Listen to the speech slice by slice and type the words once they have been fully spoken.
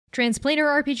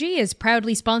Transplanar RPG is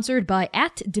proudly sponsored by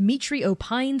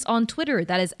 @DimitriOpines on Twitter,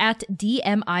 that is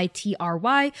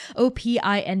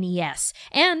 @DMITRYOPINES,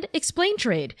 and Explain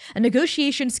Trade, a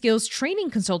negotiation skills training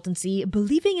consultancy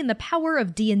believing in the power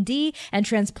of D&D and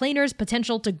Transplanar's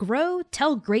potential to grow,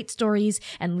 tell great stories,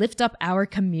 and lift up our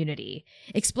community.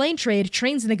 Explain Trade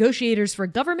trains negotiators for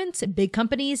governments, big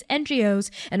companies,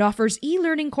 NGOs, and offers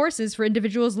e-learning courses for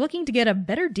individuals looking to get a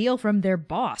better deal from their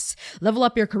boss. Level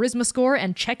up your charisma score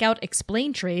and check out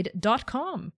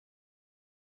explaintrade.com.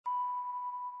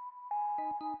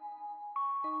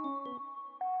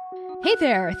 Hey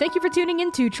there! Thank you for tuning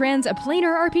in to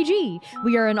Transplanar RPG.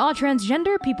 We are an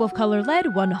all-transgender, people of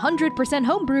color-led, 100%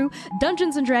 homebrew,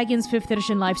 Dungeons & Dragons 5th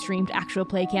edition live-streamed actual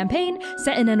play campaign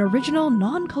set in an original,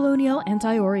 non-colonial,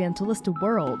 anti-orientalist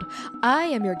world. I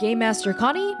am your Game Master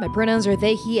Connie, my pronouns are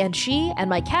they, he, and she, and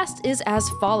my cast is as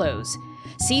follows.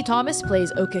 C. Thomas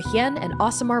plays Oka Hien, an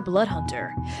Aasimar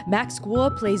Bloodhunter. Max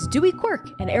Gua plays Dewey Quirk,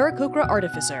 an Aarakocra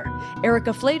Artificer.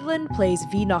 Erica Flaidlin plays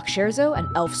V. Noksherzo, an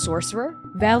Elf Sorcerer.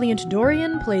 Valiant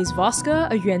Dorian plays Voska,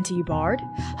 a Yuan-Ti Bard.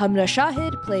 Hamna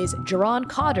Shahid plays Jaron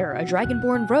Cotter, a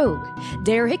Dragonborn Rogue.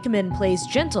 Dare Hickman plays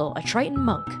Gentle, a Triton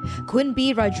Monk. Quinn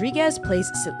B. Rodriguez plays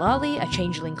Sitlali, a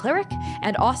Changeling Cleric.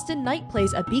 And Austin Knight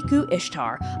plays Abiku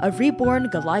Ishtar, a Reborn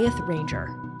Goliath Ranger.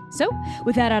 So,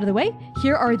 with that out of the way,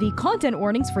 here are the content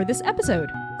warnings for this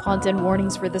episode. Content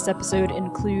warnings for this episode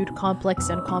include complex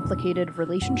and complicated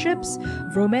relationships,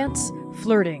 romance,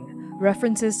 flirting,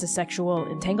 references to sexual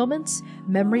entanglements,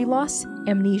 memory loss,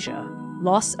 amnesia,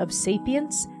 loss of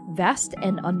sapience, vast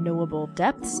and unknowable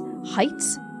depths,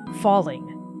 heights,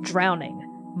 falling, drowning,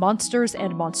 monsters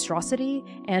and monstrosity,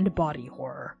 and body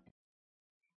horror.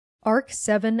 Arc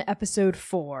 7, Episode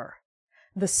 4.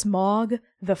 The Smog,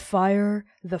 the Fire,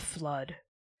 the Flood.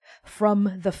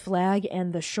 From The Flag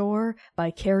and the Shore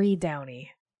by Carrie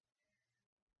Downey.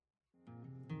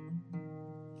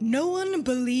 No one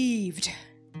believed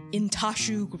in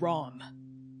Tashu Grom.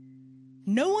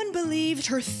 No one believed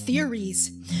her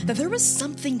theories that there was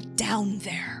something down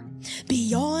there,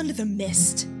 beyond the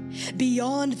mist,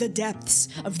 beyond the depths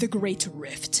of the Great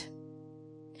Rift.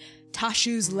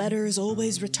 Tashu's letters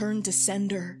always returned to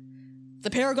sender. The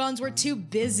Paragons were too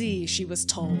busy, she was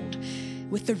told,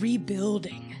 with the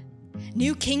rebuilding.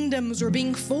 New kingdoms were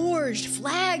being forged,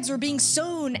 flags were being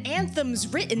sewn,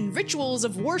 anthems written, rituals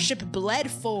of worship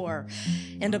bled for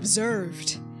and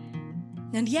observed.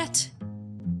 And yet,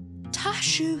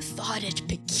 Tashu thought it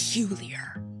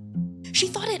peculiar. She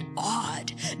thought it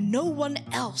odd. No one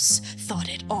else thought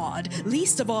it odd,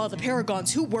 least of all the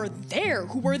Paragons who were there,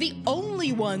 who were the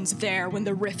only ones there when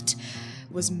the rift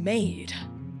was made.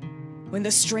 When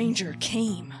the stranger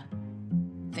came,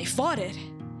 they fought it,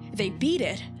 they beat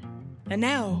it, and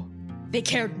now they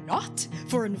cared not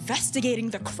for investigating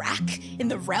the crack in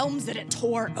the realms that it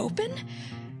tore open.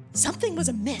 Something was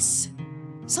amiss,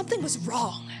 something was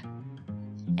wrong,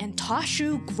 and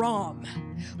Tashu Grom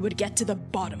would get to the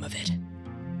bottom of it.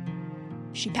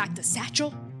 She packed a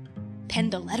satchel,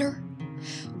 penned a letter,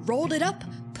 rolled it up,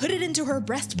 put it into her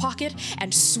breast pocket,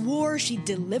 and swore she'd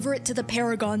deliver it to the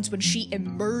Paragons when she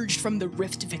emerged from the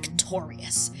rift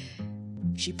victorious.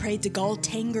 She prayed to Gul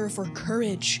Tanger for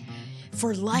courage,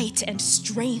 for light and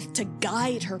strength to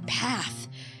guide her path.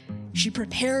 She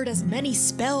prepared as many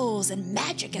spells and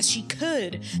magic as she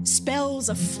could, spells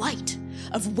of flight,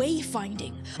 of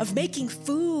wayfinding, of making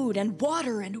food and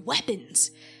water and weapons.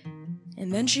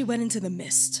 And then she went into the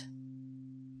mist.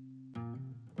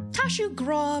 Tashu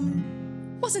Grom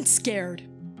wasn't scared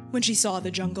when she saw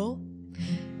the jungle.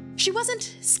 She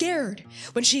wasn't scared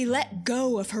when she let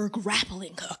go of her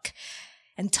grappling hook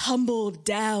and tumbled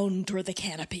down toward the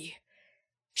canopy.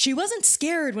 She wasn't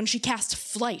scared when she cast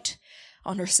flight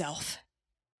on herself.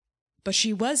 But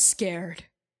she was scared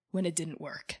when it didn't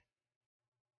work.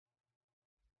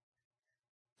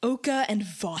 Oka and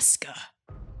Voska.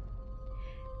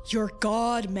 Your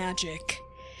god magic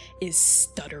is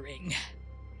stuttering.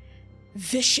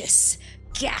 Vicious,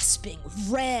 gasping,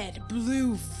 red,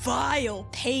 blue, vile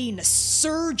pain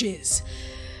surges.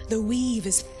 The weave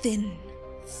is thin,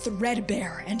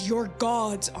 threadbare, and your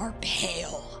gods are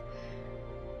pale.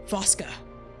 Voska,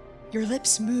 your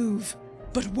lips move,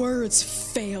 but words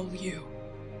fail you.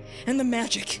 And the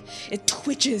magic, it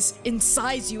twitches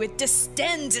inside you, it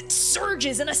distends, it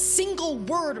surges, and a single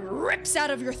word rips out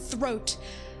of your throat.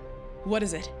 What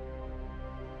is it?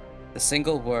 The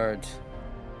single word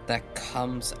that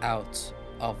comes out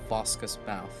of Voska's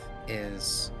mouth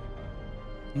is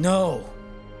no.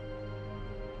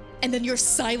 And then you're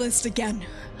silenced again,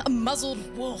 a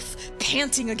muzzled wolf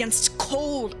panting against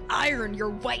cold iron, your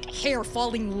white hair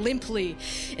falling limply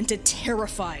into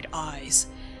terrified eyes.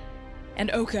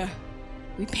 And Oka,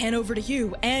 we pan over to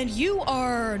you, and you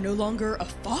are no longer a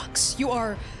fox. You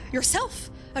are yourself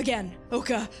again,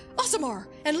 Oka. Aasimar,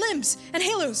 and limbs, and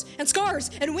halos, and scars,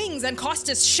 and wings, and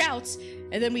Costas shouts.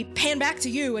 And then we pan back to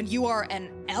you, and you are an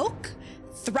elk?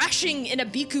 Thrashing in a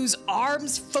Biku's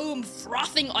arms, foam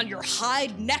frothing on your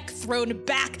hide, neck thrown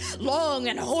back, long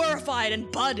and horrified,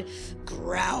 and Bud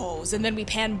growls. And then we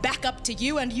pan back up to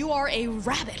you, and you are a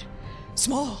rabbit.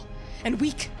 Small, and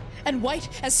weak, and white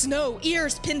as snow,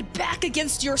 ears pinned back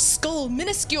against your skull,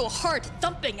 minuscule heart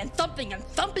thumping and thumping and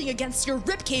thumping against your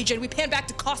ribcage. And we pan back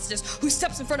to Costas, who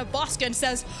steps in front of Voska and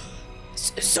says,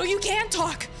 so you can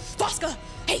talk. Voska,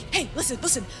 hey,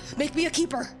 listen, make me a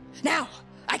keeper. Now,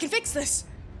 I can fix this.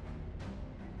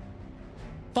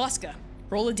 Voska,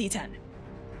 roll a d10.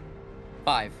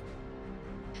 5.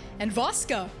 And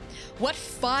Voska, what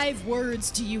 5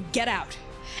 words do you get out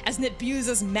as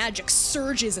Nitbuza's magic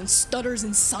surges and stutters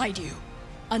inside you,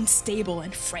 unstable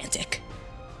and frantic?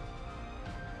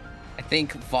 I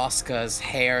think Voska's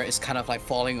hair is kind of like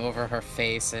falling over her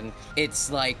face, and it's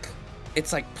like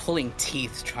pulling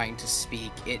teeth trying to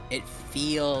speak. It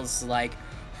feels like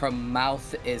her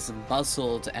mouth is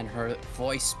muzzled and her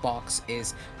voice box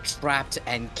is trapped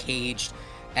and caged.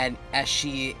 And as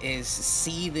she is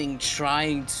seething,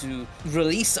 trying to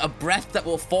release a breath that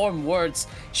will form words,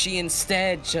 she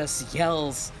instead just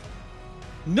yells,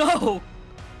 "No!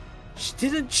 She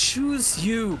didn't choose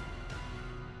you!"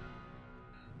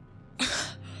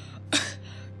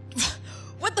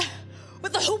 What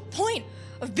the whole point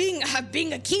of being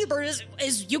a keeper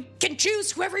is you can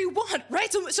choose whoever you want,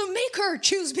 right? So make her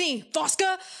choose me,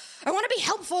 Voska. I want to be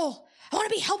helpful. I want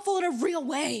to be helpful in a real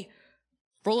way.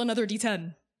 Roll another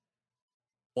d10.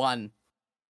 1.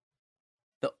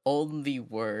 The only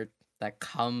word that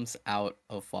comes out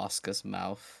of Voska's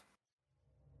mouth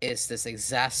is this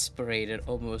exasperated,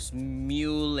 almost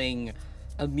mewling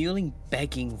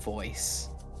begging voice.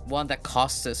 One that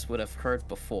Costas would have heard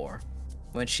before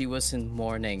when she was in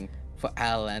mourning for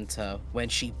Atalanta, when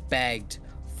she begged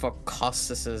for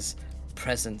Costas's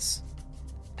presence.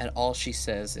 And all she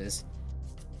says is,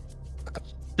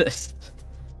 "This."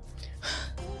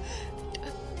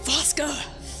 Voska,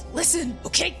 listen,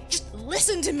 okay? Just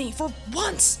listen to me for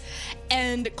once.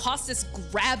 And Costas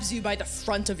grabs you by the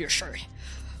front of your shirt.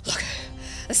 Look,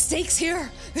 the stakes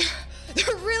here,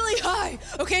 they're really high,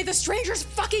 okay? The stranger's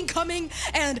fucking coming,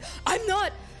 and I'm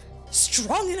not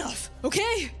strong enough,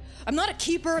 okay? I'm not a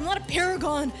keeper, I'm not a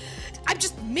paragon. I'm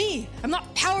just me. I'm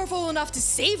not powerful enough to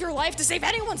save your life, to save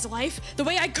anyone's life, the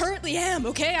way I currently am,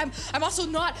 okay? I'm also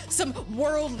not some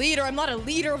world leader. I'm not a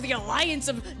leader of the Alliance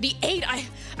of the Eight.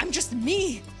 I'm just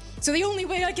me. So the only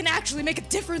way I can actually make a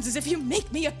difference is if you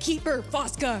make me a keeper,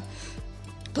 Voska.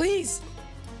 Please.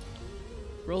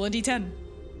 Roll a d10.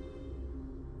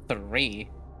 3.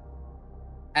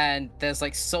 And there's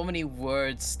like so many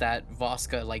words that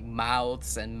Voska like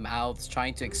mouths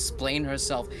trying to explain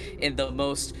herself in the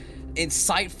most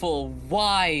insightful,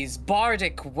 wise,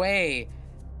 bardic way.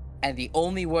 And the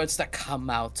only words that come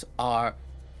out are,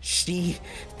 "She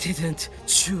didn't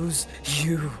choose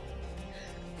you."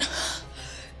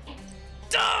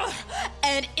 Duh!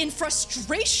 And in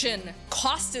frustration,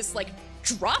 Costas like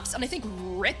drops and I think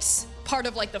rips part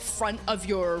of like the front of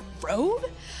your robe,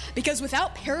 because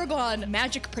without Paragon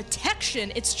magic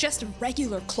protection, it's just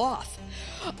regular cloth.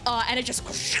 And it just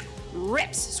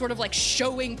rips, sort of like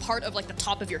showing part of like the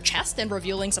top of your chest and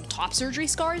revealing some top surgery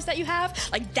scars that you have.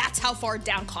 Like that's how far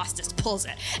down Costas pulls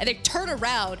it. And they turn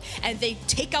around and they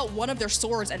take out one of their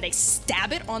swords and they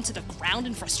stab it onto the ground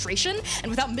in frustration. And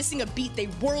without missing a beat, they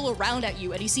whirl around at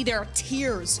you and you see there are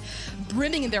tears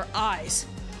brimming in their eyes.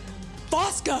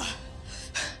 Voska,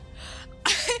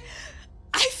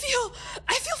 I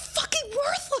feel fucking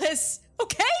worthless,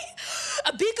 okay?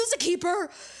 Abiku's a keeper,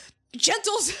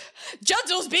 Gentle's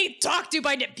being talked to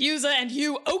by Nitbuza, and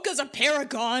you, Oka's a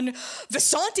paragon,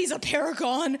 Visanti's a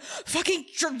paragon, fucking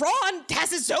Jiran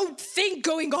has his own thing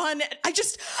going on. I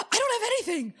don't have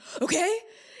anything, okay?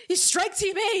 You strike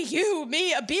team A, you,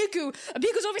 me,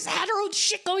 Abiku's always had her own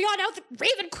shit going on. Now the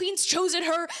Raven Queen's chosen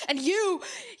her, and you're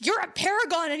a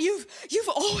paragon, and you've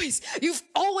always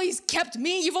kept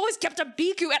me. You've always kept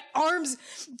Abiku at arm's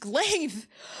length,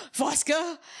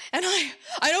 Voska. And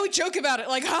I know we joke about it,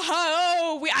 like,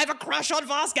 I have a crush on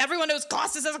Voska. Everyone knows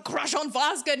Costas has a crush on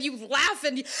Voska, and you laugh,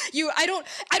 and I don't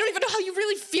even know how you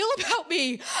really feel about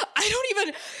me.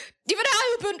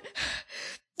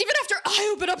 Even after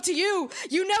I open up to you,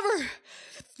 you've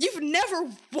never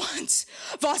once,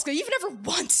 Voska, you've never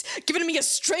once given me a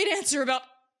straight answer about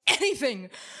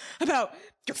anything, about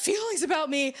your feelings about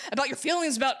me, about your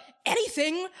feelings about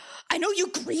anything. I know you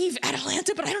grieve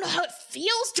Atalanta, but I don't know how it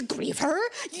feels to grieve her.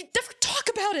 You never talk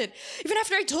about it. Even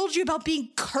after I told you about being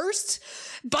cursed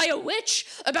by a witch,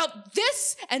 about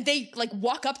this, and they like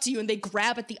walk up to you and they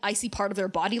grab at the icy part of their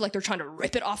body like they're trying to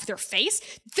rip it off their face.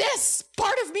 This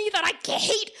part of me that I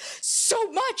hate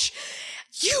so much.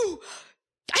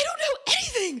 I don't know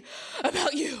anything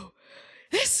about you.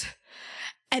 This.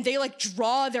 And they like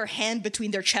draw their hand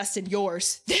between their chest and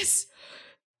yours.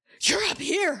 You're up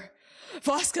here,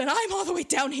 Voska, and I'm all the way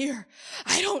down here.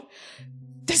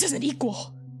 This isn't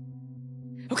equal.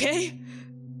 Okay?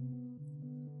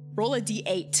 Roll a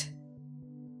d8.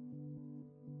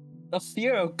 The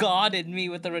fear of God in me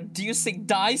with the reducing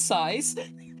die size.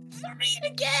 3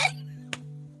 again!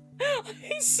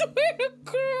 I swear to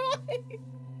cry.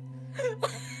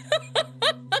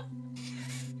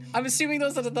 I'm assuming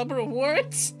those are the number of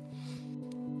words.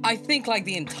 I think like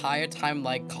the entire time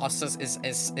like Kostas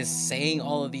is saying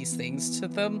all of these things to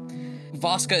them,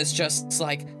 Voska is just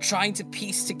like trying to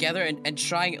piece together and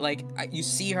trying, like, you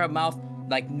see her mouth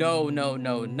like no,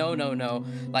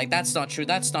 like that's not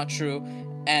true,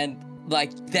 and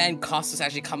like then Kostas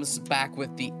actually comes back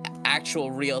with the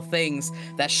actual real things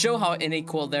that show how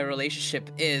unequal their relationship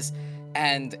is.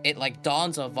 And it like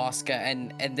dawns on Voska,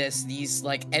 and there's these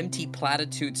like empty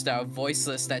platitudes that are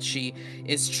voiceless that she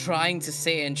is trying to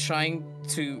say and trying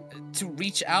to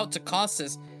reach out to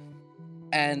Kostas,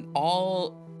 and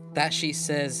all that she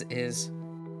says is,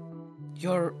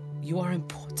 you are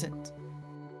important.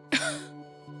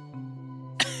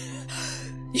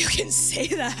 You can say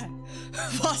that,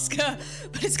 Voska,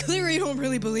 but it's clear you don't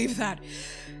really believe that.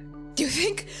 Do you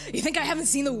think I haven't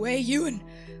seen the way you and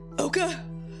Oka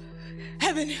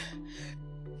have been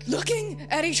looking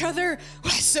at each other?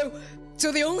 So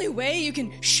the only way you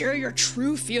can share your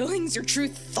true feelings, your true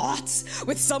thoughts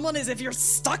with someone is if you're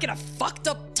stuck in a fucked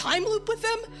up time loop with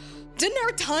them? Didn't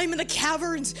our time in the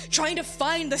caverns trying to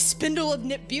find the spindle of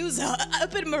Nitbuza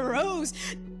up in Morose,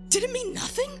 did it mean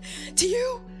nothing to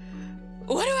you?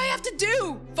 What do I have to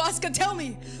do? Voska, tell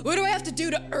me. What do I have to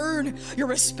do to earn your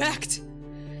respect?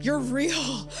 Your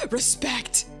real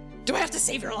respect? Do I have to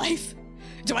save your life?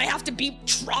 Do I have to be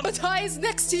traumatized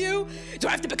next to you? Do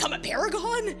I have to become a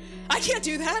paragon? I can't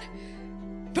do that.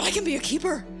 But I can be a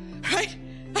keeper, right?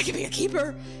 I can be a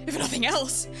keeper, if nothing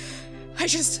else. I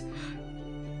just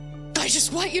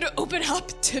want you to open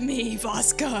up to me,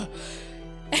 Voska.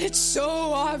 And it's so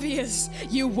obvious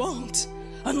you won't,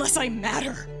 unless I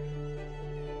matter.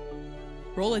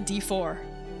 Roll a d4.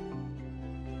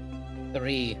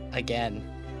 3 again.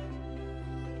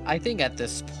 I think at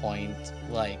this point,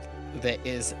 like, there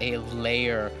is a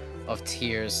layer of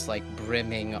tears like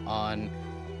brimming on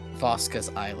Voska's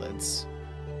eyelids,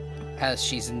 as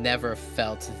she's never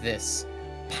felt this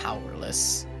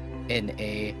powerless in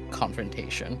a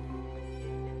confrontation.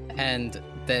 And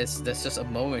there's just a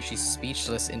moment she's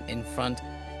speechless in front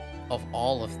of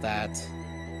all of that.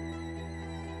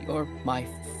 You're my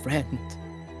friend.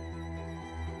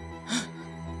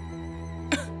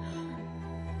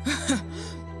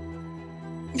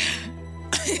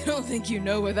 I don't think you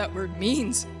know what that word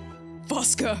means,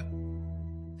 Voska.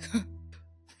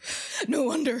 No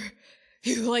wonder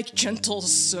you like Gentle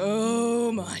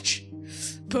so much.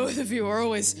 Both of you are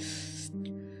always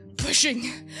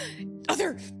pushing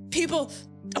other people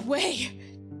away,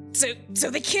 so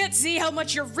they can't see how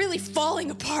much you're really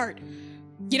falling apart.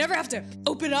 You never have to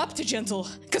open up to Gentle,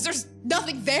 because there's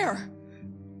nothing there.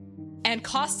 And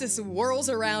Kostas whirls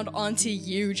around onto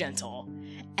you, Gentle.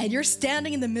 And you're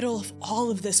standing in the middle of all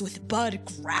of this with Bud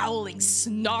growling,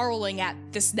 snarling at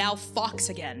this now fox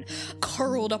again,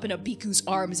 curled up in Abiku's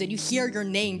arms, and you hear your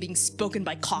name being spoken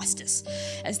by Kostas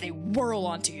as they whirl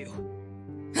onto you.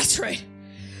 That's right.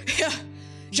 Yeah,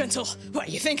 Gentle, what,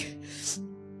 you think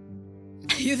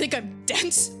I'm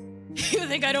dense? You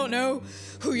think I don't know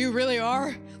who you really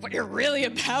are? What you're really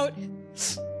about?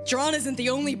 Dran isn't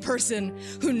the only person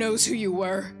who knows who you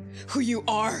were, who you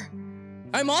are.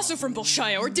 I'm also from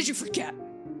Bolshaya, or did you forget?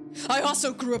 I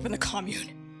also grew up in the commune.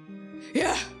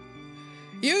 Yeah,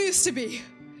 you used to be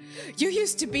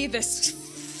this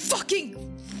fucking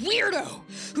weirdo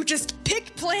who just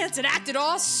picked plants and acted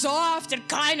all soft and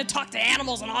kind and talked to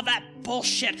animals and all that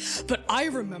bullshit. But I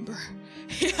remember,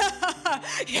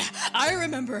 I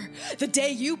remember the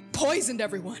day you poisoned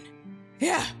everyone.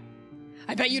 Yeah,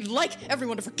 I bet you'd like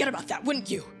everyone to forget about that,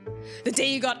 wouldn't you? The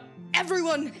day you got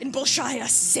everyone in Bolshaya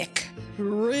sick.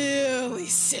 Really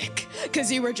sick,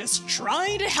 because you were just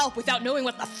trying to help without knowing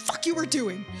what the fuck you were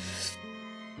doing.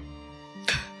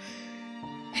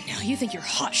 And now you think you're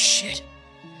hot shit,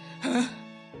 huh?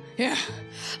 Yeah,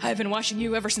 I've been watching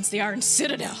you ever since the Iron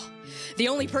Citadel. The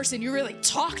only person you really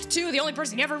talked to, the only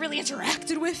person you ever really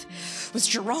interacted with was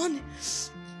Jiran.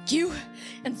 You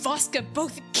and Voska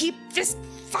both keep this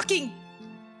fucking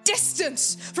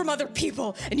distance from other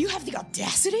people, and you have the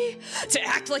audacity to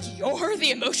act like you're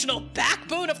the emotional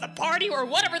backbone of the party or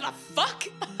whatever the fuck?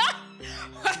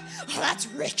 Well, that's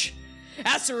rich.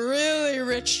 That's really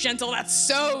rich, Gentle. That's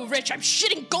so rich. I'm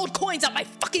shitting gold coins out my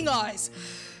fucking eyes.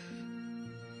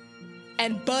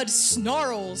 And Bud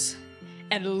snarls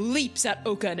and leaps at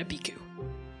Oka and Abiku.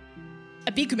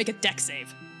 Abiku, make a dex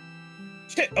save.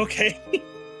 Shit, okay.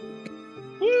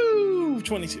 Woo!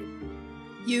 22.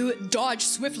 You dodge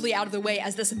swiftly out of the way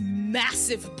as this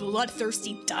massive,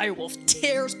 bloodthirsty direwolf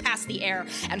tears past the air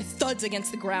and thuds against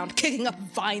the ground, kicking up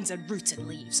vines and roots and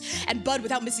leaves. And Bud,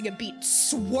 without missing a beat,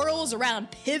 swirls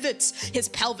around, pivots his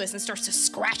pelvis, and starts to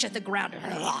scratch at the ground,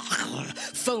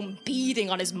 foam beading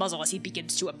on his muzzle as he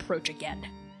begins to approach again.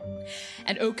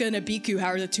 And Oka and Abiku, how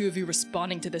are the two of you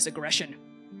responding to this aggression?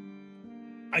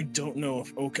 I don't know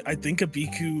if Oka... I think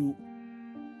Abiku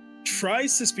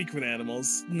tries to speak with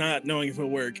animals, not knowing if it'll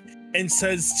work, and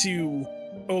says to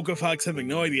Oka Fox, having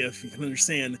no idea if you can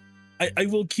understand, I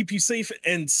will keep you safe,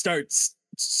 and starts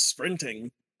sprinting.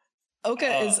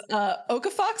 Oka is Oka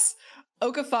Fox.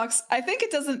 Oka Fox, I think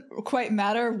it doesn't quite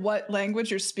matter what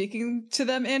language you're speaking to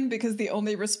them in, because the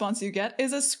only response you get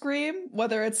is a scream,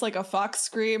 whether it's like a fox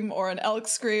scream or an elk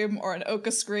scream or an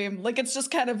Oka scream. Like, it's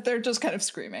just kind of, they're just kind of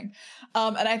screaming.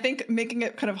 And I think making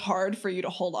it kind of hard for you to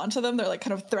hold on to them, they're like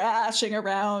kind of thrashing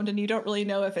around, and you don't really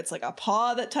know if it's like a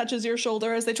paw that touches your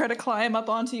shoulder as they try to climb up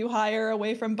onto you higher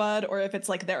away from Bud, or if it's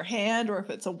like their hand, or if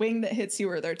it's a wing that hits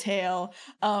you, or their tail.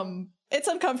 It's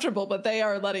uncomfortable, but they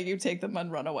are letting you take them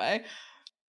and run away.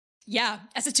 Yeah,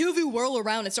 as the two of you whirl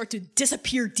around and start to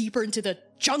disappear deeper into the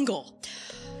jungle.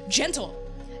 Gentle,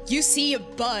 you see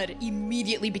Bud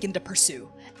immediately begin to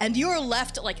pursue. And you're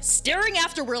left, like, staring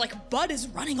after where, like, Bud is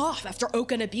running off after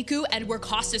Oka and Abiku, and where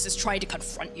Costas is trying to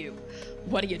confront you.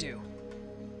 What do?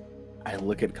 I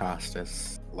look at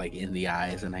Costas, like, in the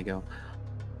eyes, and I go,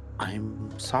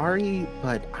 I'm sorry,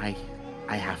 but I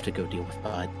have to go deal with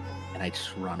Bud. And I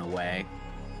just run away.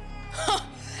 Huh!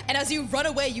 And as you run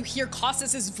away, you hear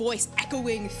Costas' voice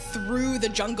echoing through the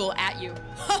jungle at you.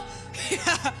 Huh!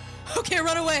 Yeah. Okay,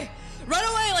 run away. Run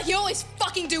away like you always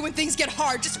fucking do when things get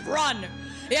hard. Just run.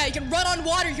 Yeah, you can run on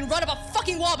water, you can run up a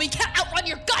fucking wall, but you can't outrun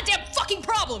your goddamn fucking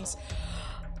problems!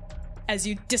 As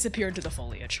you disappear into the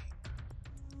foliage.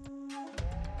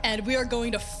 And we are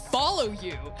going to follow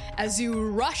you as you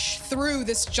rush through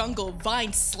this jungle,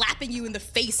 vines slapping you in the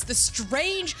face, the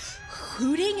strange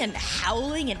hooting and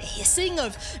howling and hissing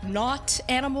of not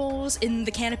animals in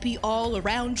the canopy all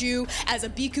around you, as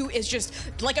Abiku is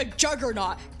just like a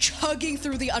juggernaut chugging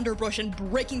through the underbrush and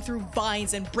breaking through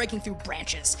vines and breaking through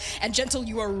branches. And Gentle,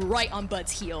 you are right on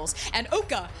Bud's heels. And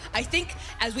Oka, I think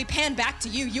as we pan back to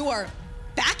you, you are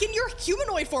back in your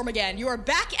humanoid form again. You are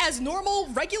back as normal,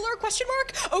 regular, ?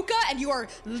 Oka, and you are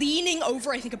leaning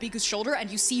over, I think, Abiku's shoulder, and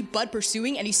you see Bud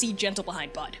pursuing, and you see Gentle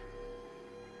behind Bud.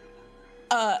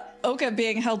 Oka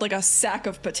being held like a sack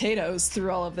of potatoes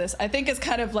through all of this, I think is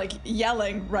kind of like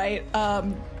yelling, right?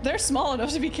 They're small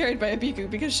enough to be carried by Abiku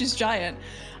because she's giant.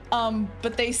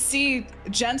 But they see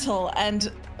Gentle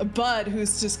and Bud,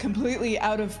 who's just completely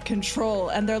out of control,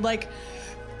 and they're like,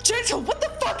 Gentle, what the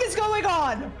fuck is going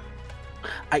on?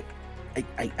 I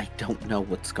don't know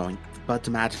what's going. Bud's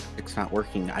magic's not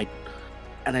working.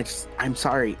 I'm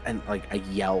sorry, and like I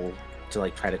yell to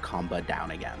like try to calm Bud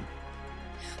down again.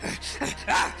 Of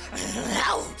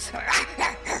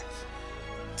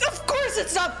course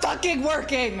it's not fucking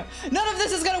working! None of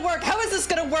this is gonna work! How is this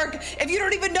gonna work if you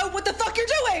don't even know what the fuck you're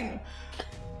doing?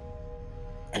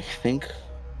 I think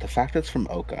the fact that it's from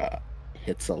Oka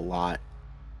hits a lot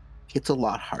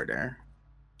harder.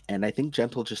 And I think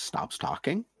Gentle just stops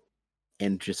talking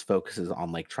and just focuses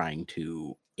on like trying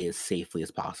to, as safely as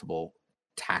possible,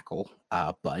 tackle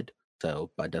Bud,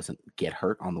 so Bud doesn't get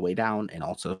hurt on the way down, and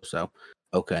also so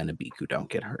Oka and Abiku don't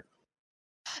get hurt.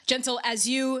 Gentle, as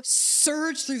you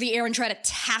surge through the air and try to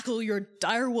tackle your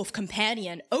direwolf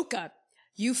companion, Oka,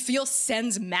 you feel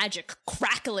Sen's magic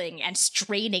crackling and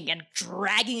straining and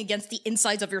dragging against the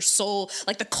insides of your soul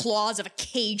like the claws of a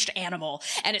caged animal.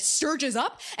 And it surges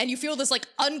up, and you feel this like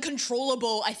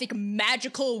uncontrollable, I think,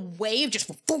 magical wave just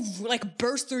like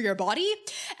burst through your body.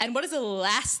 And what is the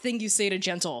last thing you say to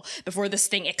Gentle before this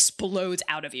thing explodes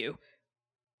out of you?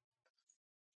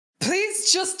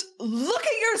 Please just look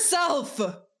at yourself!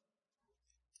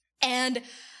 And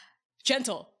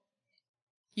Gentle,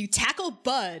 you tackle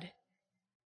Bud,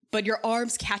 but your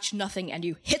arms catch nothing and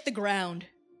you hit the ground,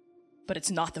 but it's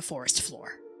not the forest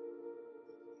floor.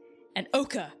 and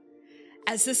Oka,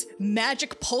 as this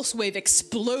magic pulse wave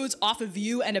explodes off of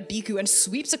you and Abiku and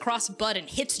sweeps across Bud and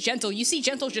hits Gentle, you see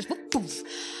Gentle just poof,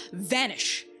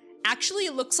 vanish. Actually,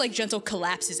 it looks like Gentle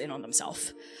collapses in on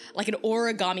themselves. Like an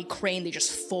origami crane, they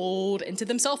just fold into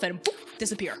themselves and poof,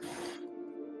 disappear.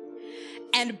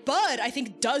 And Bud, I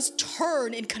think, does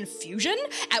turn in confusion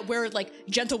at where, like,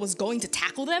 Gentle was going to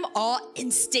tackle them, all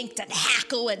instinct and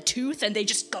hackle and tooth, and they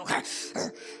just go...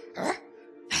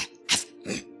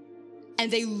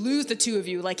 And they lose the two of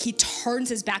you. Like, he turns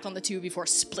his back on the two of you for a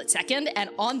split second, and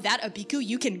on that, Abiku,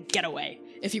 you can get away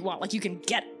if you want. Like, you can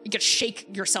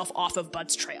shake yourself off of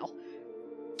Bud's trail.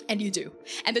 And you do.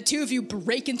 And the two of you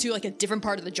break into, like, a different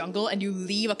part of the jungle, and you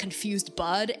leave a confused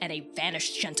Bud and a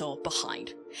vanished Gentle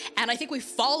behind. And I think we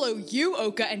follow you,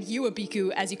 Oka, and you,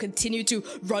 Abiku, as you continue to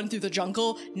run through the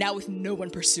jungle, now with no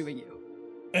one pursuing you.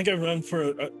 I can run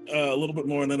for a little bit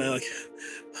more, and then I like,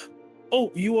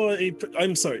 oh, you are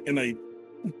I'm sorry, and I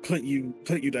put you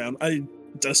down. I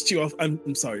dust you off.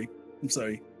 I'm sorry.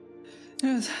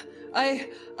 I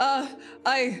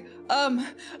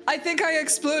think I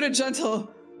exploded,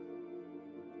 Gentle.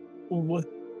 What?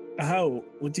 How?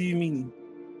 What do you mean?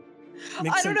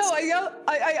 I don't know.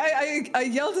 I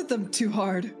yelled at them too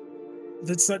hard.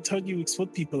 That's not how you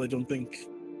explode people, I don't think.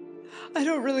 I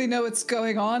don't really know what's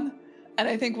going on. And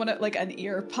I think when it, like, an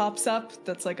ear pops up,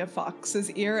 that's like a fox's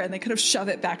ear, and they kind of shove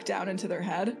it back down into their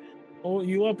head. Oh,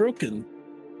 you are broken.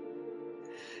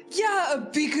 Yeah,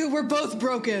 Abiku, we're both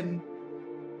broken.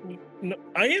 No,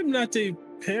 I am not a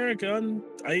paragon.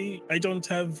 I don't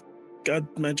have god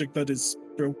magic that is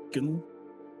broken.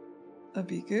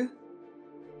 Abiku?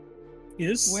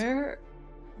 Yes?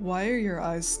 Why are your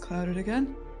eyes clouded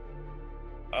again?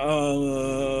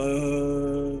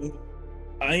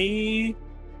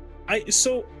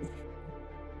 So,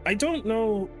 I don't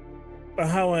know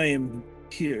how I am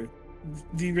here.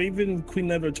 The Raven Queen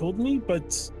never told me,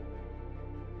 but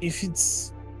if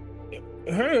it's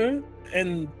her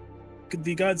and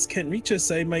the gods can't reach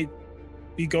us, I might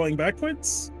be going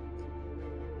backwards.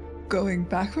 Going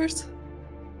backwards?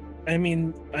 I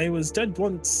mean, I was dead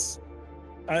once.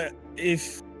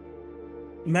 If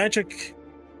magic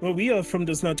where we are from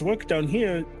does not work down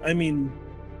here, I mean,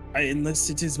 unless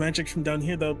it is magic from down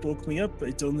here that woke me up,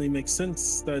 it only makes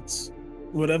sense that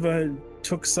whatever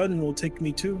took Sun will take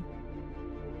me too.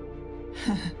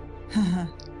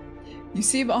 You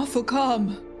seem awful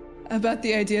calm about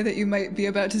the idea that you might be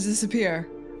about to disappear,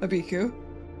 Abiku.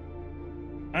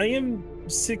 I am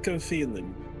sick of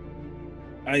failing.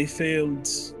 I failed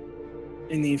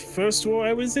in the first war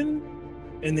I was in,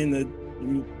 and then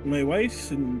my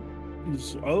wife and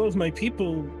all of my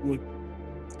people were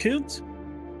killed.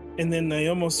 And then I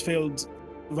almost failed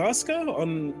Vaska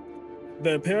on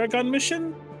the Paragon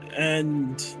mission,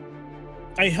 and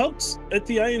I helped at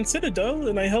the Iron Citadel,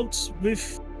 and I helped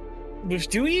with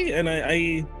Dewey, and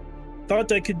I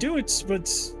thought I could do it, but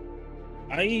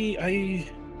I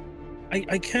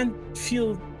can't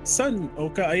feel Sun,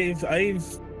 Oka.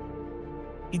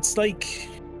 It's like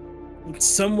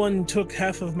someone took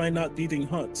half of my not beating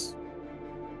heart,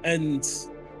 and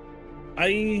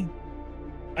I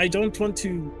don't want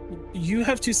to. You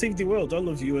have to save the world, all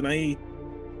of you, and I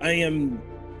am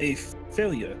a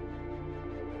failure.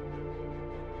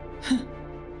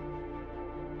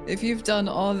 If you've done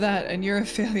all that and you're a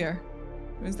failure,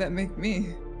 what does that make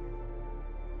me?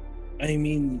 I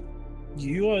mean,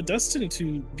 you are destined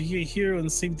to be a hero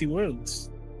and save the world.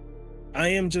 I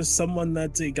am just someone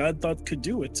that a god thought could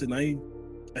do it, and I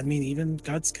mean, even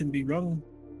gods can be wrong.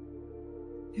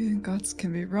 Even gods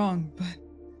can be wrong, but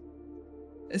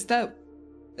is that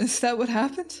what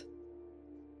happened?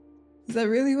 Is that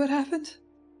really what happened?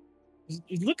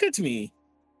 Look at me.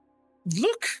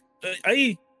 Look,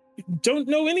 I don't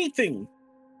know anything.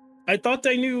 I thought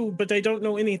I knew, but I don't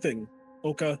know anything,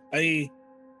 Oka. I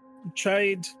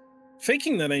tried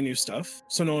faking that I knew stuff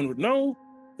so no one would know,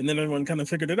 and then everyone kind of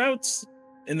figured it out.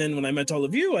 And then when I met all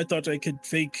of you, I thought I could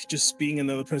fake just being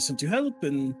another person to help,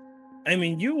 and I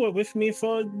mean, you were with me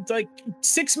for like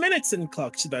 6 minutes and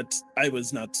clocked that I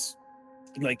was not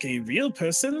like a real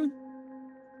person.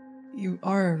 You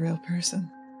are a real person.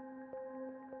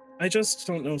 I just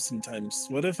don't know sometimes.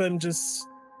 What if I'm just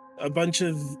a bunch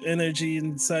of energy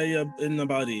inside in the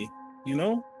body, you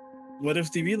know? What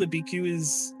if the real Abiku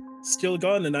is still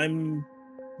gone and I'm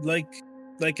like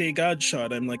a god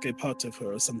shot, I'm like a part of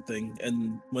her or something,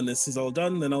 and when this is all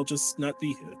done, then I'll just not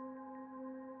be here.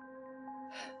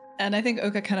 And I think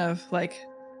Oka kind of like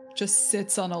just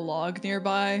sits on a log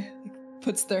nearby,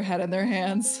 puts their head in their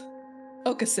hands.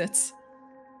 Oka sits.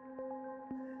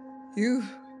 You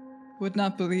would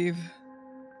not believe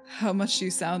how much you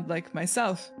sound like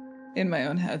myself, in my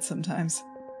own head sometimes.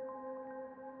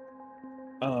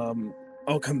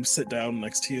 I'll come sit down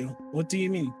next to you. What do you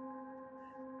mean?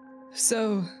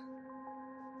 So,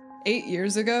 8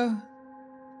 years ago,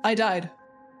 I died.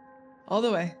 All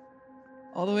the way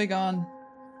gone.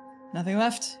 Nothing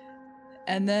left.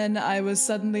 And then I was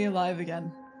suddenly alive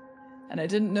again. And I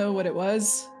didn't know what it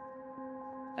was.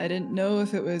 I didn't know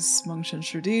if it was Mengchen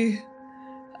Shudi.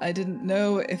 I didn't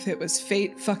know if it was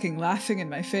fate fucking laughing in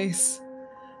my face.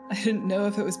 I didn't know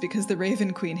if it was because the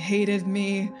Raven Queen hated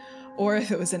me, or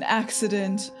if it was an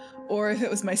accident, or if it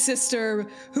was my sister,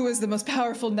 who was the most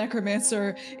powerful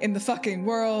necromancer in the fucking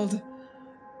world,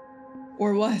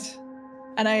 or what.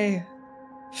 And I,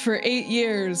 for 8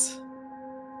 years,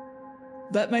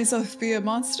 let myself be a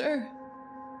monster,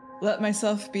 let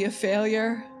myself be a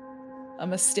failure, a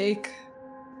mistake.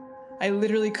 I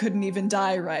literally couldn't even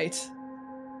die right.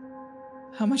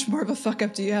 How much more of a fuck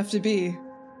up do you have to be?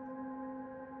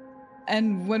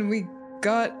 And when we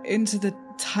got into the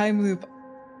time loop,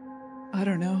 I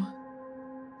don't know.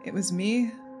 It was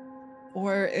me,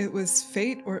 or it was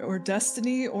fate, or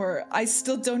destiny, or I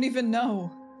still don't even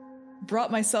know.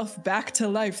 Brought myself back to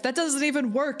life. That doesn't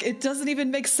even work. It doesn't even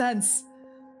make sense.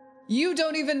 You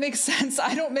don't even make sense.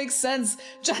 I don't make sense.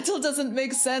 Gentle doesn't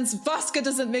make sense. Voska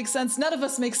doesn't make sense. None of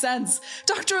us make sense.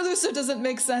 Dr. Elusive doesn't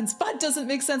make sense. Bud doesn't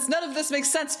make sense. None of this makes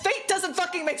sense. Fate doesn't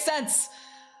fucking make sense.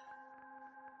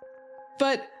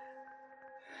 But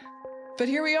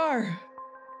here we are.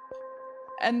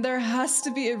 And there has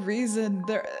to be a reason.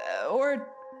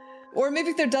 Or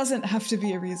maybe there doesn't have to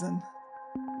be a reason.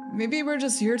 Maybe we're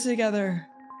just here together.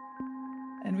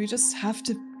 And we just have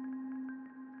to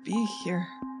be here.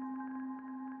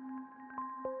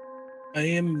 I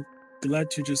am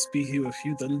glad to just be here with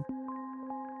you then.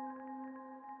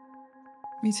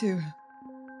 Me too.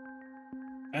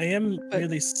 I am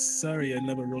really sorry I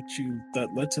never wrote you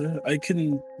that letter. I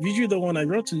can read you the one I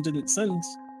wrote and didn't send.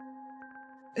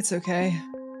 It's okay.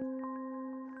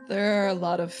 There are a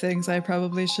lot of things I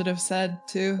probably should have said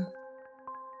too.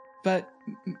 But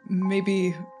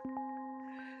maybe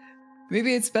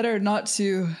it's better not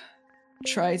to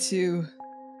try to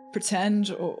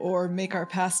pretend or make our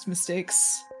past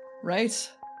mistakes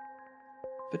right,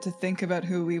 but to think about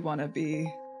who we want to be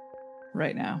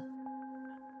right now.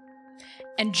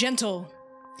 And Gentle,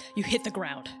 you hit the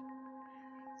ground.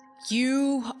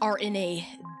 You are in a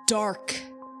dark,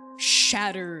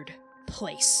 shattered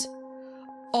place.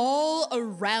 All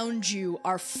around you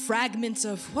are fragments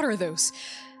of, what are those?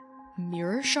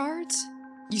 Mirror shards?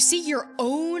 You see your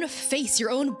own face, your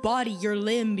own body, your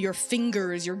limb, your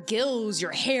fingers, your gills,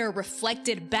 your hair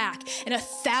reflected back in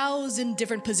 1,000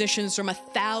 different positions from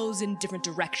 1,000 different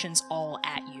directions all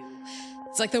at you.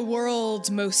 It's like the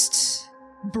world's most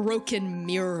broken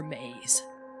mirror maze.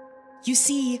 You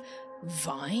see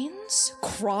vines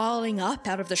crawling up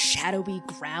out of the shadowy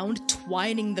ground,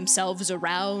 twining themselves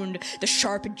around the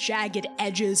sharp, jagged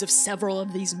edges of several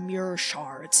of these mirror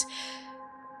shards.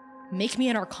 Make me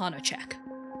an Arcana check.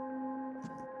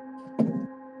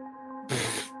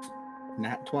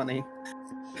 Nat 20.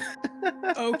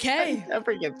 Okay. I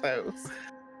never get those.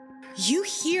 You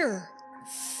hear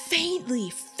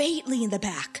faintly in the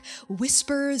back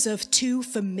whispers of two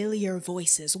familiar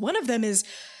voices. One of them is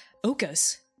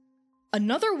Oka's.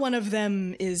 Another one of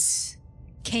them is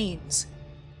Kane's.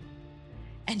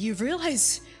 And you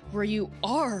realize where you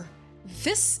are.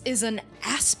 This is an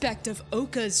aspect of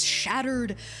Oka's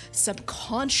shattered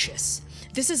subconscious.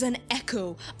 This is an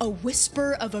echo, a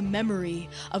whisper of a memory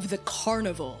of the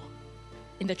carnival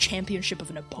in the championship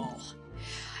of Nabal.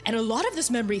 And a lot of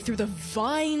this memory, through the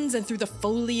vines and through the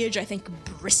foliage, I think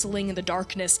bristling in the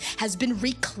darkness, has been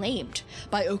reclaimed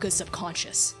by Oka's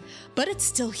subconscious. But it's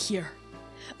still here.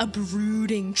 A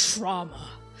brooding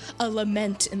trauma, a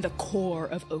lament in the core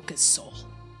of Oka's soul,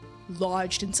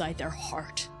 lodged inside their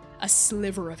heart, a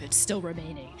sliver of it still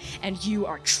remaining, and you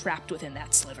are trapped within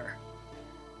that sliver.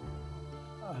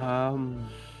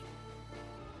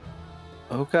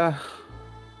 Oka?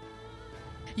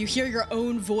 You hear your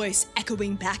own voice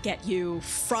echoing back at you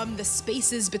from the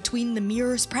spaces between the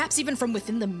mirrors, perhaps even from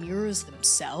within the mirrors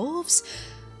themselves.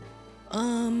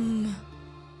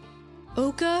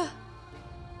 Oka?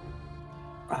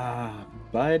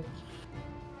 Bud?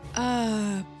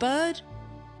 Bud?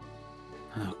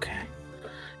 Okay.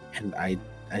 And I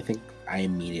think I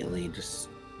immediately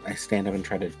I stand up and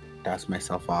try to dust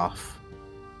myself off.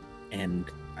 And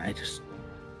I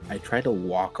try to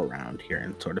walk around here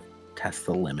and sort of test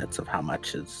the limits of how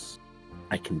much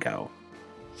I can go.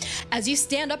 As you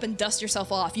stand up and dust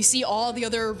yourself off, you see all the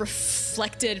other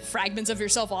reflected fragments of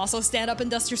yourself also stand up and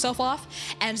dust yourself off.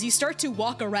 And as you start to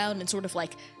walk around and sort of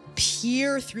like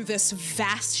peer through this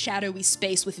vast shadowy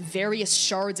space with various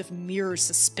shards of mirrors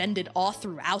suspended all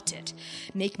throughout it,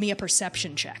 make me a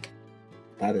perception check.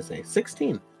 That is a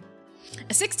 16.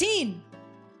 A 16!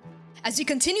 As you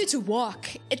continue to walk,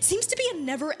 it seems to be a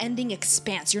never-ending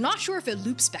expanse. You're not sure if it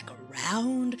loops back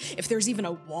around, if there's even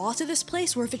a wall to this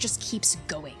place, or if it just keeps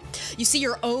going. You see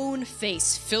your own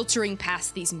face filtering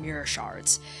past these mirror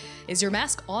shards. Is your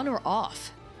mask on or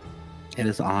off? It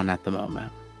is on at the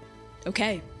moment.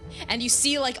 Okay. And you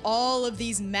see like all of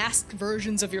these masked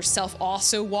versions of yourself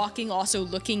also walking, also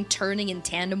looking, turning in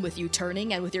tandem with you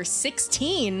turning, and with your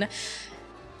 16,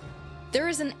 there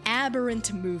is an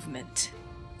aberrant movement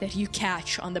that you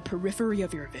catch on the periphery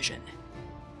of your vision,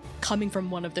 coming from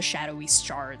one of the shadowy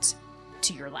shards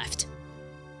to your left.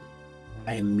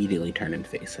 I immediately turn and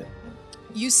face it.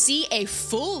 You see a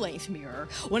full-length mirror,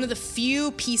 one of the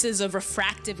few pieces of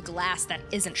refractive glass that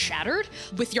isn't shattered,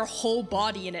 with your whole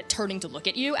body in it turning to look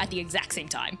at you at the exact same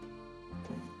time.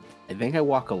 I think I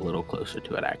walk a little closer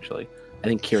to it, actually. I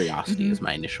think curiosity is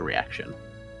my initial reaction.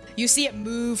 You see it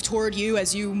move toward you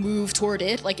as you move toward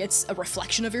it, like it's a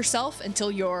reflection of yourself until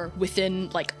you're within,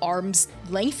 like, arm's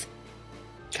length.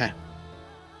 Okay.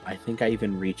 I think I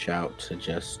even reach out to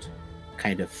just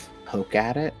kind of poke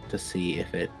at it to see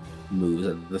if it moves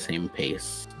at the same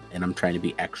pace, and I'm trying to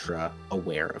be extra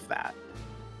aware of that.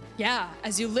 Yeah,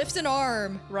 as you lift an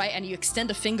arm, right, and you extend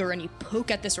a finger and you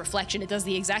poke at this reflection, it does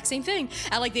the exact same thing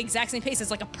at like the exact same pace. It's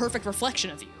like a perfect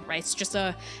reflection of you, right? It's just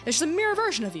a mirror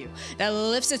version of you that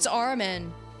lifts its arm.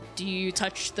 And do you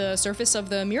touch the surface of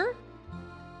the mirror?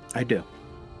 I do.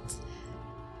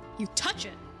 You touch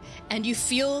it, and you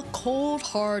feel cold,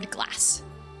 hard glass,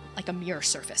 like a mirror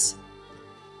surface.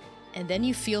 And then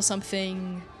you feel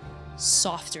something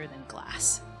softer than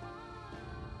glass.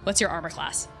 What's your armor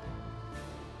class?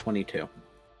 22.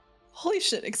 Holy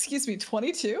shit, excuse me,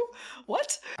 22?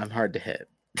 What? I'm hard to hit.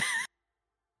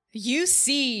 You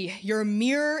see your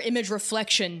mirror image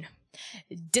reflection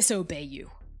disobey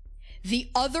you. The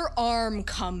other arm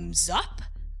comes up,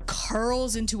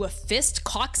 curls into a fist,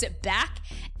 cocks it back,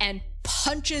 and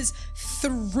punches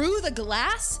through the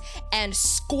glass and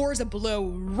scores a blow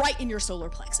right in your solar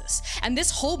plexus. And this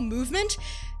whole movement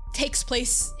takes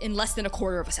place in less than a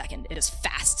quarter of a second. It is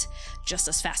fast, just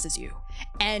as fast as you.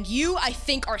 And you, I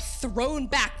think, are thrown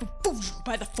back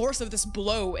by the force of this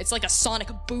blow. It's like a sonic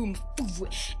boom,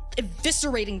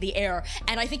 eviscerating the air.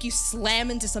 And I think you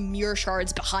slam into some mirror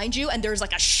shards behind you, and there's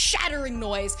like a shattering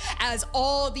noise as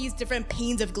all these different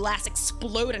panes of glass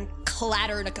explode and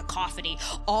clatter in a cacophony,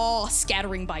 all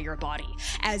scattering by your body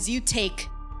as you take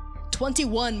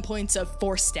 21 points of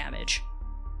force damage.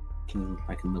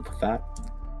 I can live with that.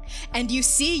 And you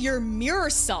see your mirror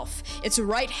self, its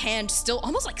right hand still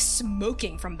almost like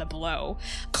smoking from the blow,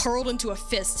 curled into a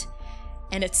fist,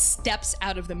 and it steps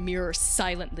out of the mirror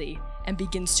silently and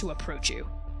begins to approach you.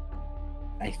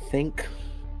 I think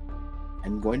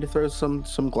I'm going to throw some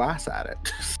glass at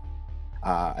it.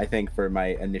 I think for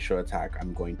my initial attack,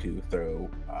 I'm going to throw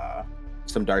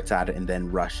some darts at it and then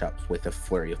rush up with a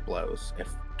flurry of blows.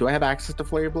 Do I have access to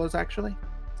flurry of blows, actually?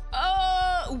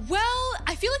 Well,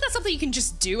 I feel like that's something you can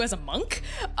just do as a monk.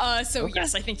 So Okay.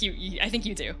 yes, I think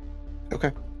you do.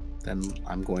 Okay. Then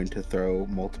I'm going to throw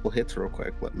multiple hits real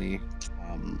quick. Let me.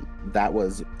 That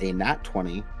was a nat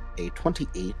 20, a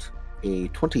 28, a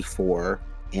 24,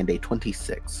 and a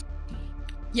 26.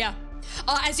 Yeah.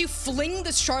 As you fling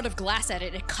this shard of glass at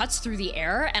it, it cuts through the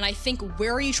air, and I think,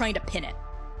 where are you trying to pin it?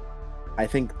 I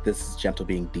think this is Gentle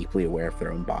being deeply aware of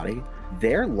their own body.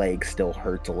 Their leg still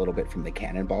hurts a little bit from the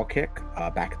cannonball kick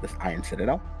back at this Iron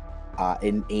Citadel.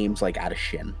 It aims like at a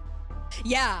shin.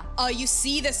 Yeah, you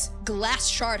see this glass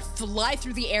shard fly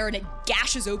through the air and it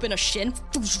gashes open a shin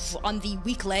on the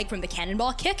weak leg from the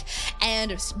cannonball kick,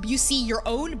 and you see your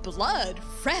own blood,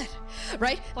 Fred,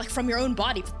 right? Like from your own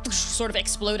body, sort of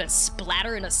explode and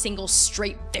splatter in a single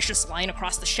straight vicious line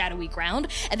across the shadowy ground,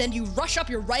 and then you rush up,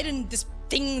 you're right in this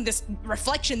thing, this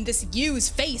reflection, this U's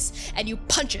face, and you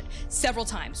punch it several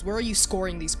times. Where are you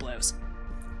scoring these blows?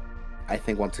 I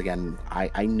think once again,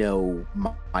 I know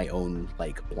my own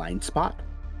like blind spot.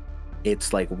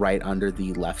 It's like right under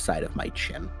the left side of my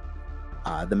chin.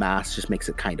 The mask just makes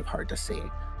it kind of hard to see.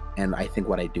 And I think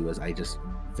what I do is I just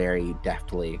very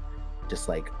deftly, just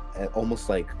like almost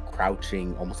like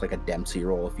crouching, almost like a Dempsey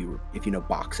roll if you know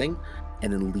boxing,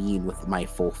 and then lean with my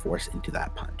full force into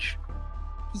that punch.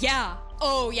 Yeah.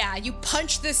 Oh, yeah. You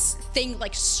punch this thing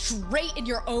like straight in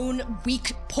your own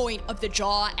weak point of the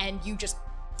jaw, and you just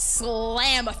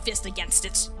slam a fist against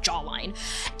its jawline,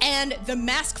 and the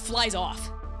mask flies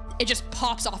off. It just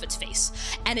pops off its face,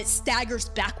 and it staggers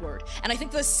backward. And I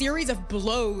think the series of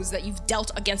blows that you've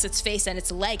dealt against its face and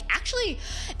its leg, actually,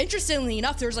 interestingly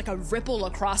enough, there's like a ripple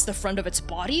across the front of its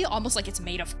body, almost like it's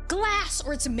made of glass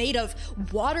or it's made of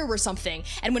water or something.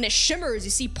 And when it shimmers,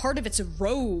 you see part of its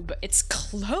robe, its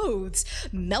clothes,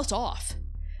 melt off.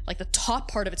 Like the top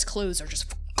part of its clothes are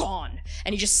just gone.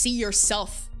 And you just see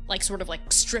yourself like sort of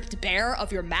like stripped bare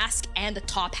of your mask and the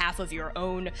top half of your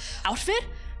own outfit.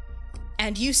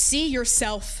 And you see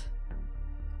yourself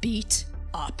beat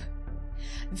up.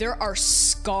 There are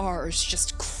scars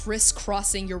just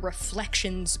crisscrossing your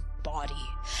reflection's body,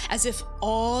 as if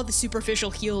all the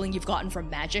superficial healing you've gotten from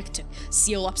magic to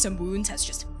seal up some wounds has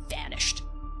just vanished.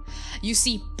 You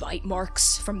see bite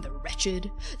marks from the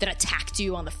wretched that attacked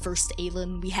you on the first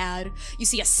Aelin we had. You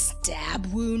see a stab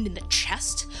wound in the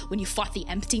chest when you fought the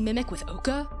empty mimic with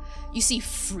Oka. You see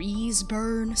freeze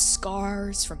burn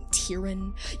scars from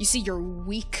Tyrion. You see your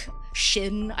weak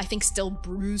shin, I think still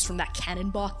bruised from that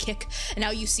cannonball kick. And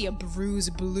now you see a bruise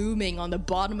blooming on the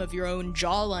bottom of your own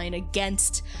jawline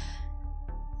against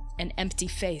an empty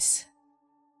face.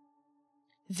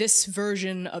 This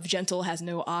version of Gentle has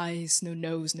no eyes, no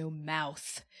nose, no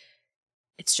mouth.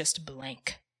 It's just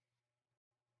blank.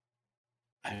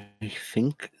 I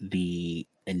think the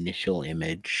initial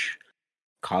image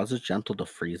causes Gentle to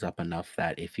freeze up enough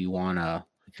that if you want a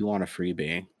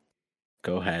freebie,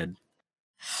 go ahead.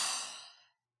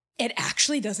 It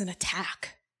actually doesn't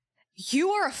attack.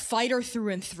 You are a fighter through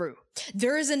and through.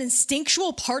 There is an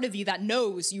instinctual part of you that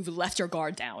knows you've left your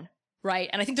guard down, right?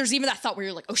 And I think there's even that thought where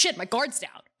you're like, oh shit, my guard's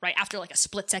down, right? After like a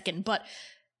split second. But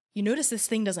you notice this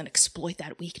thing doesn't exploit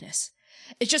that weakness.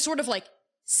 It just sort of like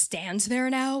stands there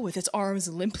now with its arms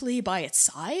limply by its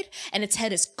side, and its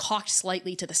head is cocked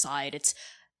slightly to the side. Its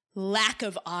lack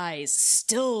of eyes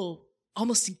still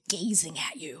almost gazing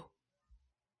at you.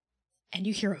 And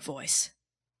you hear a voice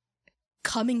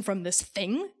coming from this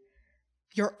thing,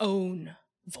 your own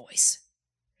voice,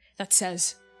 that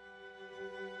says,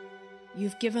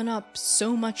 "You've given up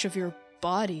so much of your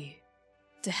body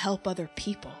to help other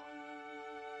people."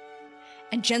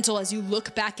 And Gentle, as you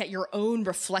look back at your own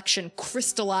reflection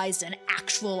crystallized and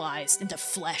actualized into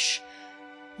flesh,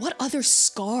 what other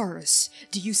scars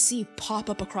do you see pop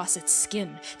up across its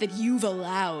skin that you've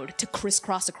allowed to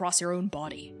crisscross across your own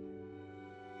body?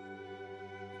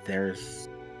 There's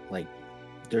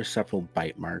several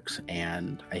bite marks,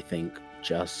 and I think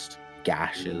just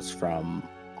gashes from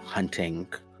hunting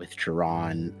with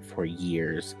Jiran for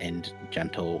years and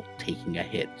Gentle taking a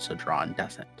hit so Jiran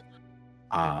doesn't.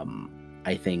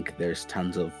 I think there's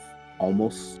tons of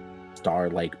almost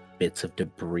star-like bits of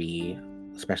debris,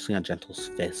 especially on Gentle's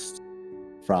fist,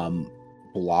 from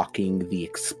blocking the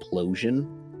explosion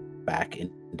back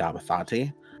in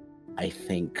Dabathati. I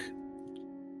think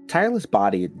Tireless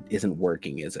Body isn't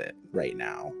working, is it, right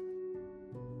now?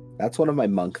 That's one of my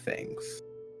monk things.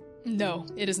 No,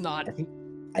 it is not.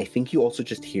 I think you also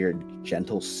just hear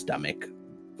Gentle's stomach,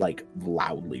 like,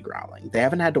 loudly growling. They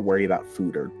haven't had to worry about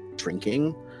food or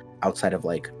drinking outside of,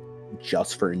 like,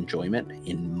 just for enjoyment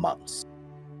in months.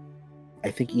 I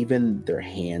think even their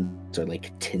hands are,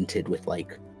 like, tinted with,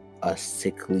 like, a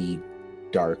sickly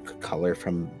dark color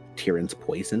from Tyrion's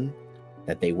poison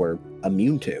that they were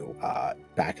immune to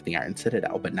back in the Iron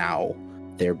Citadel, but now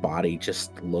their body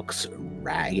just looks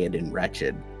ragged and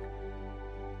wretched.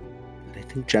 And I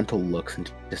think Gentle looks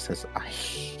and just says,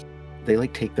 they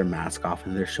like take their mask off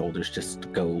and their shoulders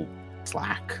just go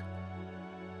slack.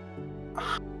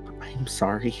 I'm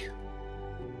sorry.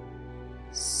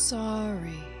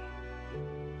 Sorry.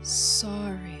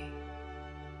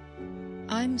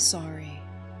 I'm sorry.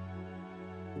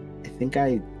 I think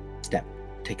I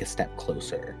take a step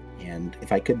closer, and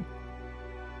if I could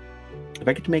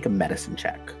make a medicine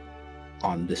check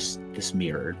on this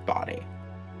mirrored body.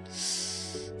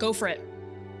 Go for it.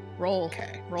 Roll.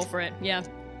 Okay. Roll for it. Yeah.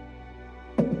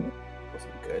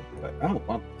 Wasn't good, but oh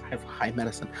well, I have high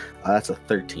medicine. That's a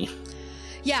 13.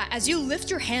 Yeah, as you lift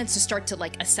your hands to start to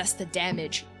like assess the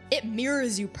damage, it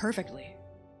mirrors you perfectly.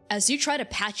 As you try to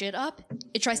patch it up,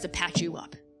 it tries to patch you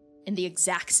up in the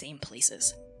exact same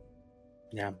places.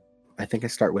 Yeah. I think I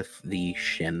start with the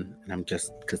shin, and I'm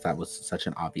just, because that was such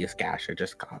an obvious gash I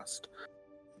just caused.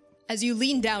 As you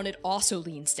lean down, it also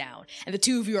leans down, and the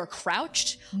two of you are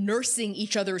crouched, nursing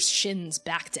each other's shins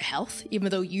back to health,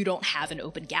 even though you don't have an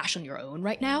open gash on your own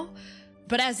right now.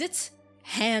 But as its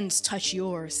hands touch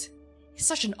yours,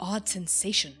 such an odd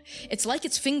sensation. It's like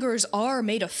its fingers are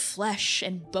made of flesh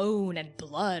and bone and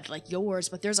blood like yours,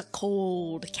 but there's a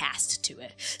cold cast to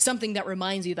it. Something that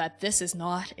reminds you that this is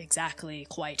not exactly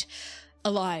quite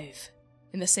alive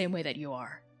in the same way that you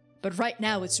are. But right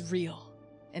now it's real,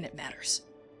 and it matters.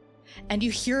 And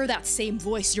you hear that same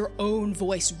voice, your own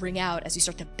voice, ring out as you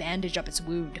start to bandage up its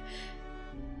wound.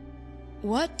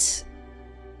 What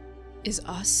is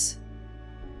us?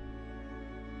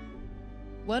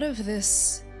 What if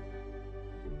this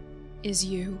is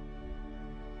you,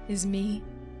 is me,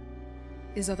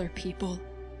 is other people?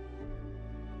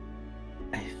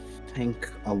 I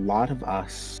think a lot of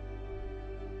us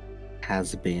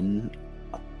has been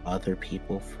other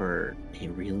people for a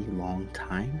really long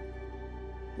time.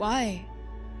 Why?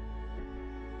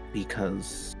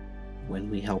 Because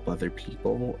when we help other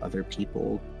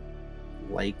people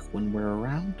like when we're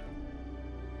around.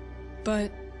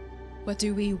 But what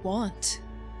do we want?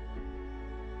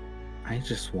 I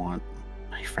just want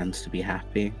my friends to be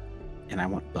happy, and I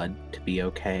want Bud to be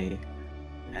okay,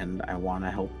 and I want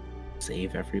to help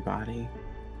save everybody.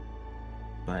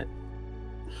 But...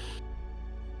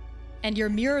 And your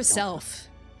mirror self,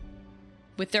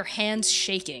 with their hands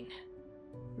shaking,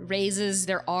 raises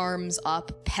their arms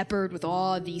up, peppered with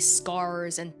all these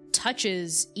scars, and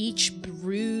touches each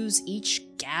bruise, each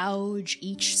gouge,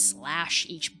 each slash,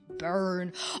 each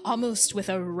burn, almost with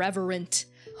a reverent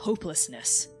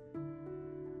hopelessness.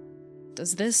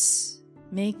 Does this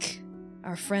make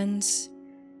our friends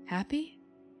happy?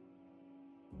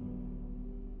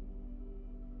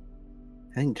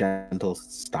 I think Gentle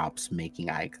stops making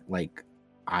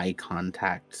eye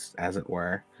contact, as it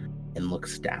were, and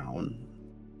looks down.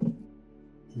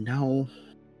 No,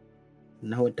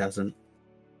 it doesn't.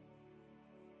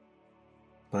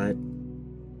 But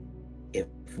if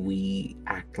we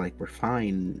act like we're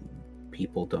fine,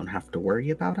 people don't have to worry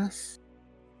about us.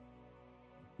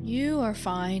 You are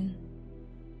fine.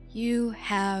 You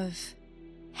have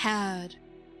had,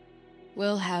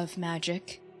 will have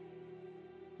magic.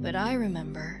 But I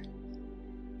remember.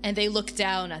 And they look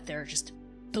down at their just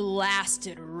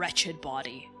blasted, wretched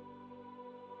body.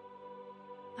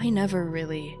 I never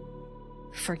really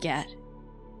forget.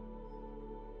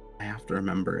 I have to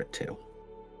remember it too.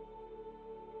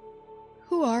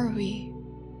 Who are we,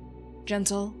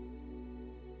 Gentle?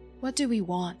 What do we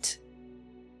want?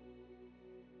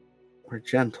 We're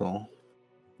gentle.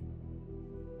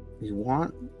 We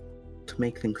want to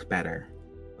make things better,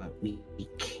 but we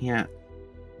can't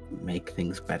make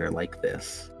things better like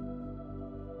this.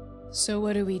 So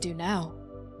what do we do now?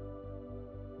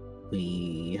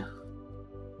 We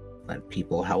let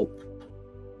people help.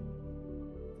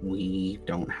 We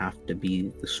don't have to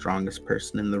be the strongest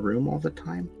person in the room all the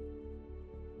time.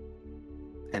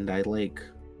 And I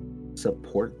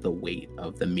support the weight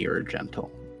of the mirror Gentle.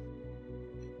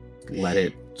 Let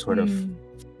it sort of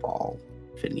fall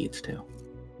if it needs to.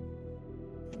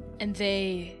 And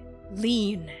they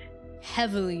lean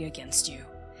heavily against you.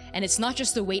 And it's not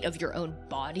just the weight of your own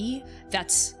body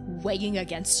that's weighing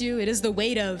against you, it is the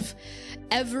weight of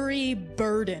every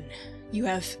burden you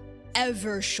have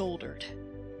ever shouldered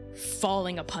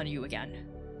falling upon you again.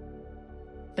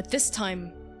 But this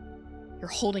time, you're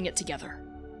holding it together.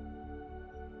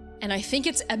 And I think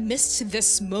it's amidst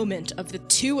this moment of the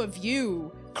two of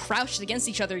you crouched against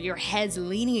each other, your heads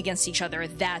leaning against each other,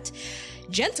 that,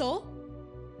 Gentle,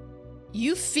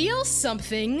 you feel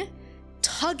something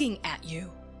tugging at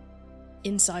you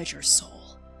inside your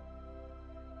soul.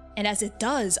 And as it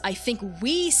does, I think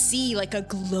we see like a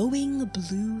glowing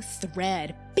blue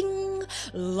thread, bing,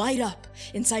 light up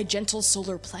inside Gentle's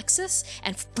solar plexus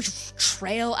and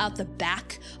trail out the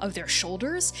back of their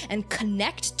shoulders and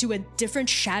connect to a different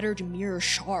shattered mirror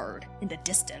shard in the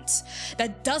distance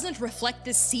that doesn't reflect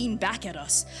this scene back at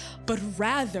us, but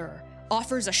rather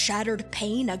offers a shattered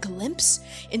pane a glimpse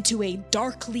into a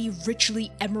darkly,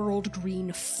 richly emerald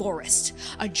green forest,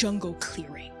 a jungle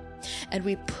clearing. And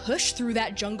we push through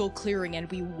that jungle clearing and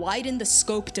we widen the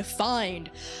scope to find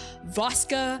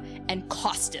Voska and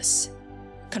Costas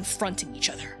confronting each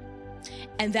other.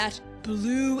 And that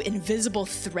blue invisible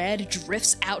thread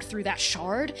drifts out through that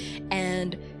shard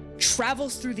and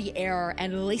travels through the air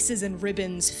and laces and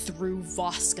ribbons through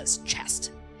Voska's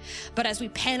chest. But as we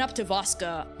pan up to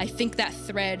Voska, I think that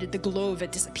thread, the glow of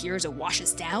it disappears, it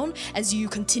washes down as you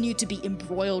continue to be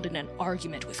embroiled in an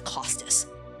argument with Costas.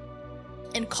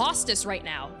 And Costas right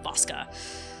now, Voska,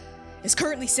 is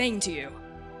currently saying to you,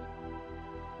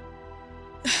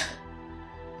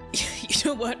 you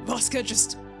know what, Voska,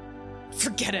 just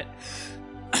forget it.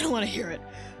 I don't want to hear it.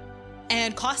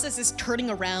 And Costas is turning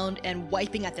around and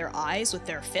wiping at their eyes with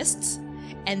their fists.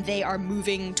 and they are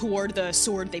moving toward the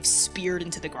sword they've speared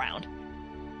into the ground.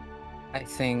 I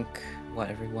think what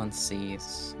everyone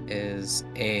sees is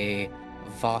a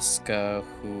Voska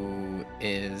who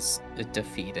is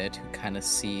defeated, who kind of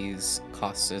sees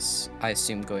Costas, I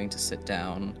assume, going to sit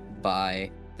down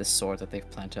by the sword that they've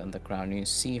planted on the ground. You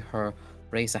see her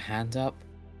raise a hand up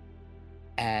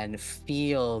and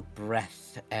feel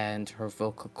breath and her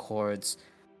vocal cords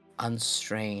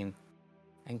unstrain,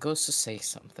 and goes to say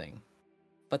something,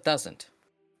 but doesn't.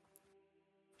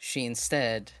 She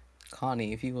instead,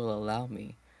 Connie, if you will allow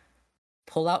me,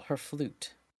 pull out her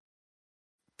flute,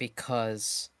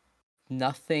 because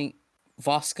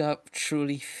Voska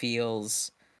truly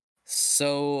feels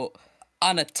so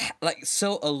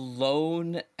so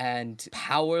alone and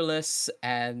powerless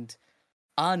and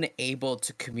unable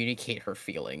to communicate her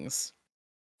feelings.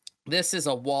 This is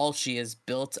a wall she has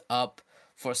built up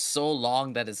for so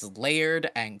long that is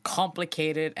layered and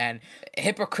complicated and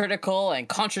hypocritical and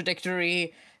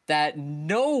contradictory that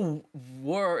no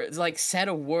words, set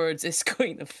of words, is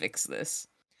going to fix this.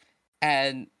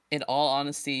 And in all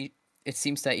honesty, it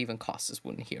seems that even Costas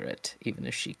wouldn't hear it, even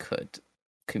if she could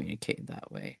communicate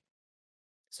that way.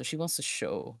 So she wants to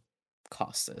show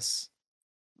Costas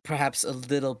perhaps a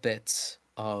little bit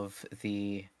of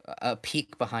a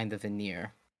peek behind the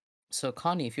veneer. So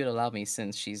Connie, if you'd allow me,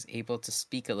 since she's able to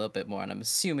speak a little bit more, and I'm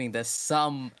assuming there's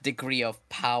some degree of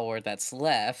power that's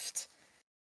left,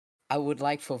 I would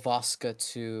like for Voska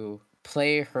to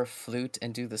play her flute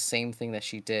and do the same thing that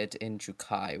she did in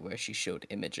Jukai, where she showed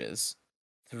images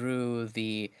through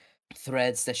the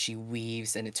threads that she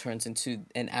weaves, and it turns into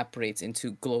and apparates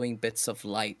into glowing bits of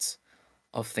light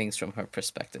of things from her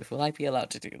perspective. Will I be allowed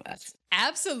to do that?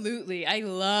 Absolutely. I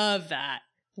love that.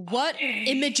 What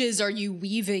images are you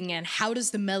weaving, and how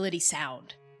does the melody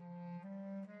sound?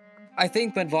 I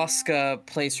think when Voska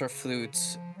plays her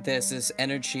flute, there's this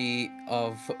energy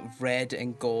of red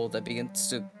and gold that begins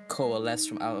to coalesce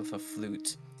from out of her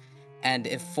flute. And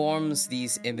it forms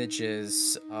these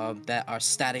images that are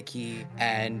staticky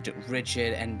and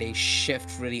rigid, and they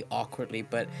shift really awkwardly.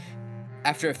 But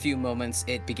after a few moments,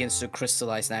 it begins to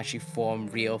crystallize and actually form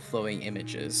real flowing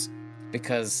images.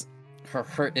 Because her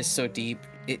hurt is so deep,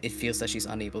 it feels that she's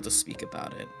unable to speak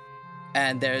about it.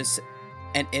 And there's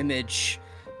an image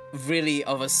really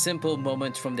of a simple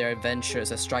moment from their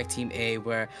adventures at Strike Team A,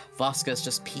 where Voska's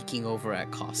just peeking over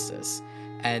at Costas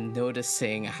and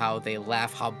noticing how they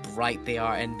laugh, how bright they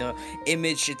are, and the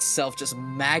image itself just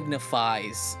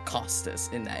magnifies Costas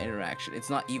in that interaction. It's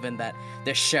not even that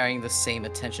they're sharing the same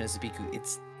attention as Biku,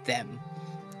 it's them.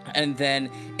 And then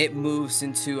it moves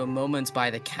into a moment by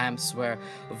the camps where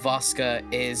Voska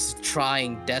is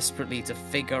trying desperately to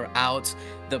figure out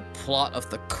the plot of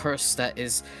the curse that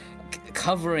is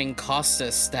covering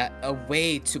Costas, that a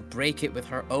way to break it with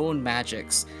her own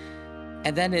magics.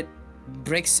 And then it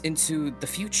breaks into the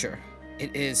future.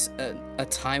 It is a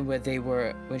time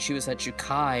where when she was at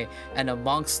Jukai and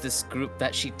amongst this group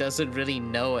that she doesn't really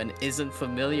know and isn't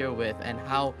familiar with, and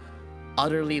how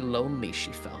utterly lonely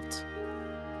she felt.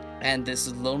 And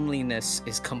this loneliness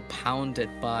is compounded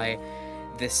by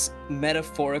this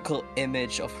metaphorical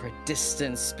image of her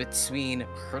distance between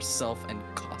herself and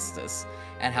Costas,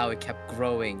 and how it kept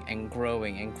growing and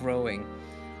growing and growing.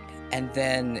 And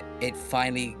then it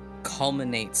finally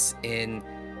culminates in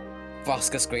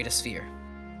Voska's greatest fear.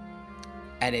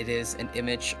 And it is an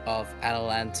image of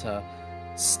Atalanta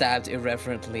stabbed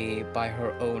irreverently by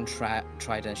her own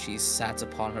trident. She sat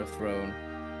upon her throne.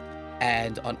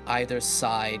 And on either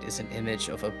side is an image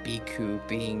of a Biku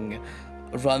being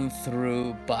run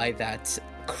through by that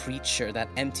creature, that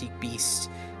empty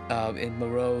beast in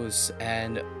Morose,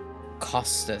 and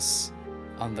Costas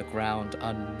on the ground,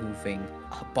 unmoving,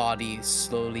 a body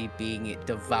slowly being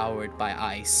devoured by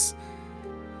ice.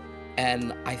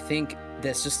 And I think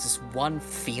there's just this one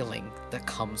feeling that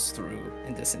comes through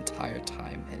in this entire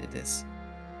time, and it is,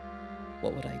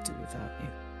 what would I do without you?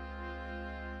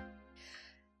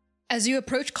 As you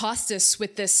approach Costas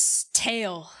with this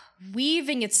tail,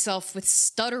 weaving itself with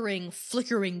stuttering,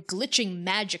 flickering, glitching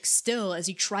magic still as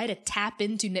you try to tap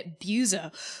into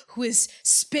Nebuza, who is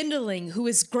spindling, who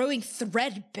is growing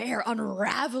threadbare,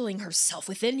 unraveling herself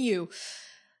within you.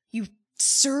 You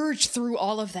surge through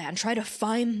all of that and try to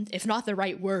find, if not the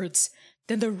right words,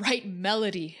 then the right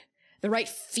melody, the right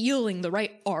feeling, the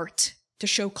right art to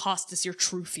show Costas your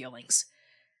true feelings.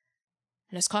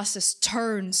 And as Costas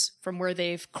turns from where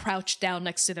they've crouched down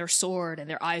next to their sword and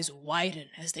their eyes widen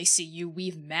as they see you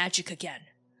weave magic again,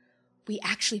 we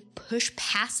actually push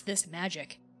past this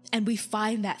magic and we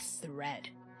find that thread.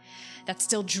 that's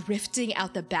still drifting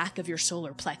out the back of your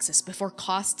solar plexus before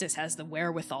Costas has the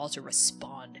wherewithal to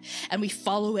respond. And we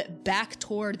follow it back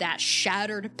toward that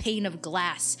shattered pane of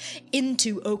glass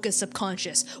into Oka's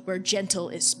subconscious, where Gentle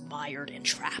is mired and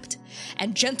trapped.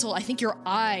 And Gentle, I think your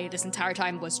eye this entire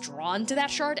time was drawn to that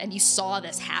shard, and you saw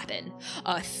this happen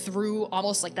through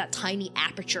almost like that tiny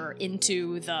aperture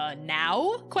into the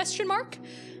now question mark.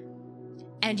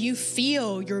 And you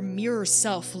feel your mirror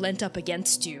self lent up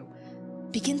against you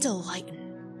begin to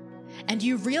lighten, and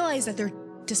you realize that they're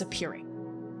disappearing.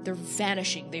 They're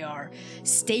vanishing. They are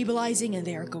stabilizing, and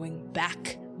they are going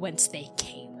back whence they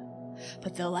came.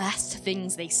 But the last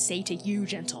things they say to you,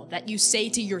 Gentle, that you say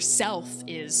to yourself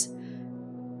is,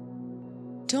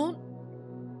 "Don't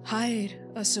hide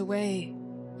us away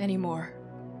anymore.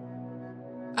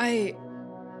 I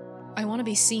want to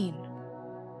be seen.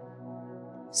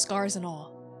 Scars and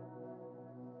all."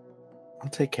 I'll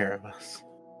take care of us.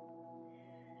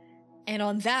 And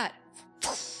on that,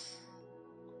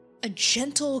 a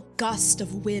gentle gust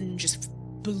of wind just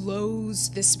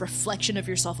blows this reflection of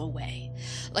yourself away,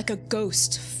 like a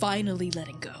ghost finally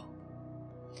letting go.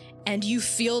 And you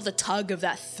feel the tug of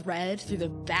that thread through the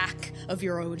back of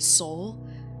your own soul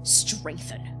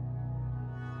strengthen.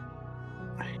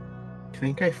 I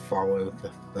think I follow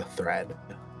the thread.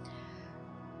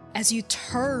 As you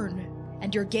turn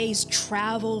and your gaze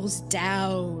travels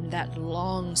down that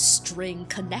long string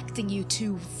connecting you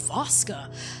to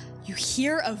Voska, you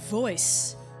hear a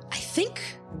voice, I think,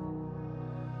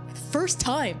 first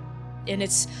time in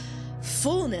its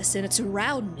fullness, in its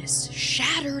roundness,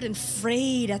 shattered and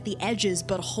frayed at the edges,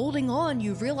 but holding on.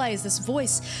 You realize this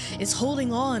voice is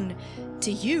holding on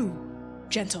to you,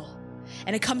 Gentle,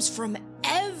 and it comes from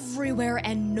everywhere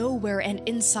and nowhere and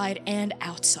inside and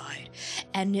outside.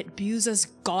 And Nitbuza's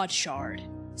God Shard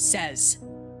says,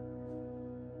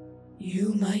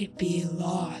 "You might be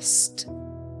lost,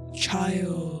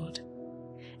 child,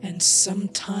 and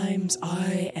sometimes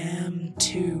I am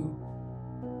too.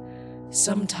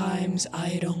 Sometimes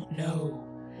I don't know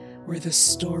where the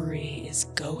story is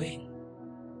going.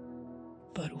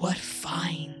 But what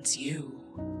finds you,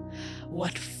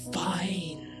 what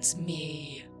finds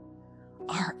me,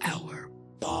 are our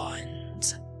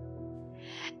bonds."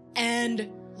 And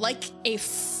like a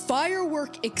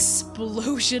firework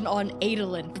explosion on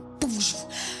Adolin,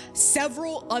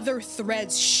 several other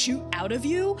threads shoot out of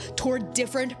you toward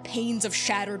different panes of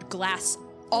shattered glass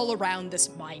all around this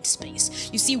mind space.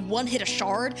 You see one hit a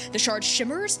shard, the shard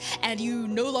shimmers, and you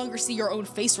no longer see your own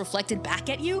face reflected back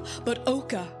at you, but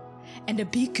Oka and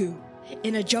Abiku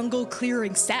in a jungle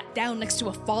clearing sat down next to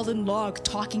a fallen log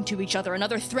talking to each other.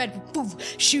 Another thread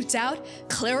shoots out,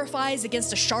 clarifies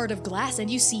against a shard of glass, and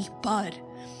you see Bud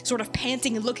sort of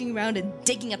panting and looking around and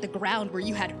digging at the ground where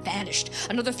you had vanished.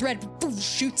 Another thread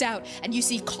shoots out, and you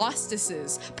see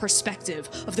Costas's perspective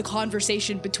of the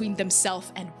conversation between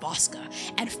themselves and Voska.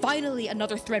 And finally,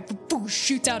 another thread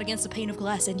shoots out against the pane of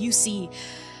glass, and you see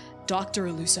Dr.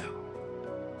 Eluso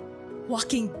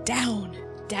walking down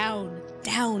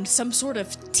some sort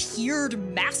of tiered,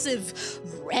 massive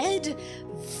red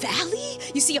valley.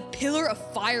 You see a pillar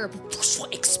of fire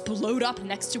explode up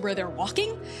next to where they're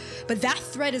walking, but that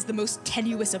thread is the most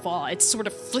tenuous of all. It's sort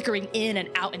of flickering in and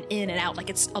out and in and out, like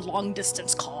it's a long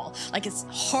distance call. Like it's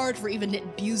hard for even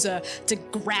Nitbuza to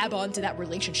grab onto that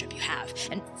relationship you have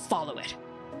and follow it.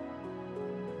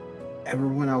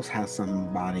 Everyone else has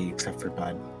somebody except for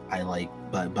Bud.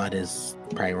 Bud is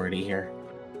priority here.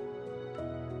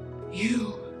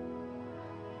 You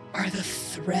are the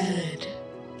thread,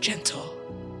 Gentle,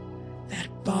 that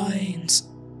binds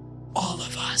all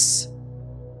of us.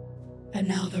 And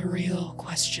now the real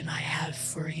question I have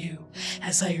for you,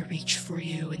 as I reach for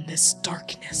you in this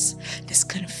darkness, this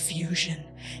confusion,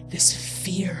 this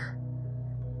fear,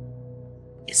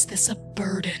 is this a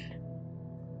burden,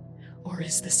 or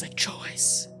is this a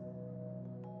choice?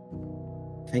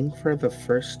 I think for the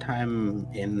first time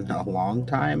in a long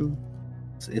time,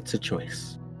 it's a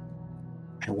choice.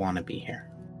 I want to be here.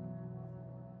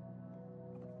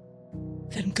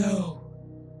 Then go,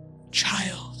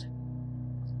 child,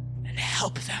 and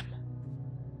help them.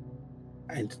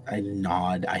 I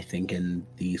nod, I think, in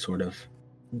the sort of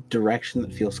direction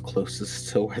that feels closest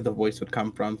to where the voice would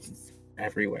come from. It's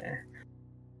everywhere.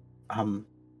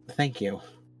 Thank you.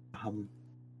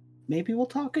 Maybe we'll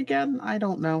talk again? I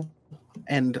don't know.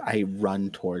 And I run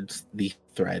towards the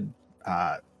thread,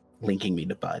 linking me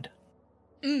to Bud.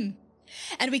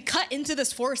 And we cut into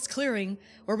this forest clearing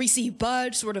where we see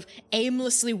Bud sort of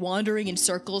aimlessly wandering in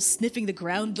circles, sniffing the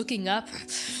ground, looking up,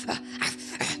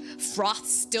 froth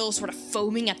still sort of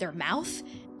foaming at their mouth.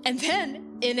 And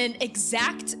then in an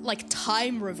exact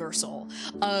time reversal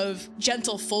of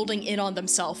Gentle folding in on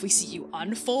themselves, we see you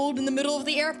unfold in the middle of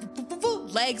the air,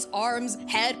 legs, arms,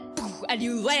 head, and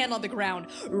you land on the ground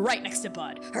right next to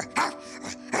Bud.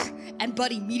 And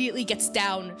Bud immediately gets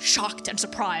down, shocked and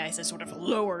surprised, and sort of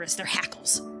lowers their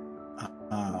hackles.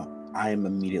 I'm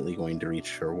immediately going to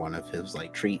reach for one of his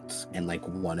treats and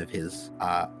one of his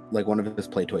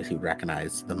play toys he would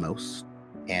recognize the most,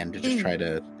 and to just try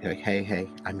to be like, hey,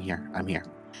 I'm here.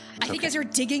 I think as you're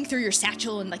digging through your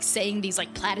satchel and saying these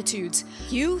platitudes,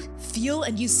 you feel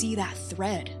and you see that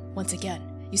thread once again.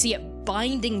 You see it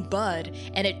binding Bud,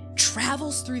 and it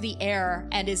travels through the air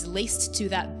and is laced to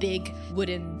that big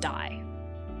wooden die.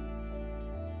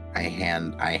 I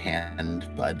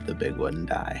hand Bud the big wooden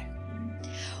die.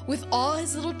 With all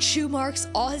his little chew marks,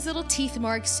 all his little teeth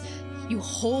marks, you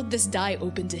hold this die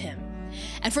open to him.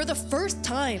 And for the first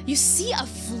time, you see a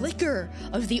flicker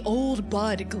of the old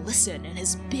Bud glisten in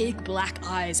his big black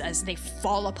eyes as they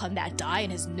fall upon that die,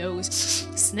 and his nose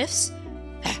sniffs.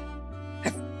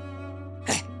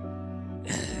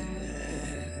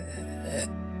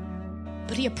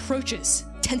 But he approaches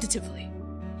tentatively,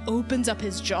 opens up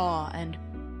his jaw, and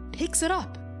picks it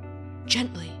up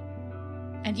gently.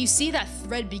 And you see that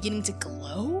thread beginning to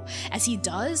glow as he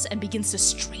does and begins to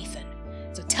strengthen.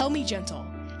 So tell me, Gentle,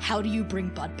 how do you bring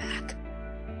Bud back?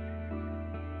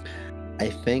 I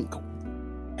think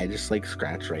I just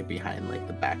scratch right behind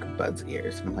the back of Bud's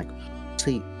ears, and I'm like,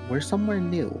 see, we're somewhere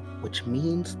new, which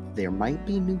means there might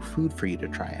be new food for you to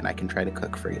try, and I can try to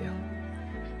cook for you.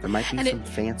 There might be some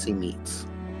fancy meats.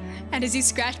 And as you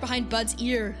scratch behind Bud's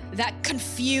ear, that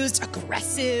confused,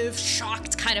 aggressive,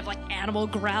 shocked kind of animal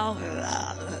growl.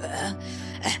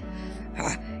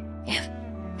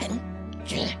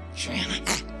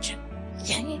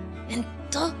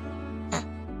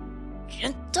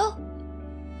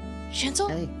 Gentle?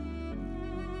 Hey.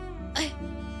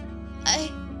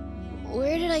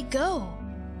 Where did I go?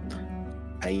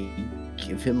 I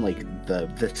give him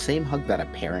the same hug that a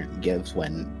parent gives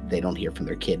when they don't hear from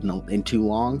their kid in too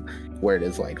long, where it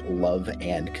is love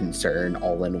and concern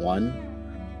all in one.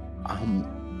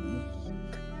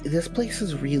 This place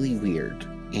is really weird,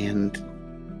 and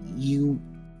you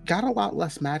got a lot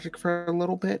less magic for a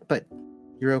little bit, but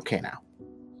you're okay now.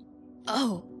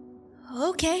 Oh,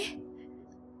 okay.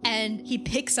 And he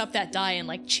picks up that die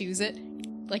and chews it.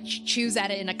 Chews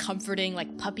at it in a comforting,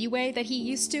 puppy way that he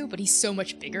used to, but he's so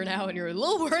much bigger now, and you're a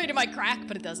little worried it might crack,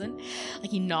 but it doesn't.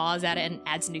 He gnaws at it and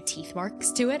adds new teeth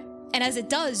marks to it. And as it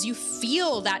does, you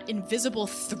feel that invisible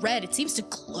thread. It seems to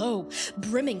glow,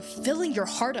 brimming, filling your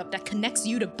heart up, that connects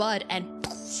you to Bud, and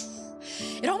poof,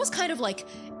 it almost kind of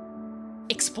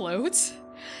explodes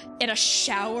in a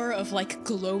shower of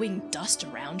glowing dust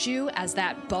around you as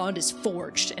that bond is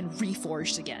forged and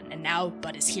reforged again. And now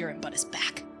Bud is here and Bud is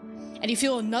back. And you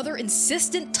feel another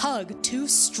insistent tug, 2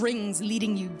 strings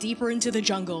leading you deeper into the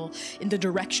jungle in the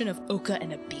direction of Oka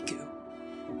and Abiku.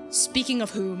 Speaking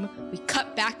of whom, we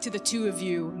cut back to the 2 of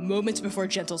you moments before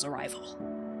Gentle's arrival.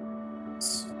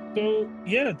 So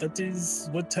yeah, that is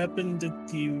what happened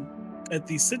at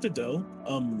the Citadel.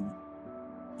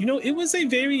 It was a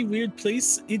very weird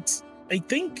place. I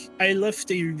think I left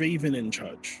a raven in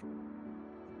charge.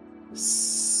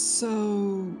 So,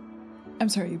 I'm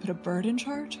sorry, you put a bird in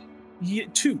charge? Yeah,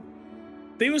 2.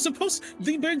 They were supposed.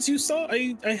 The birds you saw,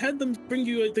 I had them bring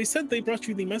you. They said they brought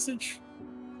you the message.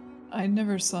 I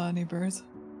never saw any birds.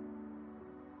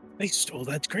 They stole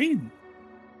that grain.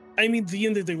 I mean, the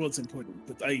end of the day was important,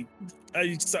 but I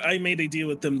made a deal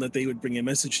with them that they would bring a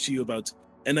message to you about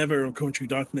an ever-encroaching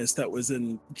darkness that was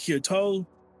in Kirtal.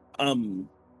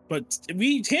 But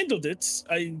we handled it.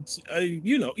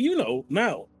 You know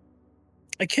now.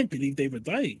 I can't believe they would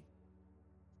lie.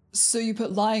 So you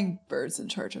put lying birds in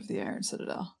charge of the Iron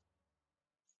Citadel?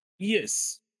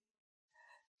 Yes.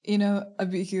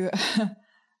 Abiku,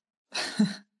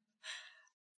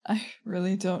 I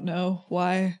really don't know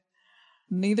why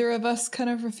neither of us kind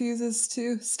of refuses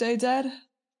to stay dead,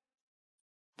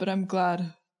 but I'm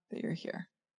glad that you're here.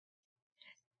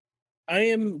 I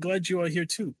am glad you are here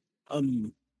too. I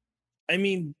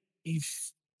mean,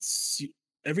 if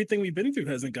everything we've been through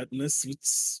hasn't gotten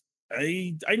us,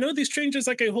 I know these changes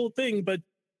a whole thing, but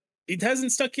it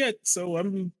hasn't stuck yet, so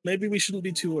maybe we shouldn't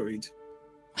be too worried.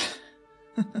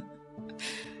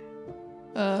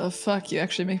 Fuck, you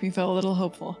actually make me feel a little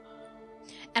hopeful.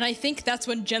 And I think that's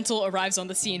when Gentle arrives on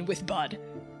the scene with Bud.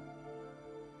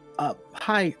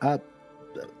 Hi,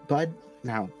 Bud,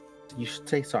 now, you should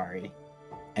say sorry.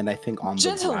 And I think on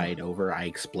the ride over, I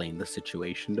explained the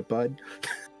situation to Bud.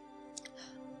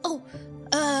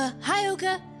 Hi,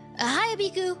 Oka. Hi,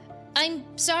 Abiku. I'm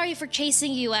sorry for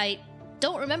chasing you. I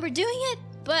don't remember doing it,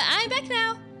 but I'm back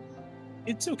now.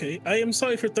 It's okay. I am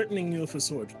sorry for threatening you with a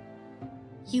sword.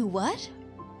 You what?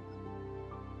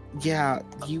 Yeah,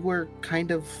 you were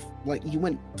kind of like you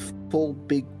went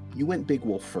big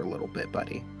wolf for a little bit,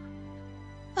 buddy.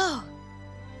 Oh,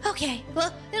 okay.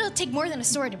 Well, it'll take more than a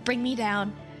sword to bring me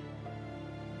down.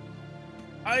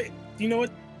 You know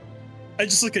what? I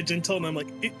just look at Gentle and I'm like,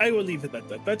 I will leave it at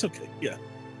that. That's okay. Yeah.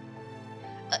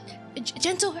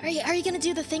 Gentle, are you gonna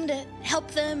do the thing to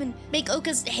help them and make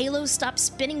Oka's halo stop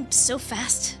spinning so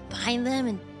fast behind them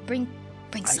and bring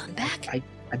Sun back? I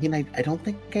mean, I don't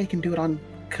think I can do it on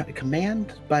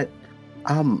command, but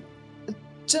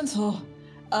Gentle.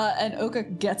 And Oka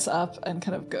gets up and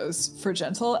kind of goes for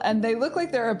Gentle, and they look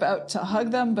like they're about to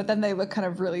hug them, but then they look kind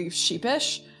of really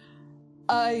sheepish.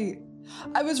 I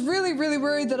was really, really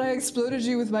worried that I exploded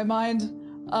you with my mind.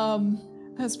 I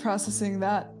was processing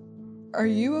that. Are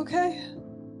you okay?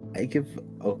 I give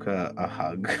Oka a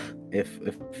hug if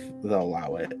they'll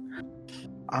allow it.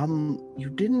 You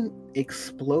didn't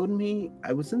explode me.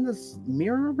 I was in this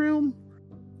mirror room,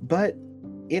 but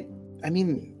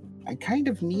I kind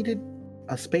of needed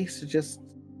a space to just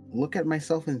look at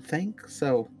myself and think,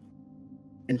 so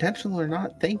intentional or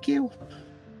not, thank you.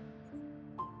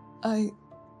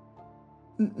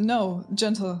 No,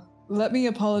 Gentle, let me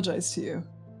apologize to you.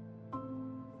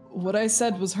 What I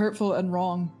said was hurtful and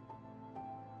wrong.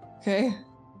 Okay?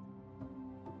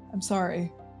 I'm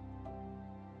sorry.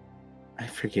 I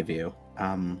forgive you.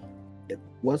 It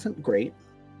wasn't great,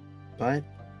 but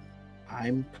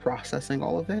I'm processing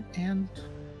all of it, and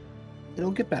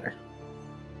it'll get better.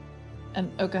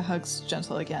 And Oka hugs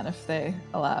Gentle again, if they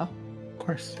allow. Of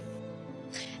course.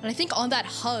 And I think on that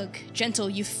hug, Gentle,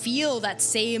 you feel that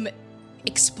same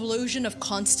explosion of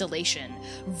constellation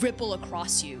ripple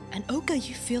across you. And Oka,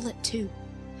 you feel it too.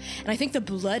 And I think the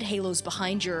blood halos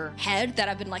behind your head that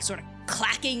have been like sort of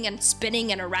clacking and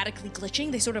spinning and erratically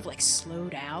glitching, they sort of like slow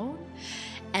down.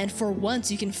 And for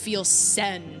once you can feel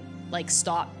Sen like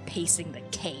stop pacing the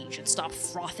cage and stop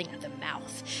frothing at the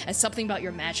mouth as something about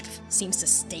your magic seems to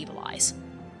stabilize.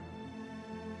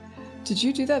 Did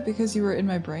you do that because you were in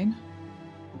my brain?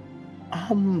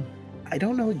 I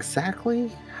don't know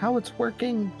exactly how it's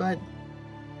working, but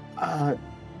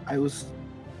I was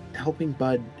helping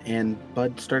Bud, and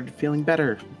Bud started feeling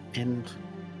better, and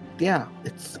yeah,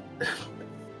 it's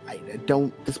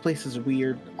this place is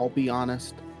weird, I'll be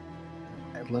honest.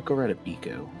 I look over at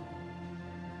Abiku.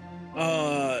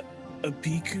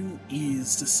 Abiku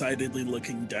is decidedly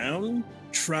looking down,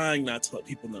 trying not to let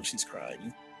people know she's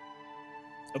crying.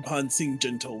 Upon seeing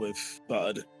Gentle with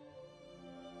Bud.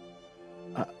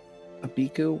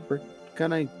 Abiku, we're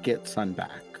gonna get Sun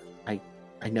back.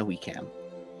 I know we can.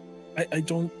 I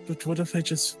don't, but what if I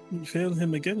just fail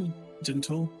him again,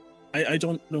 Gentle? I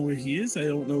don't know where he is. I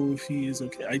don't know if he is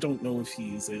okay. I don't know if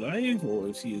he is alive or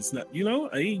if he is not.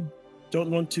 I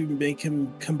don't want to make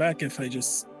him come back if I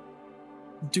just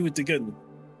do it again.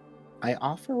 I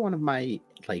offer one of my,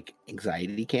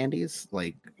 anxiety candies,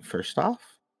 first off.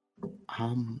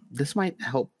 This might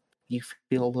help you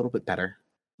feel a little bit better.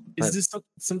 Is this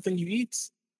something you eat?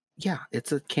 Yeah,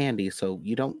 it's a candy, so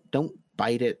you don't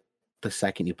bite it the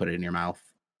second you put it in your mouth.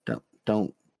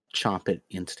 Don't chomp it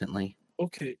instantly.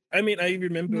 Okay. I mean, I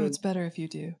remember. No, it's better if you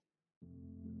do.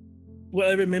 Well,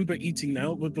 I remember eating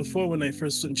now, but before when I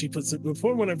first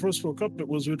woke up, it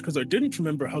was weird because I didn't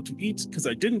remember how to eat because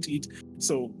I didn't eat.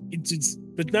 So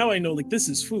but now I know this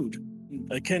is food.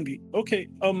 I candy. Okay.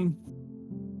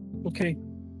 Okay.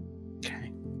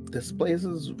 This place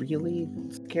is really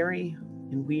scary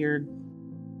and weird,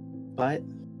 but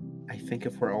I think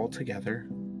if we're all together,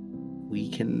 we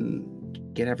can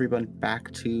get everyone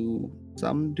back to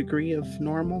some degree of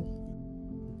normal.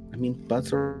 I mean,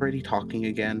 Bud's already talking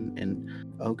again, and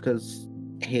Oka's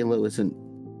halo isn't,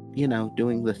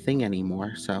 doing the thing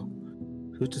anymore, so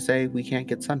who's to say we can't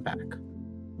get Sun back?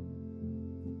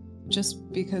 Just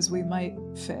because we might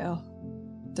fail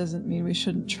doesn't mean we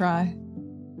shouldn't try,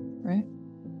 right?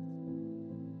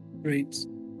 Great.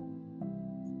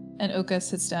 And Oka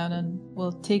sits down and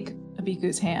will take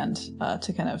Abiku's hand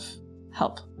to kind of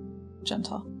help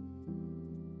Gentle.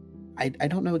 I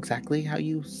don't know exactly how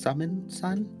you summon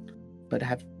Sun, but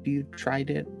have you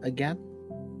tried it again?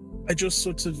 I just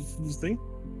sort of think,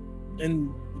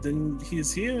 and then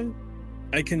he's here.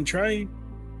 I can try,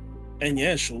 and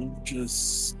yeah, she'll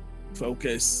just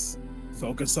focus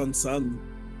on Sun.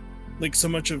 So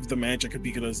much of the magic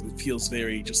Abiku does, it feels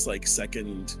very just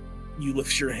second. You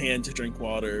lift your hand to drink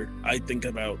water. I think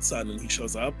about Sun, and he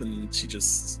shows up, and she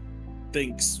just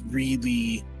thinks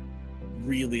really,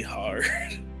 really hard.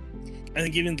 I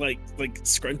think even like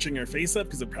scrunching her face up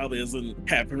because it probably doesn't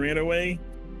happen right away.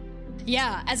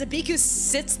 Yeah, as Abiku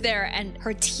sits there and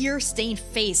her tear-stained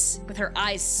face with her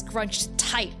eyes scrunched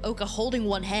tight, Oka holding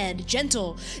one hand,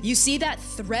 Gentle, you see that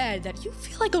thread that you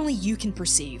feel like only you can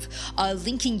perceive,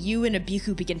 linking you and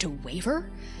Abiku begin to waver.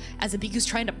 As Abiku's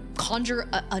trying to conjure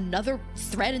another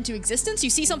thread into existence, you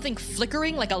see something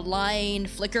flickering, like a line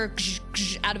flicker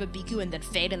out of Abiku and then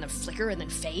fade and then flicker and then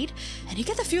fade. And you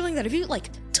get the feeling that if you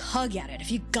tug at it,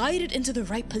 if you guide it into the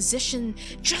right position,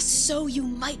 just so you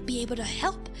might be able to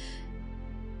help.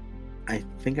 I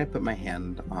think I put my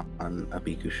hand on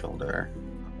Abiku's shoulder,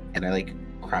 and I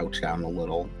crouch down a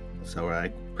little, so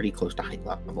we're pretty close to height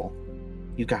level.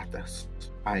 You got this.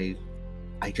 I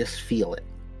just feel it.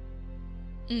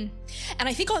 And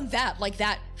I think on that,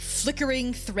 that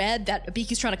flickering thread that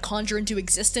Abiku's trying to conjure into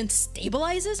existence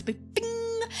stabilizes, bing,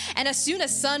 and as soon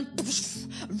as Sun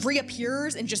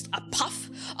reappears in just a puff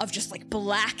of just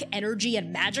black energy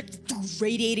and magic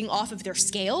radiating off of their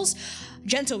scales,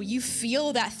 Gentle, you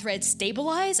feel that thread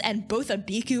stabilize, and both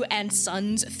Abiku and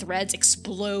Sun's threads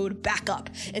explode back up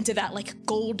into that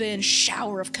golden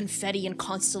shower of confetti and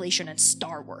constellation and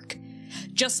star work.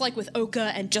 Just like with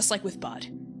Oka and just like with Bud.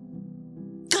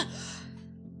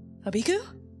 Abiku?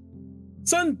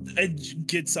 Sun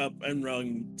gets up and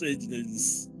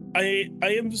I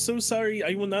am so sorry.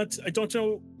 I will not. I don't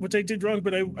know what I did wrong,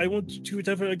 but I won't do it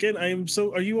ever again. I am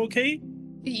so. Are you okay?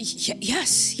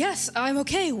 Yes, I'm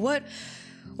okay. What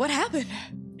happened?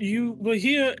 You were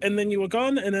here, and then you were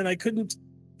gone, and then I couldn't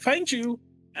find you,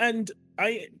 and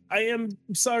I am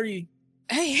sorry.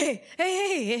 Hey,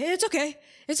 it's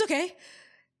okay.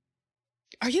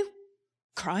 Are you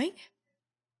crying?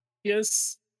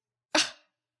 Yes.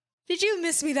 Did you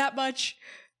miss me that much?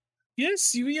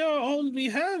 Yes, we are all we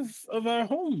have of our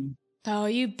home. Oh,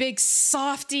 you big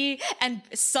softy. And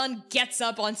Sun gets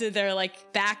up onto their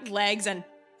back legs and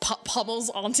pummels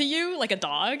onto you like a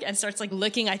dog and starts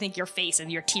licking, I think, your face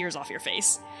and your tears off your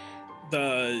face.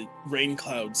 The rain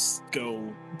clouds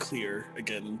go clear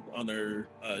again on her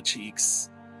cheeks.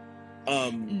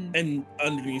 And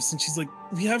underneath, and she's like,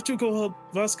 we have to go help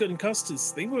Vasca and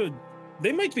Costas. They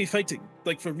might be fighting,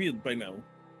 for real by now.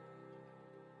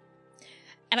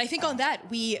 And I think on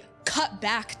that, we cut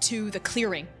back to the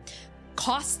clearing.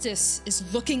 Costas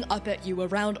is looking up at you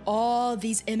around all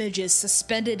these images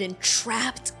suspended in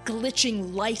trapped,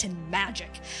 glitching light and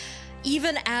magic.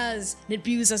 Even as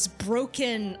Nebuza's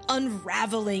broken,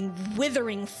 unraveling,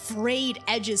 withering, frayed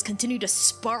edges continue to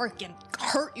spark and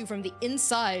hurt you from the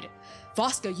inside,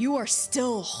 Vasca, you are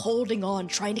still holding on,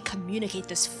 trying to communicate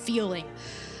this feeling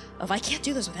of, I can't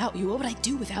do this without you. What would I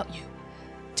do without you?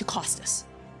 To Costas.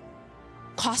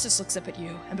 Costas looks up at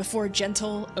you, and before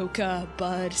Gentle, Oka,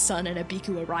 Bud, Sun, and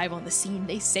Abiku arrive on the scene,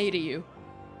 they say to you,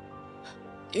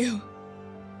 do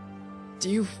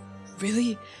you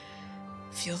really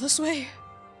feel this way?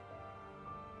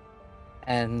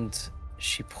 And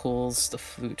she pulls the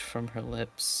flute from her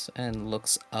lips and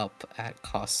looks up at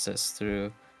Costas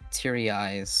through teary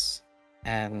eyes,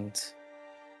 and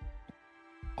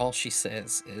all she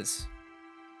says is,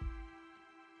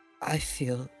 I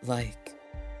feel like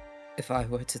if I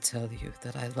were to tell you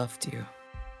that I loved you,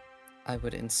 I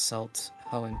would insult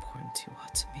how important you are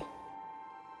to me.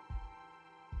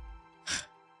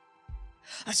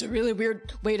 That's a really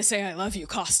weird way to say I love you,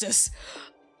 Costas.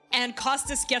 And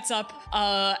Costas gets up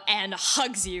and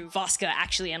hugs you, Vasca,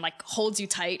 actually, and holds you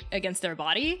tight against their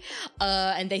body.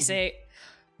 And they say,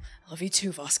 I love you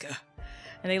too, Vasca.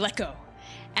 And they let go.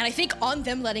 And I think on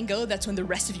them letting go, that's when the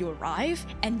rest of you arrive.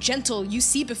 And Gentle, you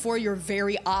see before your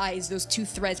very eyes, those two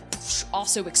threads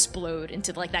also explode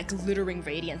into that glittering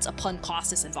radiance upon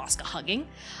Costas and Vasca hugging.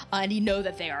 And you know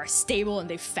that they are stable and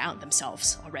they've found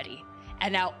themselves already.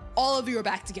 And now all of you are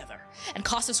back together. And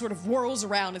Costas sort of whirls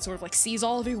around and sort of sees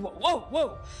all of you.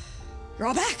 Whoa. You're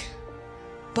all back.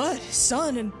 Bud,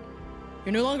 Sun, and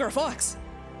you're no longer a fox.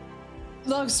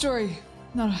 Long story.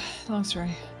 Not a long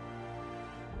story.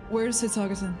 Where's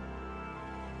Hitsugaton?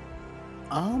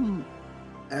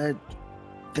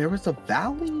 There was a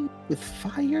valley with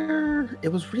fire. It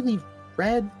was really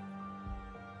red.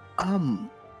 I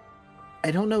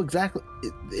don't know exactly.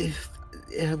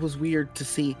 It was weird to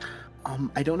see.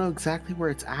 I don't know exactly where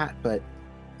it's at, but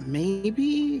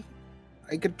maybe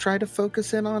I could try to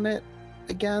focus in on it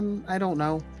again. I don't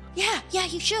know. Yeah,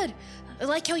 you should. I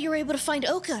like how you were able to find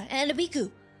Oka and Abiku.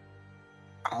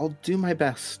 I'll do my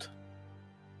best.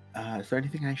 Is there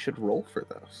anything I should roll for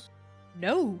those?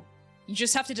 No. You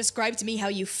just have to describe to me how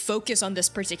you focus on this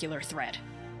particular thread.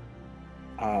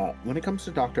 When it comes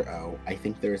to Dr. O, I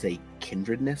think there's a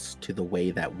kindredness to the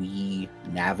way that we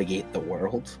navigate the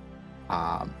world.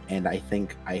 And I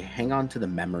think I hang on to the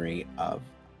memory of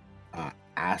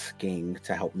asking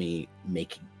to help me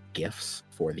make gifts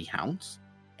for the hounds.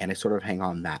 And I sort of hang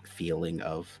on that feeling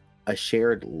of a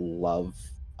shared love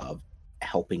of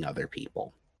helping other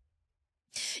people.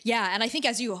 Yeah, and I think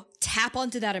as you tap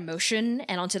onto that emotion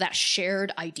and onto that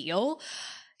shared ideal,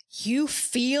 you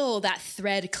feel that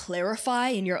thread clarify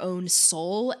in your own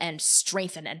soul and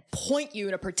strengthen and point you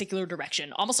in a particular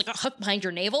direction, almost like a hook behind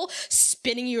your navel,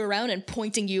 spinning you around and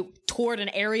pointing you toward an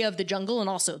area of the jungle and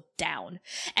also down.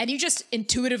 And you just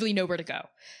intuitively know where to go.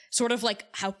 Sort of like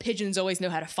how pigeons always know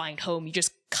how to find home. You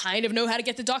just kind of know how to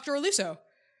get to Dr. Aluso.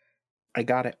 I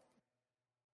got it.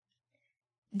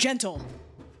 Gentle.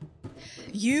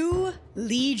 You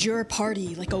lead your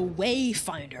party like a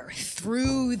wayfinder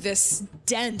through this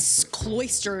dense,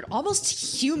 cloistered,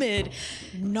 almost humid,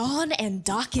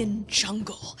 non-Andakan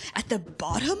jungle at the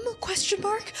bottom,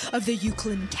 of the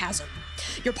Euclid Chasm.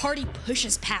 Your party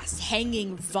pushes past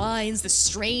hanging vines, the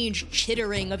strange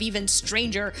chittering of even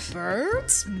stranger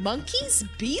birds, monkeys,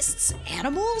 beasts,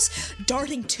 animals,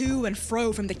 darting to and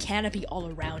fro from the canopy all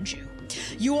around you.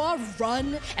 You all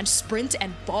run and sprint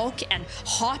and balk and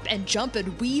hop and jump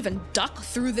and weave and duck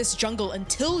through this jungle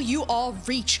until you all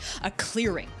reach a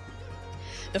clearing.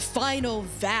 The final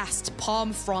vast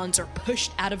palm fronds are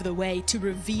pushed out of the way to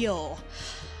reveal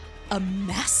a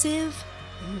massive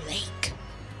lake.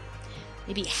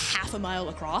 Maybe half a mile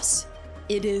across.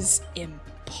 It is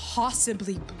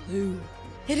impossibly blue.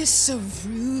 It is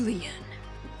cerulean.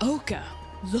 Oka,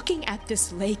 looking at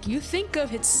this lake, you think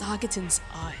of Hitsageton's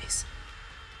eyes.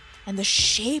 And the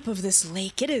shape of this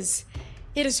lake, it is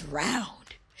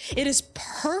round. It is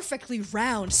perfectly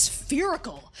round,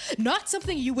 spherical, not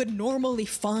something you would normally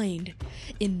find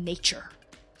in nature.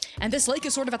 And this lake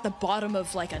is sort of at the bottom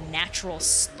of like a natural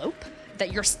slope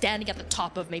that you're standing at the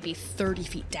top of, maybe 30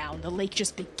 feet down. The lake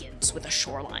just begins with a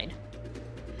shoreline.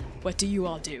 What do you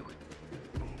all do?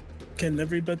 Can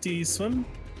everybody swim?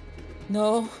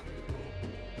 No.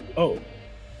 Oh.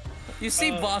 You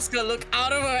see Voska look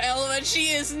out of her element. She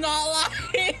is not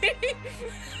lying.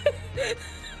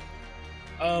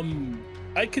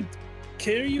 I could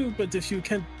carry you, but if you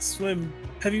can't swim,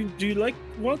 do you like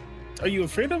what? Are you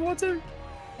afraid of water?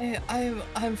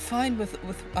 I'm fine with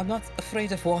I'm not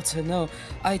afraid of water, no.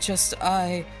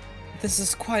 This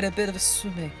is quite a bit of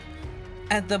swimming.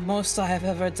 And the most I have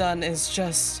ever done is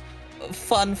just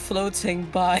fun floating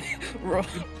by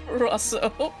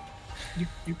Rosso.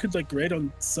 You could like ride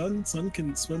on Sun. Sun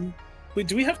can swim. Wait,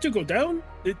 do we have to go down?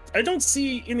 I don't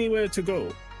see anywhere to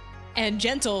go. And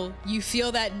Gentle, you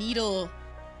feel that needle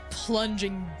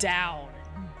plunging down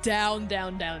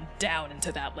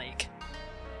into that lake.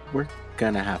 We're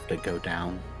gonna have to go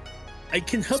down. I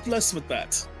can help less with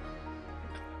that.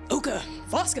 Oka,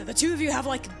 Voska, the two of you have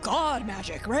like god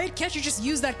magic, right? Can't you just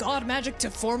use that god magic to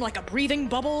form like a breathing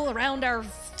bubble around our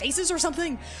faces or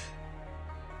something?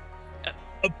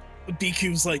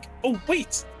 BQ's like, oh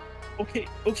wait, okay,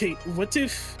 what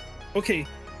if, okay,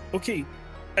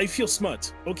 I feel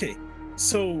smart. Okay,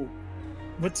 so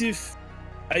what if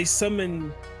I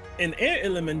summon an air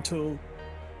elemental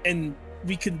and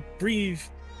we can breathe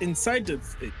inside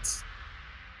of it?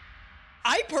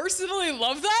 I personally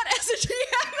love that as a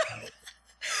GM.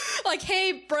 Like,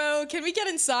 hey bro, can we get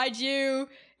inside you?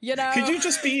 You know? Could you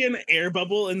just be an air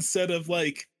bubble instead of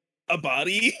like a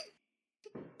body?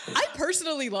 I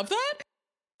personally love that.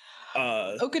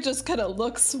 Oka just kind of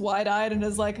looks wide-eyed and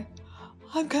is like,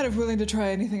 I'm kind of willing to try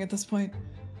anything at this point.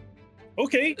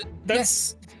 Okay,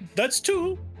 that's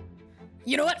two.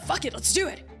 You know what? Fuck it, let's do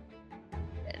it.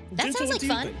 That Gentle, sounds what like do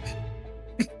you fun.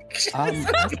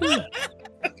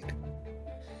 think?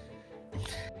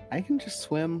 I can just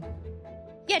swim.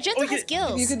 Yeah, Gentle has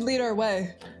skills. You could lead our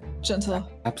way, Gentle.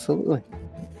 Absolutely.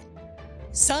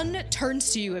 Sun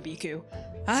turns to you, Abiku.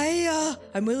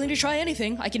 I'm willing to try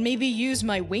anything. I can maybe use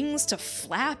my wings to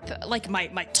flap. Like,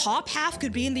 my top half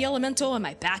could be in the elemental, and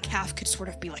my back half could sort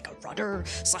of be like a rudder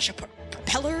 / a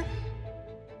propeller.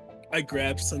 I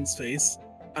grab Sun's face.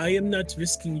 I am not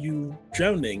risking you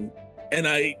drowning, and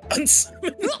I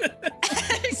unsummon.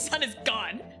 Sun is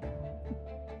gone.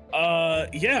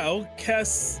 Yeah, I'll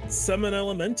cast Summon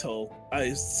Elemental,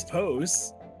 I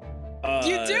suppose.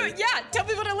 You do it, yeah. Tell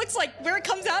me what it looks like, where it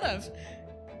comes out of.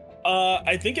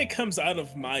 I think it comes out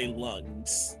of my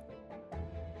lungs.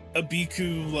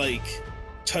 Abiku, like,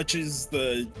 touches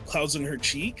the clouds on her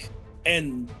cheek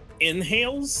and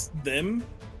inhales them,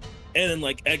 and then,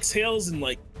 like, exhales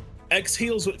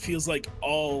what feels like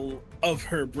all of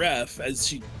her breath as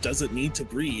she doesn't need to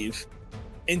breathe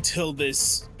until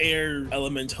this air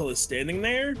elemental is standing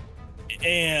there,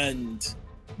 and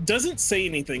doesn't say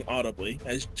anything audibly,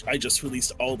 as I just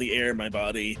released all the air in my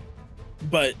body,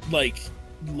 but like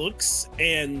looks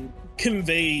and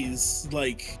conveys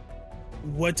like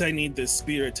what I need this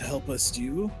spirit to help us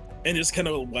do, and just kind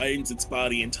of widens its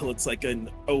body until it's like an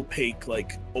opaque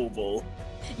like oval,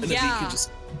 and then Viku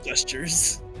just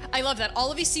gestures. I love that.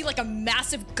 All of you see like a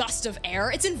massive gust of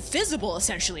air. It's invisible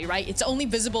essentially, right? It's only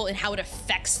visible in how it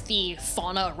affects the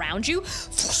fauna around you.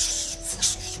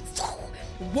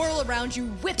 Whirl around you,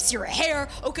 whips your hair.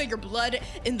 Okay, your blood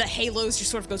in the halos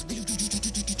just sort of goes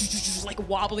like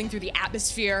wobbling through the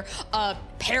atmosphere.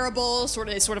 Parable sort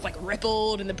of like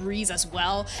rippled in the breeze as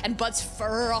well. And Bud's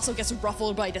fur also gets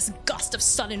ruffled by this gust of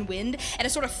sun and wind, and it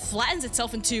sort of flattens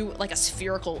itself into like a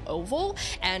spherical oval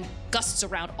and gusts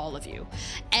around all of you.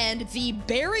 And the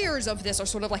barriers of this are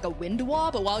sort of like a wind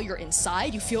wall, but while you're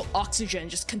inside, you feel oxygen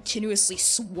just continuously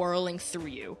swirling through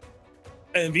you.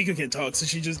 And Viku can't talk, so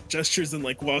she just gestures and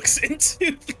like walks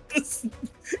into this.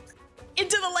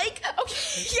 Into the lake?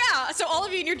 Okay, yeah. So all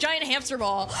of you in your giant hamster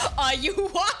ball, you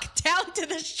walk down to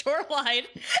the shoreline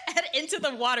and into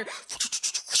the water.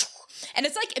 And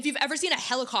it's like if you've ever seen a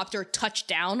helicopter touch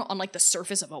down on like the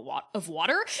surface of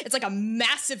water, it's like a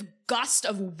massive gust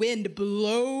of wind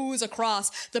blows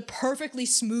across the perfectly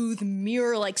smooth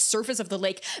mirror-like surface of the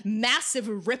lake.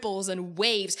 Massive ripples and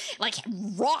waves like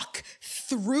rock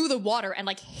through the water and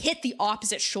like hit the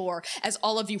opposite shore as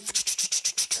all of you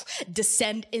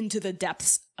descend into the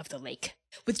depths of the lake,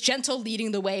 with Gentle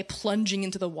leading the way, plunging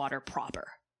into the water proper.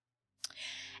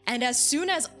 And as soon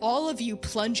as all of you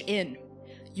plunge in,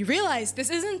 you realize this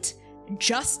isn't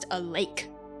just a lake.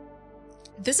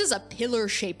 This is a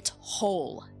pillar-shaped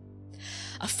hole.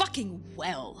 A fucking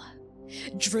well.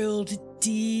 Drilled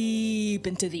deep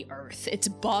into the earth. Its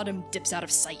bottom dips out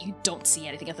of sight. You don't see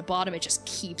anything at the bottom. It just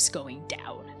keeps going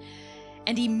down.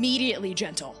 And immediately,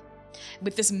 Gentle,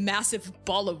 with this massive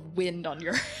ball of wind on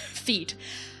your feet,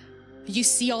 you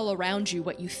see all around you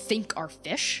what you think are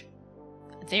fish.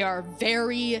 They are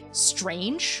very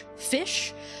strange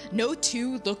fish. No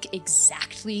two look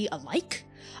exactly alike.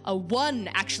 One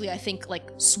actually, I think, like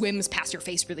swims past your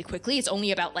face really quickly. It's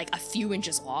only about like a few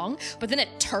inches long, but then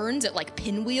it turns at like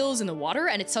pinwheels in the water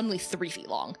and it's suddenly 3 feet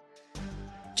long.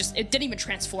 It didn't even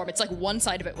transform. It's like one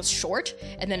side of it was short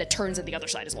and then it turns and the other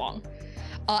side is long.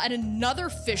 And another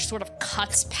fish sort of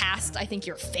cuts past, I think,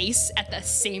 your face at the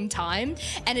same time,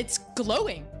 and it's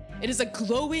glowing. It is a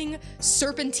glowing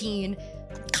serpentine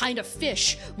kind of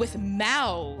fish with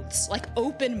mouths, like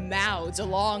open mouths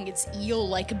along its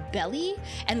eel-like belly,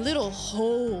 and little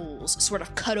holes sort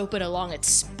of cut open along its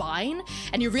spine.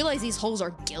 And you realize these holes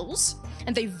are gills,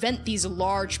 and they vent these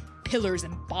large pillars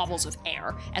and baubles of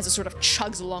air as it sort of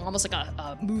chugs along, almost like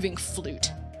a moving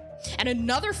flute. And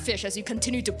another fish, as you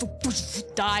continue to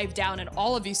dive down, and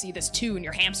all of you see this too in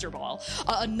your hamster ball,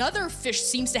 another fish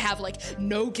seems to have like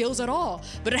no gills at all,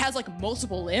 but it has like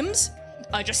multiple limbs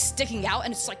just sticking out,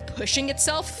 and it's like pushing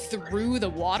itself through the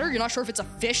water. You're not sure if it's a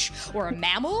fish or a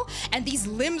mammal, and these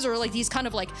limbs are like these kind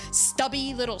of like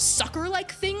stubby little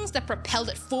sucker-like things that propel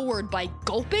it forward by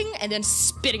gulping and then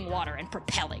spitting water and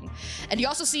propelling. And you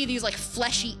also see these like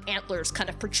fleshy antlers kind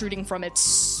of protruding from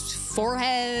its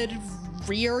forehead,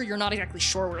 rear. You're not exactly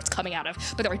sure where it's coming out of,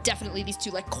 but there are definitely these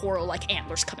two like coral-like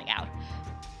antlers coming out.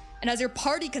 And as your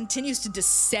party continues to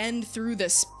descend through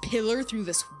this pillar, through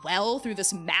this well, through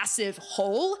this massive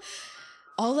hole,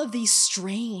 all of these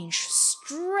strange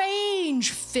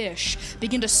fish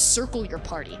begin to circle your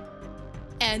party.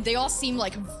 And they all seem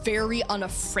like very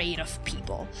unafraid of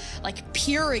people, like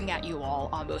peering at you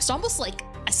all almost like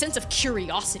a sense of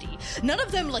curiosity. None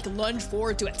of them like lunge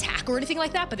forward to attack or anything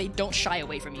like that, but they don't shy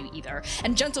away from you either.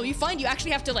 And Gentle, you find you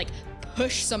actually have to like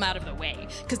push some out of the way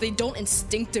because they don't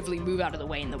instinctively move out of the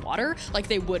way in the water like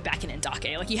they would back in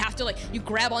Indake. Like you have to you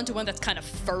grab onto one that's kind of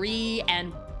furry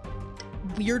and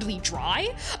weirdly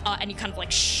dry, and you kind of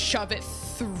like shove it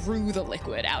through the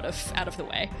liquid out of the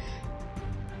way.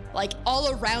 Like all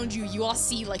around you, you all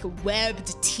see like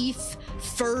webbed teeth,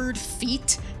 furred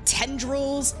feet,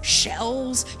 tendrils,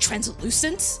 shells,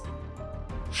 translucent.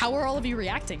 How are all of you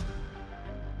reacting?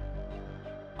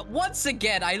 Once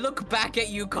again, I look back at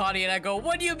you, Connie, and I go,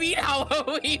 what do you mean, how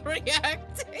are we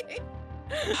reacting?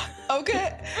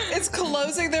 Okay, it's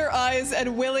closing their eyes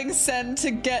and willing Sen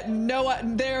to get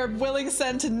they're willing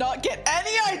Sen to not get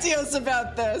any ideas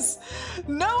about this.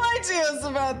 No ideas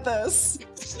about this.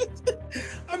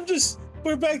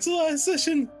 We're back to the last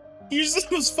session. You're the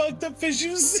most fucked up fish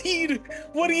you've seen.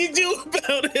 What do you do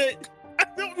about it? I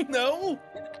don't know.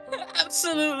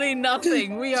 Absolutely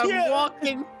nothing. We are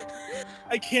walking.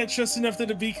 I can't trust enough that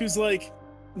Abiku's like,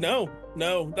 no,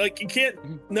 like you can't,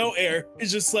 no air.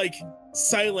 It's just like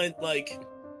silent, like,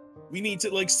 We need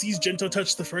to sees Gento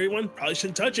touch the furry one. Probably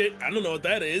shouldn't touch it. I don't know what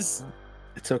that is.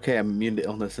 It's okay. I'm immune to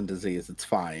illness and disease. It's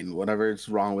fine. Whatever's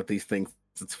wrong with these things,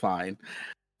 it's fine.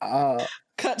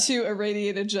 Cut to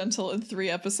irradiated Gentle in 3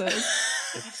 episodes.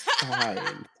 It's fine.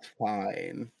 It's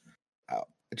fine.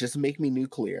 Just make me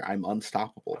nuclear. I'm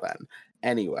unstoppable then.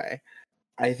 Anyway,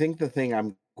 I think the thing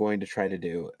I'm going to try to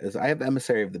do is I have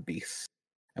Emissary of the Beasts,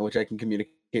 in which I can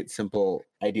communicate simple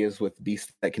ideas with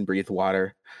beasts that can breathe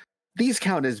water. These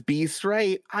count as beasts,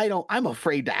 right? I'm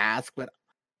afraid to ask, but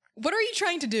What are you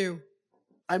trying to do?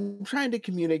 I'm trying to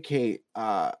communicate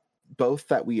both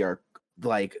that we are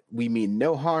we mean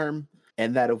no harm,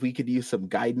 and that if we could use some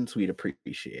guidance, we'd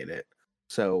appreciate it.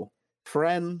 So,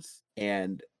 friends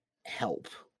and help.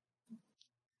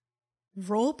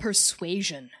 Roll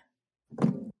persuasion.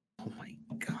 Oh my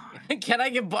god. Can I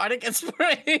get bardic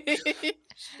inspiration?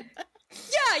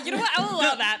 Yeah, you know what? I'll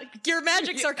allow that. Your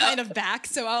magics are kind of back,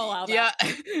 so I'll allow that.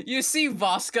 Yeah, you see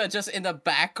Voska just in the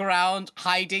background,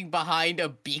 hiding behind a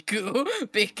Biku,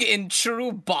 in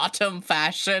true bottom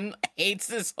fashion, hates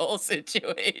this whole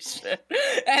situation.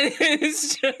 And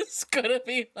it's just gonna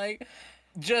be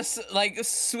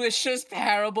swishes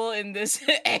Parable in this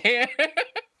air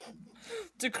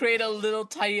to create a little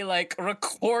tiny,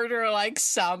 recorder-like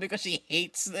sound because she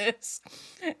hates this.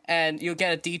 And you'll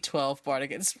get a D12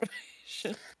 bardic inspiration.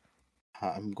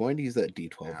 I'm going to use that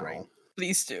D12 roll.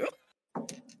 Please do.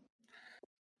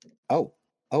 Oh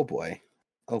boy.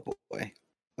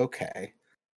 Okay.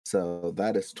 So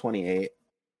that is 28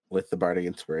 with the bardic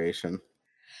inspiration.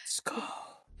 Let's go.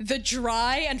 The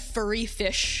dry and furry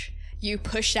fish you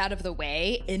pushed out of the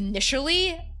way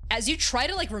initially, as you try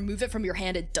to remove it from your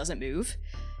hand, it doesn't move.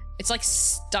 It's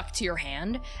stuck to your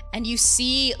hand, and you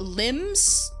see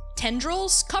limbs,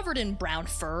 tendrils covered in brown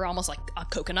fur, almost like a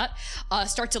coconut,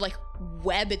 start to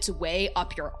web its way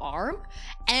up your arm.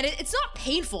 And it's not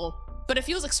painful, but it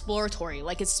feels exploratory,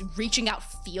 like it's reaching out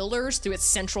feelers through its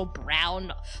central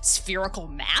brown spherical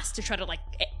mass to try to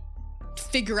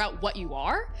figure out what you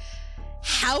are.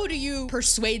 How do you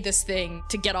persuade this thing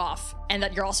to get off and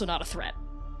that you're also not a threat?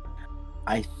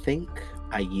 I think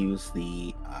I use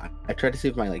I try to see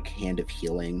if my hand of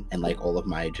healing and all of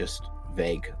my just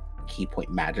vague key point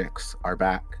magics are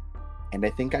back. And I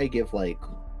think I give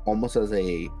almost as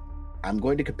I'm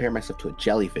going to compare myself to a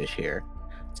jellyfish here.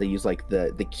 So I use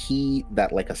the key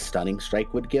that a stunning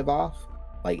strike would give off,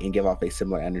 and give off a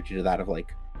similar energy to that of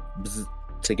bzz,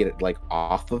 to get it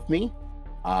off of me.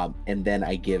 And then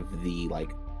I give the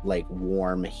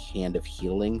warm hand of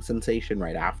healing sensation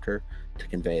right after to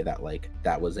convey that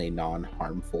that was a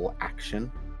non-harmful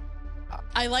action.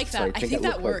 I like that. So I think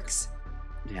that works.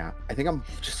 Yeah, I think I'm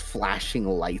just flashing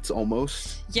lights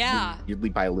almost. Yeah. You'd be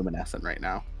bioluminescent right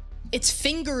now. Its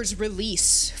fingers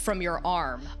release from your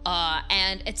arm,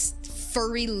 and its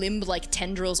furry limb-like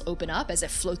tendrils open up as it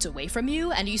floats away from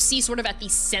you, and you see sort of at the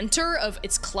center of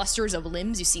its clusters of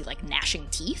limbs, you see gnashing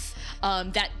teeth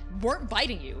that weren't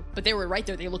biting you, but they were right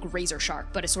there. They look razor sharp,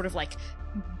 but it sort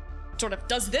of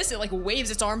does this. It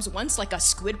waves its arms once like a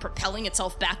squid propelling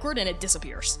itself backward, and it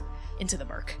disappears into the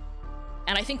murk.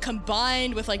 And I think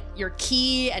combined with your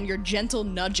key and your gentle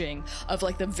nudging of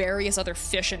the various other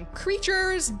fish and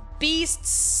creatures,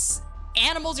 beasts,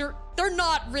 animals, they're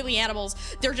not really animals,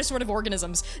 they're just sort of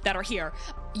organisms that are here,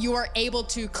 you are able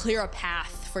to clear a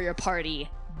path for your party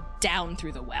down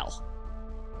through the well.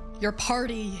 Your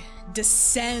party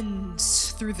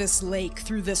descends through this lake,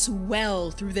 through this well,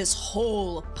 through this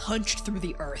hole punched through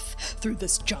the earth, through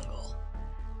this jungle.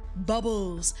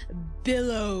 Bubbles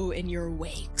billow in your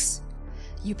wakes.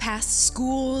 You pass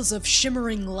schools of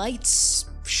shimmering lights,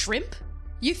 shrimp,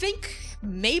 you think?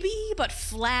 Maybe, but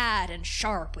flat and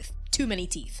sharp with too many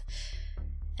teeth.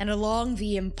 And along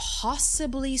the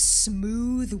impossibly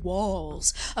smooth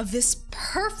walls of this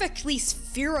perfectly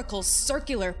spherical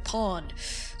circular pond,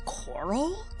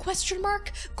 coral,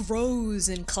 grows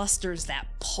in clusters that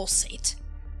pulsate.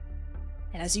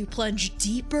 And as you plunge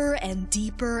deeper and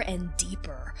deeper and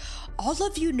deeper, all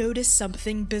of you notice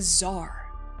something bizarre.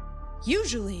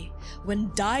 Usually,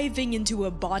 when diving into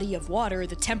a body of water,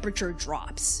 the temperature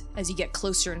drops as you get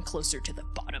closer and closer to the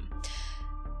bottom.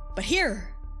 But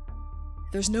here,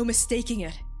 there's no mistaking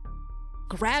it.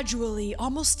 Gradually,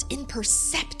 almost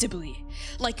imperceptibly,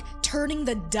 like turning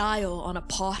the dial on a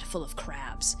pot full of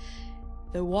crabs,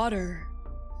 the water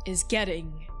is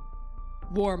getting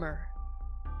warmer.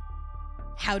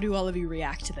 How do all of you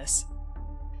react to this?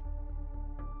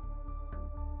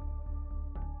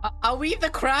 Are we the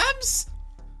crabs?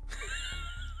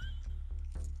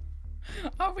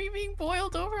 Are we being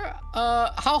boiled over?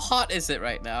 How hot is it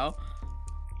right now?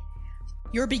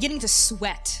 You're beginning to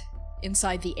sweat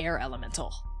inside the air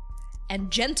elemental.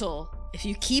 And Gentle, if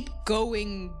you keep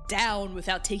going down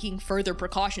without taking further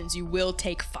precautions, you will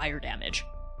take fire damage.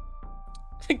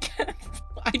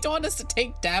 I don't want us to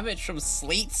take damage from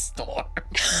Sleet Storm.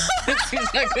 It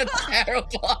seems like a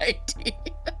terrible idea.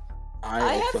 I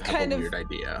also have have kind a of- weird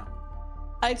idea.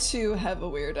 I too have a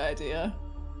weird idea.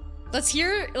 Let's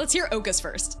hear Oka's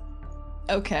first.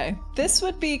 Okay, this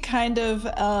would be kind of,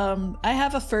 I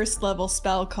have a first level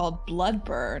spell called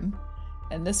Bloodburn,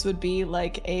 and this would be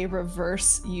like a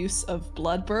reverse use of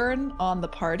Bloodburn on the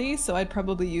party, so I'd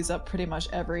probably use up pretty much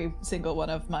every single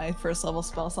one of my first level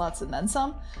spell slots and then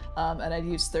some, and I'd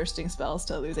use thirsting spells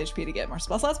to lose HP to get more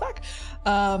spell slots back,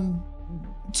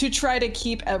 to try to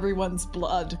keep everyone's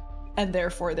blood, and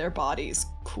therefore their bodies,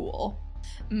 cool.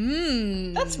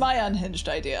 That's my unhinged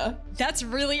idea. That's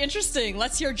really interesting.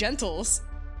 Let's hear Gentle's.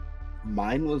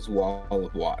 Mine was Wall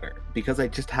of Water, because I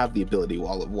just have the ability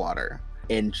Wall of Water,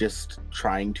 and just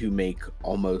trying to make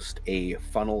almost a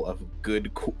funnel of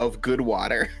good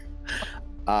water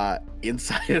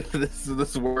inside of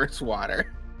this worse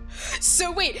water.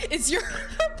 So wait, is your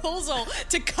proposal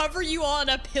to cover you on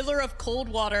a pillar of cold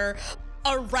water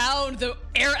around the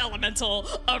air elemental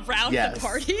around Yes. the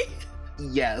party?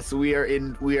 Yes, we are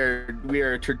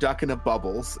turducken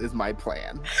bubbles is my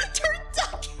plan.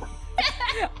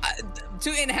 To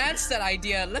enhance that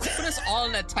idea, let's put us all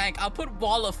in a tank. I'll put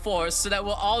Wall of Force so that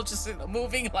we're all just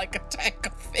moving like a tank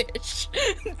of fish.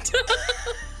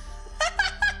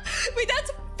 Wait,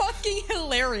 that's fucking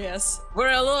hilarious. We're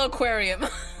a little aquarium.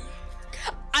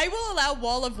 I will allow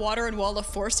Wall of Water and Wall of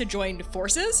Force to join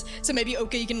forces. So maybe,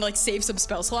 okay, you can like save some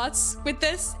spell slots with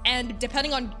this. And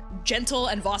depending on Gentle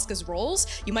and Voska's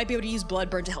rolls, you might be able to use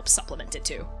Bloodburn to help supplement it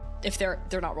too. If they're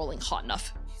not rolling hot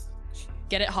enough.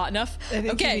 Get it hot enough? I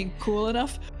think Okay. you're being cool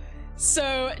enough.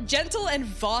 So Gentle and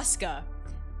Voska,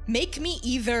 make me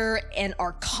either an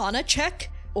Arcana check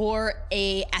or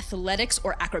a Athletics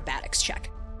or Acrobatics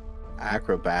check.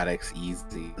 Acrobatics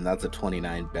easy, and that's a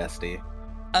 29 bestie.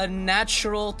 A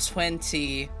natural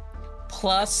 20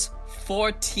 plus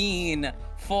 14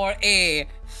 for a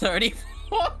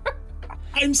 34.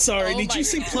 I'm sorry, Oh did my you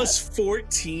say God. plus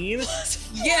 14?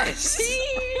 Yes.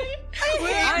 I'm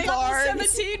level Barnes.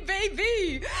 17,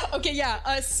 baby. Okay,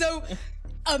 yeah. So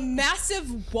a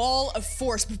massive wall of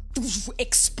force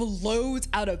explodes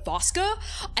out of Voska,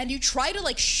 and you try to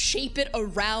like shape it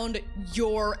around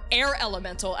your air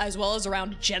elemental as well as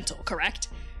around Gentle, correct?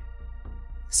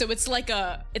 So it's like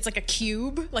a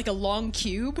cube, like a long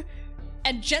cube,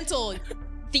 and Gentle.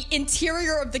 The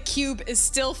interior of the cube is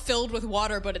still filled with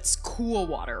water, but it's cool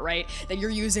water, right? That you're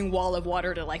using Wall of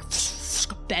Water to like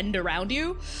bend around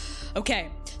you. Okay,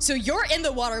 so you're in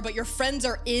the water, but your friends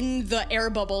are in the air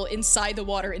bubble inside the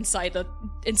water, inside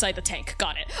the tank.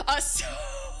 Got it.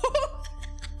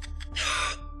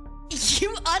 So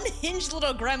you unhinged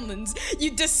little gremlins,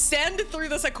 you descend through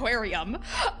this aquarium,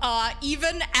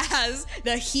 even as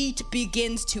the heat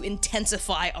begins to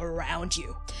intensify around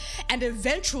you. And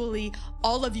eventually,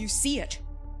 all of you see it.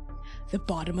 The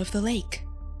bottom of the lake.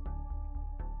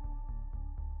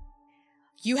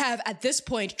 You have, at this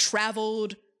point,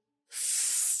 traveled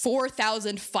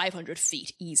 4,500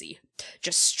 feet, easy.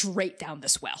 Just straight down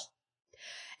this well.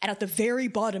 And at the very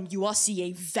bottom, you all see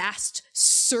a vast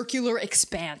circular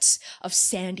expanse of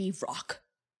sandy rock.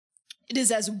 It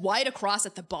is as wide across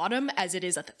at the bottom as it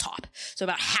is at the top, so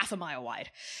about half a mile wide.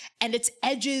 And its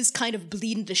edges kind of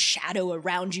bleed into shadow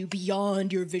around you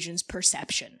beyond your vision's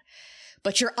perception.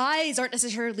 But your eyes aren't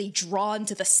necessarily drawn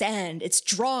to the sand, it's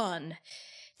drawn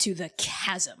to the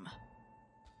chasm.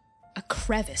 A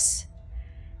crevice,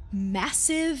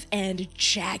 massive and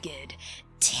jagged,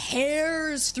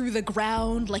 tears through the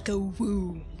ground like a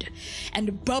wound,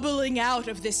 and bubbling out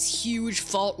of this huge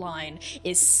fault line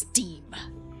is steam,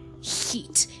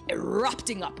 heat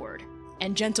erupting upward.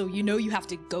 And Gentle, you know you have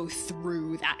to go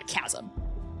through that chasm.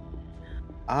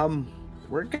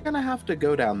 We're gonna have to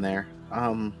go down there.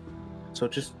 So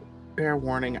just bear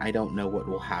warning, I don't know what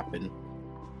will happen.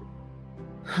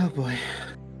 Oh boy.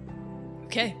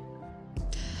 Okay.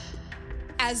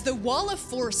 As the wall of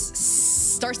force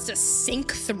starts to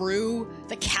sink through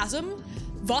the chasm,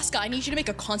 Voska, I need you to make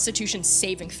a Constitution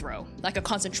saving throw, like a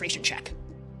concentration check.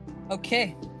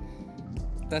 Okay.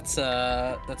 That's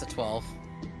a 12.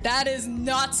 That is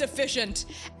not sufficient.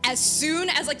 As soon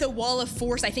as like the wall of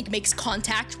force, I think, makes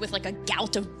contact with like a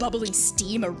gout of bubbling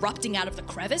steam erupting out of the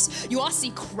crevice, you all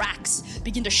see cracks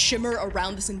begin to shimmer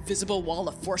around this invisible wall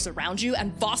of force around you,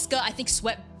 and Voska, I think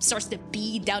sweat starts to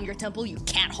bead down your temple. You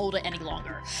can't hold it any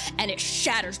longer. And it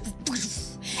shatters.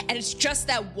 And it's just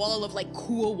that wall of like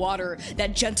cool water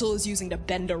that Gentle is using to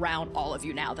bend around all of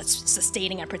you now that's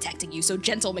sustaining and protecting you. So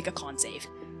Gentle, make a con save.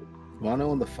 Want to know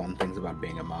one of the fun things about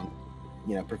being a monk?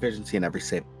 You know, proficiency in every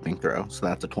saving throw, so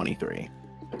that's a 23.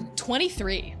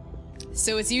 23.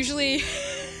 So it's usually...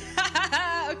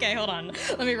 Okay, hold on.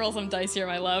 Let me roll some dice here,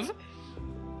 my love.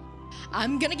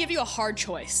 I'm gonna give you a hard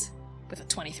choice with a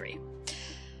 23.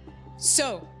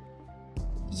 So,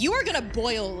 you are gonna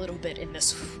boil a little bit in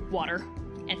this water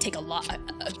and take a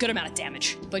good amount of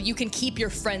damage, but you can keep your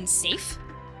friends safe,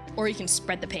 or you can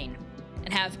spread the pain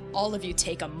and have all of you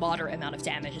take a moderate amount of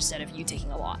damage instead of you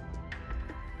taking a lot.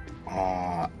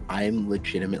 I'm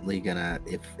legitimately gonna,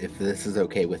 if this is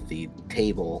okay with the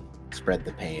table, spread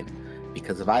the pain,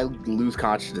 because if I lose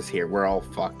consciousness here, we're all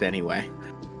fucked anyway.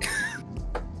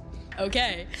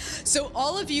 Okay, so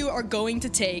all of you are going to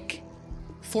take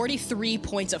 43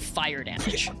 points of fire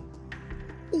damage.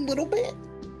 A little bit.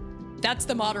 That's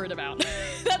the moderate amount.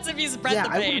 That's if you spread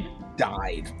the I pain. would've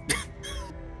died.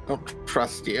 Don't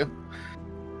trust you.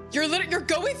 You're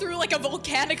going through like a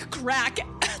volcanic crack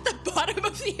at the bottom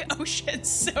of the ocean,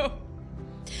 so...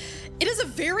 It is a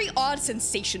very odd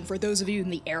sensation for those of you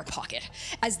in the air pocket,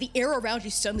 as the air around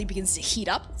you suddenly begins to heat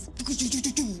up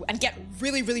and get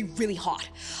really, really, really hot.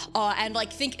 And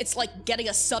like, think it's like getting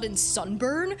a sudden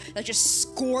sunburn that just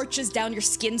scorches down your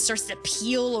skin, starts to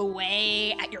peel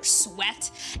away at your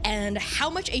sweat. And how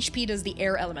much HP does the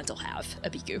air elemental have,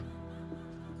 Abiku?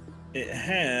 It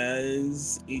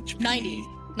has HP.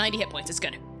 90 hit points, it's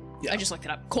good. Yeah. I just looked it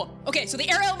up. Cool. Okay, so the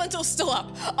air elemental is still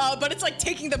up, but it's like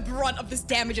taking the brunt of this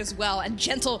damage as well, and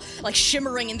Gentle like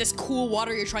shimmering in this cool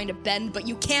water you're trying to bend, but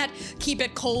you can't keep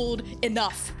it cold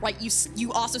enough, right?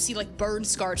 You also see like burn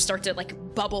scars start to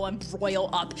like bubble and broil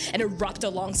up and erupt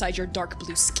alongside your dark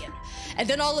blue skin. And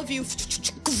then all of you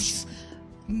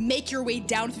make your way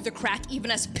down through the crack,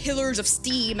 even as pillars of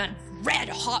steam and red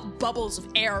hot bubbles of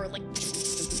air like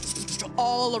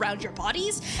all around your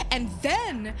bodies. And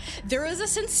then there is a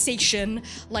sensation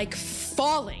like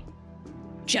falling,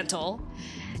 Gentle,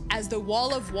 as the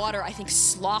wall of water, I think,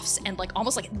 sloughs and like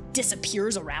almost like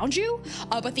disappears around you,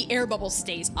 but the air bubble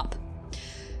stays up.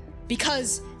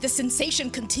 Because the sensation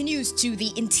continues to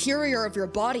the interior of your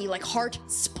body, like heart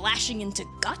splashing into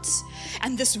guts,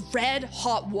 and this red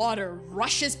hot water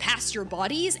rushes past your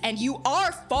bodies, and you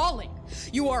are falling.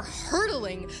 You are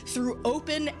hurtling through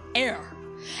open air.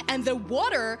 And the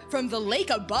water from the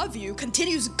lake above you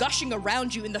continues gushing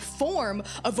around you in the form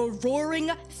of a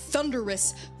roaring,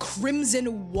 thunderous,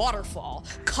 crimson waterfall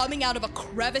coming out of a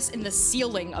crevice in the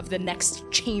ceiling of the next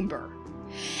chamber.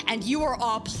 And you are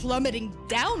all plummeting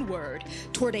downward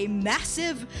toward a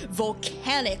massive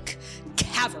volcanic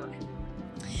cavern.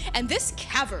 And this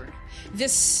cavern,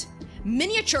 this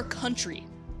miniature country,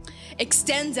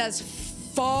 extends as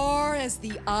far as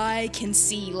the eye can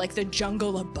see, like the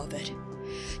jungle above it.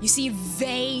 You see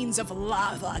veins of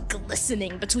lava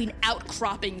glistening between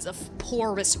outcroppings of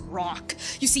porous rock.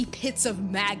 You see pits of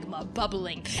magma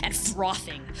bubbling and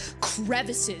frothing.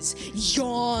 Crevices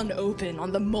yawn open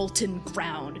on the molten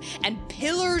ground, and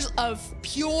pillars of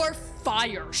pure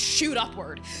fire shoot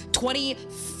upward, 20,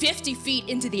 50 feet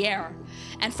into the air.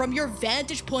 And from your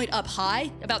vantage point up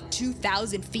high, about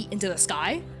 2,000 feet into the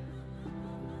sky,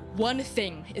 one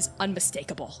thing is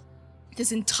unmistakable.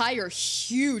 This entire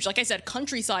huge, like I said,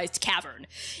 country-sized cavern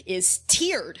is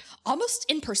tiered almost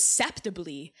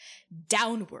imperceptibly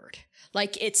downward,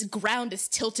 like its ground is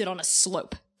tilted on a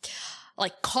slope,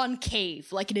 like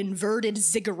concave, like an inverted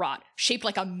ziggurat shaped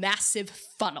like a massive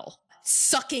funnel,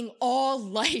 sucking all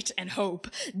light and hope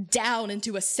down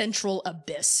into a central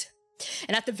abyss.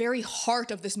 And at the very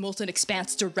heart of this molten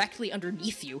expanse, directly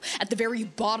underneath you, at the very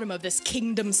bottom of this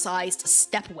kingdom-sized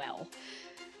stepwell,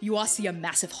 you all see a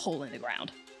massive hole in the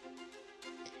ground.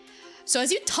 So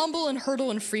as you tumble and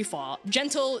hurtle and freefall,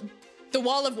 Gentle, the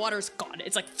wall of water is gone.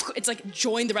 It's like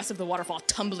joined the rest of the waterfall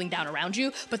tumbling down around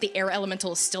you, but the air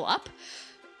elemental is still up.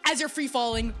 As you're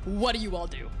freefalling, what do you all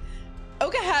do?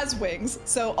 Oka has wings,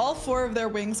 so all four of their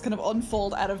wings kind of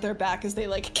unfold out of their back as they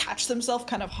like catch themselves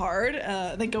kind of hard.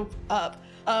 They go up,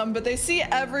 but they see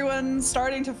everyone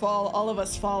starting to fall, all of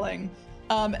us falling.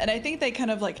 And I think they kind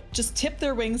of like just tip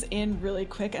their wings in really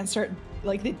quick and start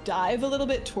like they dive a little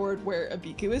bit toward where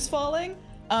Abiku is falling.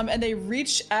 And they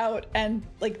reach out and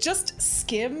like just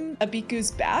skim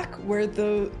Abiku's back where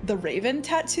the raven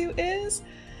tattoo is.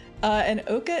 And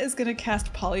Oka is gonna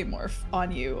cast polymorph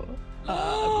on you,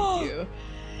 Abiku.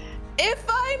 If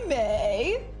I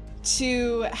may,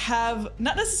 to have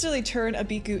not necessarily turn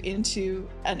Abiku into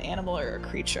an animal or a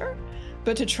creature,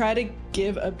 but to try to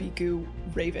give Abiku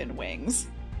raven wings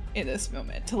in this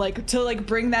moment to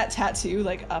bring that tattoo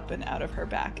like up and out of her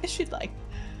back if she'd like.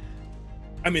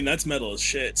 I mean, that's metal as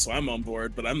shit, so I'm on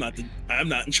board, but I'm not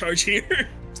in charge here.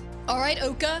 All right,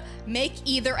 Oka, make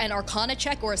either an Arcana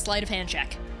check or a sleight of hand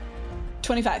check.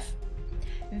 25.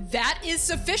 That is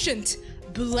sufficient.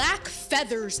 Black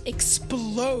feathers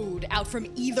explode out from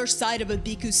either side of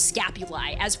Abiku's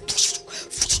scapulae as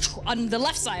on the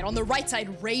left side, on the right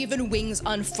side, raven wings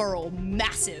unfurl,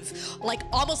 massive, like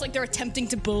almost like they're attempting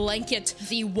to blanket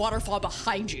the waterfall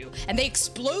behind you. And they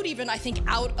explode even, I think,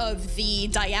 out of the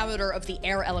diameter of the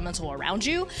air elemental around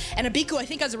you. And Abiku, I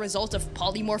think as a result of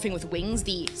polymorphing with wings,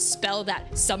 the spell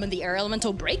that summoned the air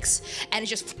elemental breaks, and it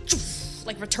just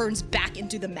like returns back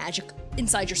into the magic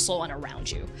inside your soul and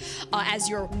around you as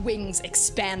your wings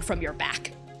expand from your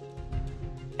back.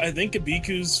 I think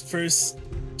Abiku's first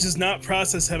does not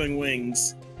process having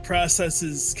wings,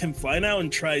 processes can fly now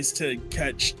and tries to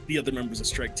catch the other members of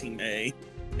Strike Team A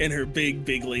in her big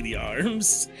lady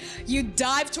arms. You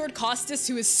dive toward Costas,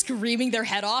 who is screaming their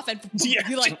head off, and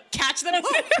you like catch them.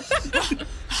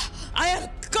 I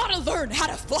have gotta learn how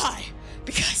to fly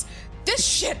because this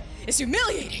shit is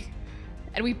humiliating.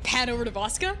 And we pan over to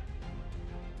Voska.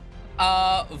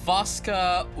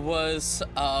 Voska was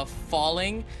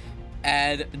falling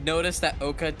and noticed that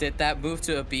Oka did that move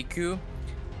to Abiku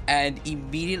and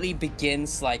immediately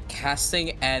begins like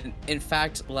casting, and in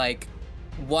fact like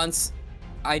once,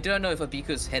 I don't know if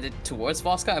Abiku's headed towards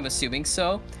Voska, I'm assuming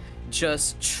so,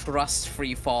 just trust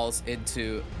free falls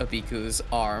into Abiku's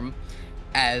arm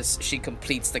as she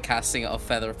completes the casting of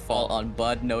Featherfall on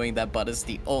Bud, knowing that Bud is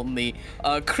the only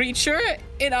creature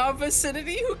in our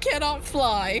vicinity who cannot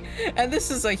fly. And this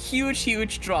is a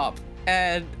huge drop.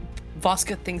 And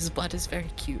Voska thinks Bud is very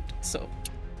cute, so.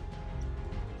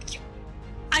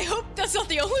 I hope that's not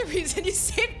the only reason you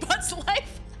saved Bud's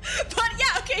life. But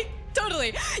yeah, okay,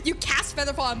 totally. You cast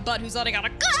Featherfall on Bud, who's letting out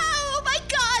a, oh my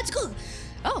god!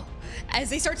 Oh. As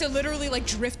they start to literally like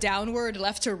drift downward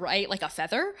left to right like a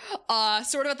feather,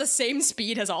 sort of at the same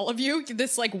speed as all of you,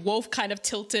 this like wolf kind of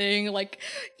tilting like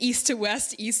east to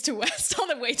west on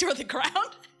the way toward the ground.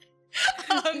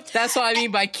 That's what I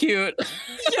mean by cute.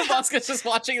 Yeah. Voska's just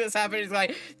watching this happen. He's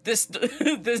like, this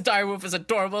dire wolf is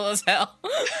adorable as hell.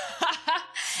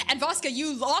 And Voska,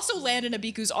 you also land in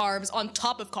Abiku's arms on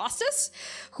top of Costas,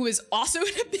 who is also in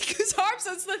Abiku's arms.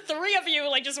 So it's the three of you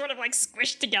like just sort of like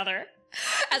squished together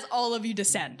as all of you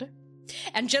descend.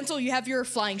 And Gentle, you have your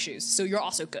flying shoes, so you're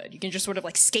also good. You can just sort of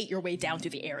like skate your way down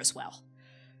through the air as well.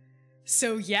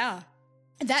 So yeah,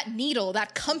 that needle,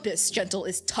 that compass, Gentle,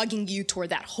 is tugging you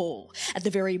toward that hole at the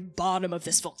very bottom of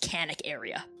this volcanic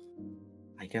area.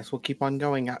 I guess we'll keep on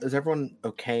going. Is everyone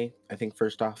okay? I think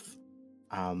first off,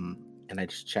 and I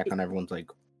just check on everyone's like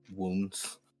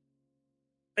wounds.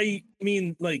 I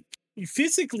mean, like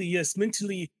physically, yes.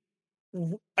 Mentally,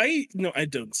 I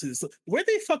don't see this. Where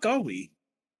the fuck are we?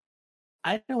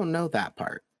 I don't know that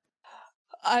part.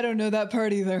 I don't know that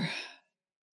part either.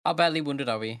 How badly wounded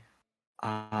are we?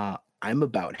 I'm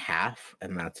about half,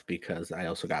 and that's because I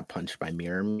also got punched by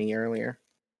Mirror Me earlier.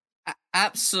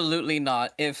 Absolutely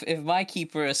not. If my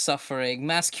keeper is suffering,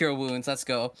 mass cure wounds. Let's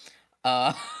go.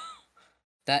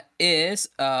 That is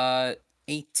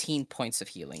 18 points of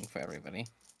healing for everybody.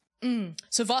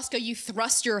 So Voska, you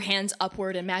thrust your hands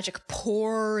upward and magic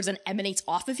pours and emanates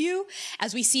off of you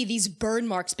as we see these burn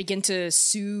marks begin to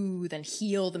soothe and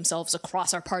heal themselves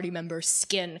across our party member's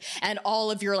skin, and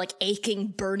all of your like aching,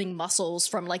 burning muscles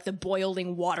from like the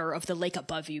boiling water of the lake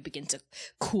above you begin to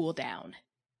cool down.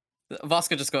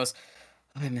 Voska just goes,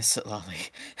 I miss it, Lolly.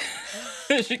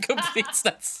 She completes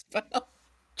that spell.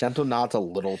 Gentle nods a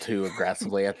little too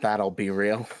aggressively at that, I'll be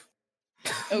real.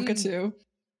 Oka too.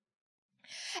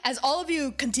 As all of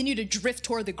you continue to drift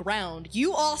toward the ground,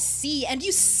 you all see and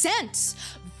you sense,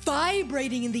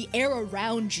 vibrating in the air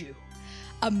around you,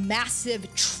 a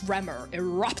massive tremor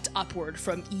erupt upward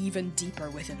from even deeper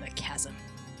within the chasm.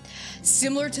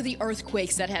 Similar to the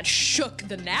earthquakes that had shook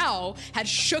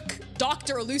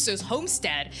Dr. Eluso's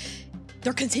homestead,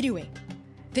 they're continuing.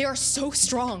 They are so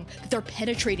strong that they're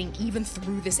penetrating even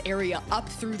through this area, up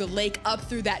through the lake, up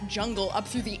through that jungle, up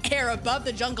through the air above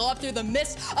the jungle, up through the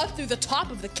mist, up through the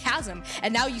top of the chasm.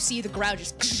 And now you see the ground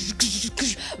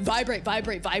just vibrate,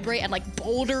 and like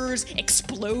boulders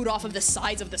explode off of the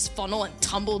sides of this funnel and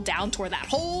tumble down toward that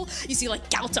hole. You see like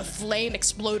gouts of flame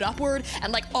explode upward,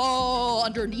 and like all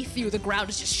underneath you, the ground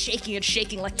is just shaking and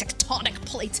shaking like tectonic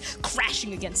plates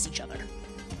crashing against each other.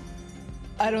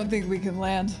 I don't think we can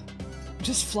land.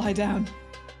 Just fly down.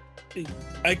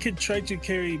 I could try to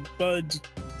carry Bud.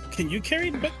 Can you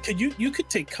carry Bud? You could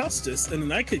take Costas, and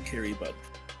then I could carry Bud.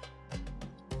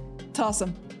 Toss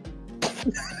him.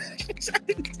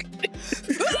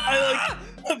 I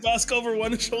like Voska over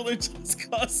one shoulder, toss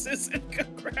Costas, and go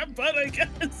grab Bud, I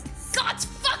guess. God's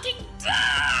fucking...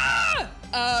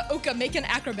 Oka, make an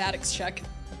acrobatics check.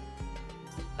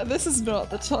 This is not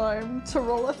the time to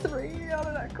roll a 3 on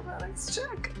an acrobatics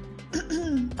check.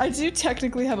 I do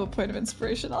technically have a point of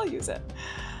inspiration. I'll use it.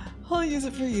 I'll use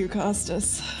it for you,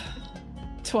 Costas.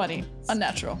 20.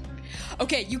 Unnatural.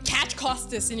 Okay, you catch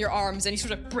Costas in your arms and you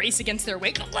sort of brace against their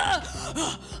weight.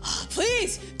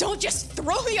 Please, don't just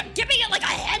throw me, give me like a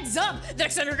heads up. The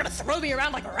next time you're gonna throw me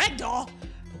around like a ragdoll.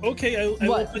 Okay, I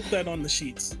will put that on the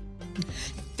sheets.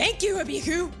 Thank you,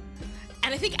 Abiku.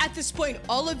 And I think at this point,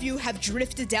 all of you have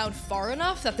drifted down far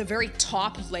enough that the very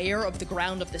top layer of the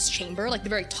ground of this chamber, like the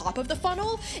very top of the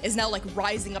funnel, is now like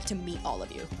rising up to meet all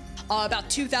of you. About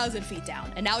 2,000 feet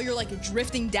down. And now you're like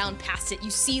drifting down past it. You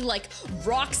see like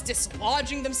rocks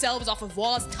dislodging themselves off of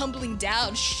walls, tumbling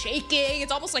down, shaking.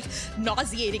 It's almost like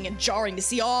nauseating and jarring to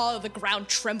see all of the ground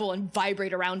tremble and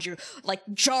vibrate around you, like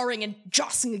jarring and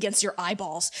jostling against your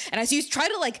eyeballs. And as you try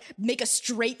to like make a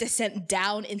straight descent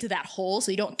down into that hole so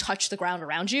you don't touch the ground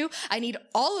around you, I need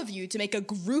all of you to make a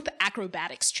group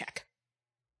acrobatics check.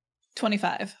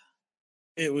 25.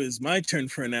 It was my turn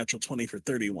for a natural 20 for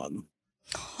 31.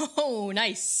 Oh,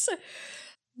 nice.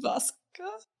 Voska?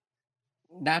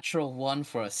 Natural 1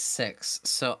 for a 6.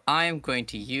 So I'm going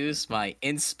to use my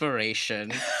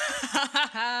inspiration.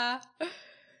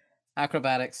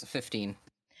 Acrobatics 15.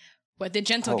 What did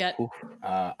Gentle get?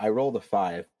 I rolled a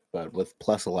 5, but with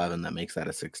plus 11, that makes that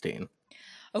a 16.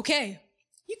 Okay.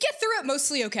 You get through it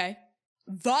mostly okay.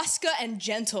 Voska and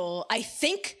Gentle, I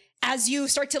think as you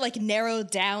start to like narrow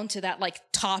down to that like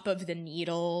top of the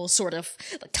needle sort of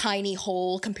like tiny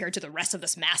hole compared to the rest of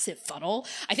this massive funnel,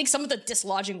 I think some of the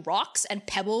dislodging rocks and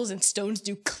pebbles and stones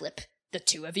do clip the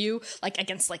two of you, like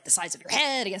against like the sides of your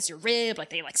head, against your rib, like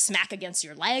they like smack against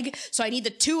your leg. So I need the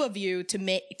two of you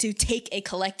to take a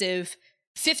collective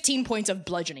 15 points of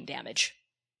bludgeoning damage.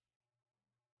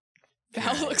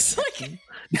 That looks like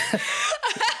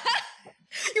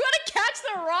you want to catch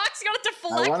the rocks? You got to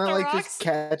deflect the rocks? I want to like just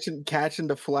catch and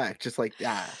deflect, just like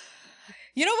that.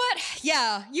 You know what?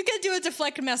 Yeah, you can do a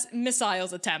deflect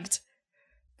missiles attempt.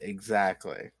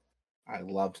 Exactly. I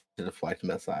love to deflect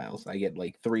missiles. I get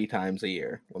like 3 times a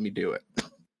year. Let me do it.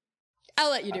 I'll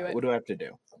let you do it. What do I have to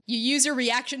do? You use your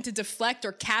reaction to deflect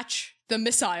or catch the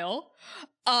missile.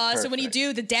 So when you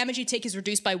do, the damage you take is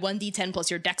reduced by 1d10 plus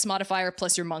your dex modifier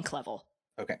plus your monk level.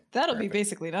 Okay. That'll be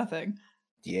basically nothing.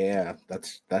 Yeah,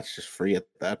 that's just free at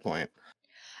that point.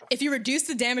 If you reduce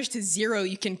the damage to 0,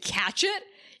 you can catch it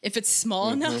if it's small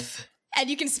enough. And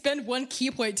you can spend 1 key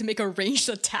point to make a ranged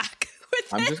attack with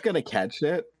it. I'm just gonna catch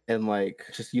it and like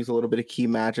just use a little bit of key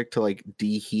magic to like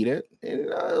deheat it. And,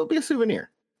 it'll be a souvenir.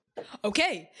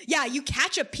 Okay. Yeah, you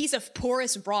catch a piece of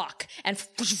porous rock and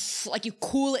like you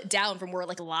cool it down from where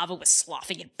like lava was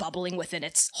sloughing and bubbling within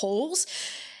its holes.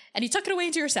 And you tuck it away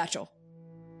into your satchel.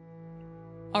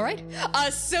 All right.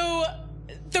 So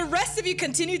the rest of you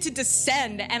continue to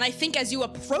descend, and I think as you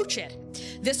approach it,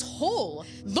 this hole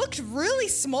looked really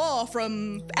small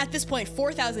from, at this point,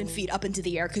 4,000 feet up into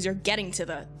the air because you're getting to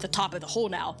the top of the hole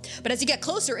now. But as you get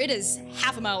closer, it is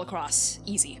half a mile across,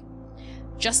 easy.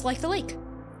 Just like the lake.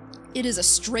 It is a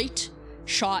straight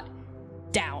shot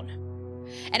down.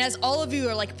 And as all of you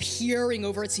are like peering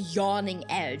over its yawning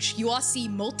edge, you all see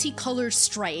multicolored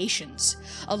striations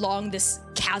along this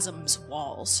chasm's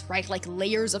walls, right? Like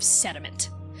layers of sediment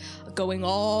going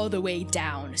all the way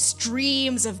down,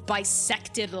 streams of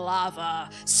bisected lava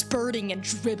spurting and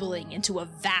dribbling into a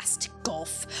vast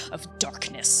gulf of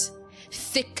darkness.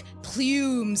 Thick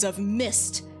plumes of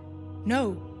mist,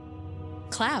 no,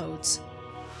 clouds,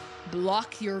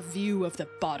 block your view of the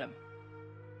bottom.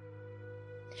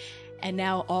 And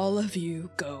now all of you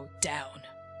go down.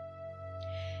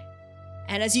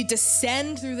 And as you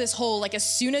descend through this hole, like as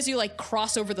soon as you like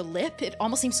cross over the lip, it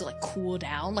almost seems to like cool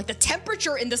down. Like the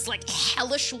temperature in this like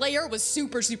hellish layer was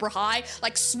super, super high.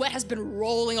 Like sweat has been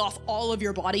rolling off all of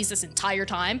your bodies this entire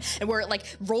time. And where it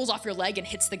like rolls off your leg and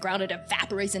hits the ground, it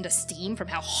evaporates into steam from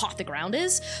how hot the ground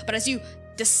is. But as you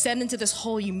descend into this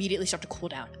hole, you immediately start to cool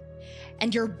down.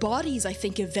 And your bodies, I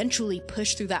think, eventually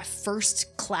push through that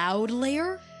first cloud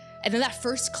layer. And then that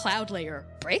first cloud layer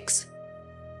breaks,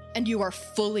 and you are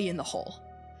fully in the hole.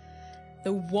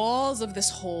 The walls of this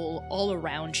hole all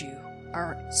around you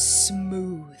are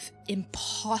smooth,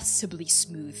 impossibly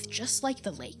smooth, just like the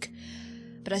lake.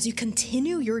 But as you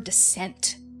continue your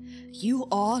descent, you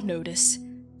all notice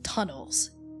tunnels,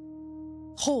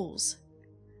 holes,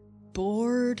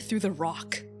 bored through the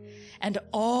rock, and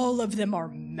all of them are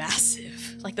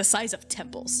massive, like the size of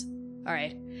temples. All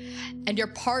right. And your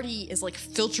party is like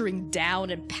filtering down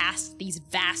and past these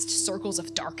vast circles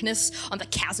of darkness on the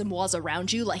chasm walls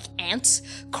around you like ants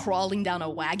crawling down a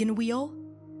wagon wheel.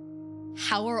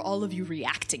 How are all of you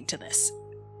reacting to this?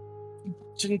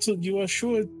 Gentle, you are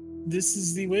sure this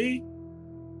is the way?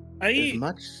 As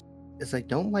much as I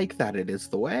don't like that it is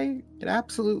the way, it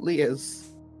absolutely is.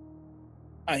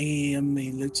 I am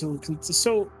a little...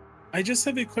 So, I just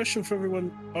have a question for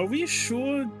everyone. Are we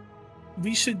sure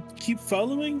we should keep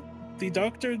following the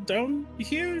doctor down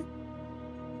here?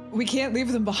 We can't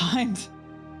leave them behind.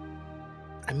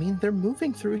 I mean, they're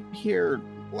moving through here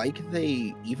like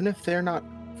they, even if they're not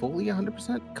fully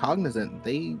 100% cognizant,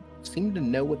 they seem to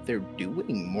know what they're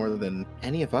doing more than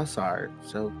any of us are.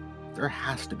 So there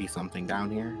has to be something down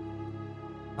here.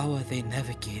 How are they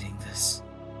navigating this?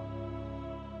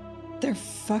 Their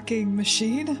fucking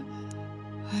machine?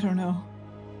 I don't know.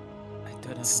 I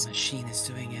don't know if the machine is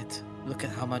doing it. Look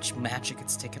at how much magic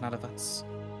it's taken out of us.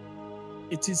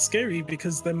 It is scary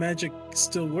because the magic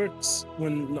still works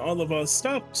when all of us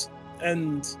stopped.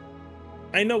 And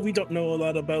I know we don't know a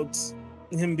lot about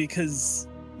him because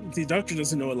the doctor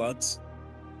doesn't know a lot.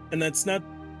 And that's not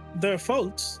their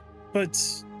fault. But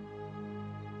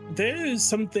there is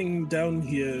something down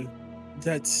here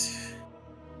that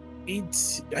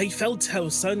I felt how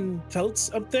Sun felt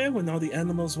up there when all the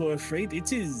animals were afraid.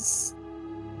 It is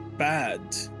bad.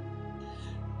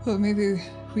 Well, maybe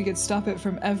we could stop it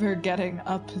from ever getting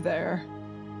up there.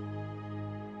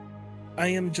 I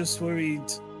am just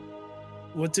worried.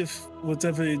 What if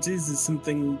whatever it is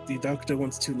something the doctor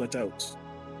wants to let out?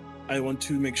 I want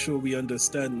to make sure we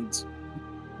understand.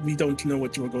 We don't know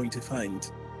what we're going to find.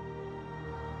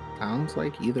 Sounds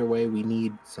like either way we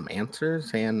need some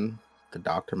answers, and the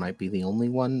doctor might be the only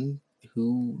one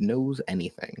who knows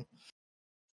anything.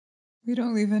 We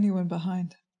don't leave anyone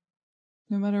behind.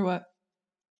 No matter what.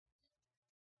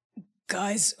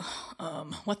 Guys,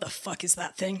 what the fuck is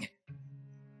that thing?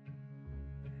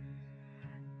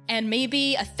 And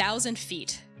maybe 1,000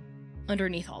 feet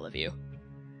underneath all of you,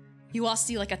 you all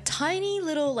see like a tiny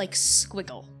little like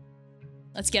squiggle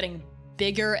that's getting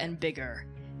bigger and bigger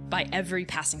by every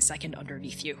passing second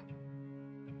underneath you.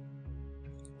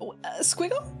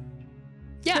 Squiggle?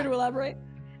 Yeah. Care to elaborate?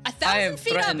 1,000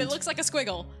 feet threatened. up, it looks like a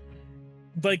squiggle.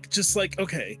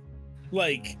 Okay.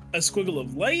 Like a squiggle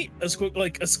of light, a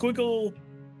squiggle,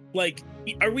 like,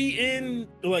 are we in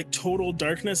like total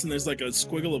darkness and there's like a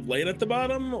squiggle of light at the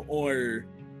bottom, or?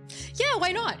 Yeah,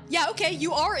 why not? Yeah, okay,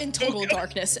 you are in total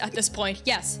darkness at this point,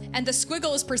 yes. And the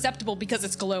squiggle is perceptible because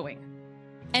it's glowing.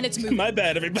 And it's moving. My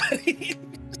bad, everybody.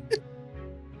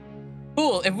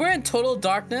 Cool, if we're in total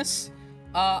darkness,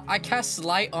 I cast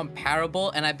light on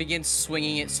Parable and I begin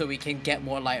swinging it so we can get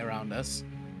more light around us.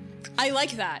 I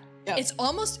like that. Yeah. It's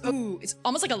almost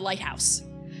like a lighthouse,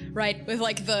 right? With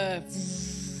like the,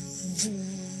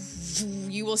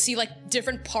 you will see like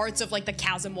different parts of like the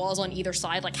chasm walls on either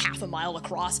side, like half a mile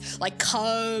across, like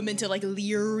come into like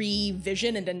Leery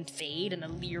vision and then fade, and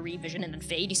then Leery vision and then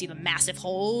fade. You see the massive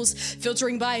holes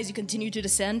filtering by as you continue to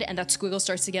descend, and that squiggle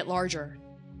starts to get larger.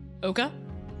 Oka?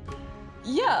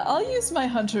 Yeah, I'll use my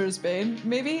Hunter's Bane.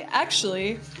 Maybe.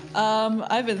 Actually,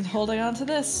 I've been holding on to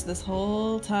this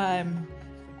whole time.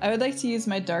 I would like to use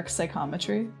my Dark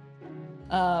Psychometry,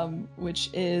 which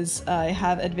is I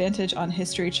have advantage on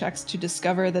history checks to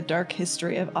discover the dark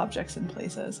history of objects and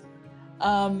places.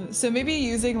 So maybe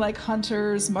using like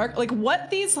Hunter's Mark, like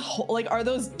what these, like are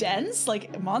those dens?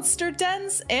 Like monster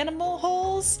dens? Animal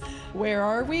holes? Where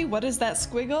are we? What is that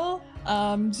squiggle?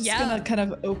 Just gonna kind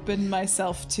of open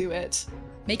myself to it.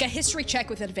 Make a history check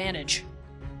with advantage.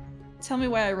 Tell me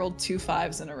why I rolled 2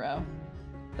 5s in a row.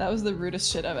 That was the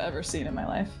rudest shit I've ever seen in my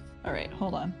life. All right,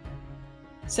 hold on.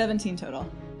 17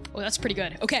 total. Oh, that's pretty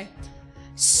good. Okay.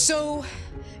 So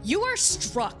you are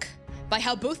struck by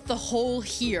how both the hole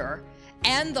here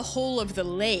and the hole of the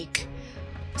lake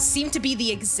seem to be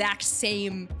the exact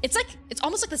same. It's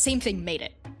almost like the same thing made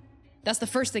it. That's the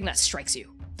first thing that strikes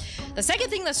you. The second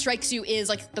thing that strikes you is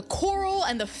like the coral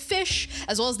and the fish,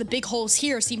 as well as the big holes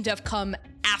here, seem to have come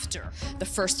after the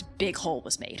first big hole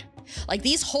was made. Like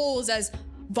these holes, as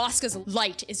Voska's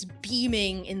light is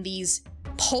beaming in these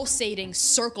pulsating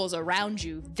circles around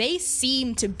you, they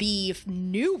seem to be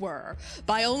newer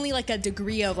by only like a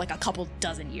degree of like a couple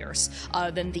dozen years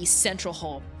than the central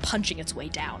hole punching its way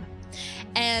down.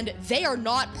 And they are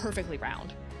not perfectly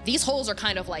round. These holes are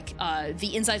kind of like,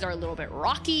 the insides are a little bit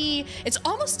rocky. It's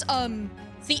almost,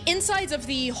 the insides of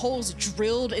the holes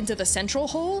drilled into the central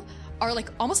hole are like,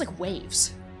 almost like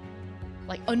waves.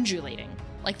 Like undulating.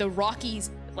 Like the rocky,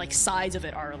 like sides of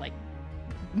it are like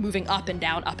moving up and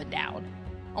down, up and down.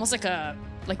 Almost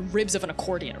like ribs of an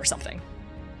accordion or something.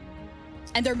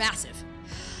 And they're massive.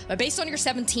 But based on your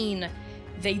 17,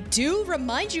 they do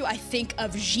remind you, I think,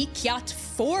 of Jikyat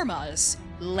Forma's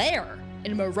lair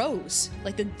in Morose,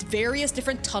 like the various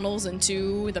different tunnels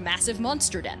into the massive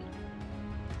monster den.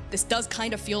 This does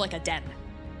kind of feel like a den.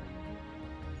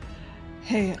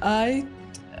 Hey, I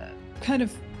kind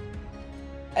of...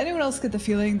 Anyone else get the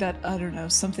feeling that, I don't know,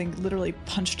 something literally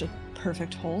punched a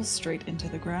perfect hole straight into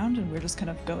the ground and we're just kind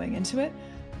of going into it?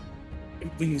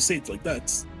 When you say it like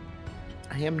that,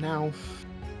 I am now.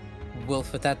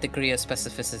 Wolf, with that degree of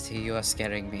specificity, you are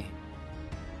scaring me.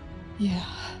 Yeah,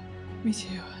 me too.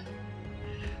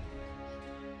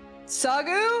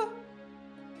 Sagu?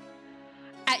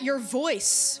 At your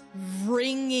voice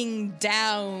ringing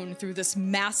down through this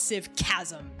massive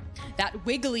chasm, that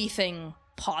wiggly thing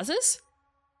pauses,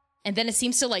 and then it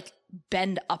seems to like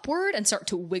bend upward and start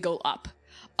to wiggle up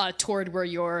toward where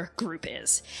your group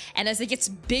is. And as it gets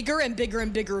bigger and bigger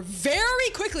and bigger, very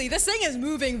quickly, this thing is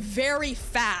moving very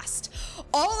fast.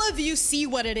 All of you see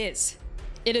what it is.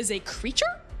 It is a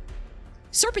creature,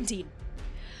 Serpentine,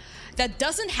 that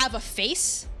doesn't have a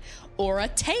face or a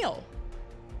tail.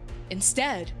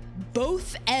 Instead,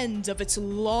 both ends of its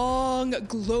long,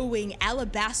 glowing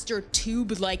alabaster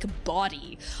tube-like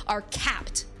body are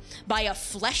capped by a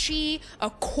fleshy,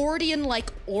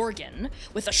 accordion-like organ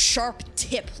with a sharp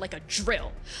tip like a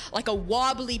drill, like a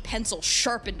wobbly pencil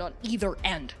sharpened on either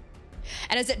end.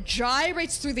 And as it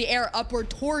gyrates through the air upward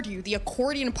toward you, the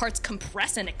accordion parts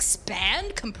compress and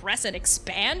expand,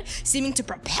 seeming to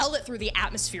propel it through the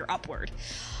atmosphere upward.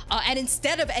 And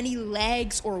instead of any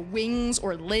legs or wings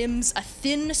or limbs, a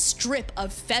thin strip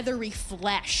of feathery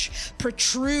flesh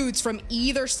protrudes from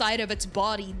either side of its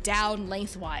body down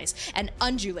lengthwise and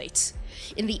undulates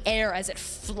in the air as it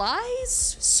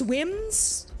flies,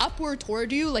 swims upward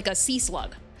toward you like a sea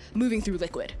slug moving through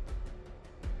liquid.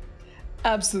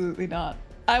 Absolutely not.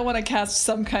 I want to cast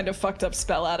some kind of fucked up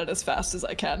spell at it as fast as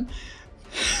I can.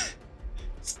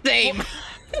 Same.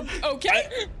 Okay.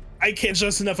 I can't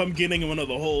stress enough I'm getting in one of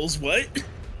the holes. What?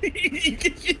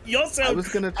 Y'all sound I was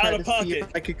gonna try out to of see pocket. if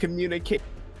I could communicate.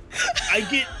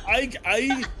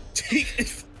 I take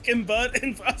fucking Bud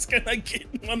and Voska and I get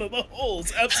in one of the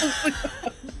holes. Absolutely.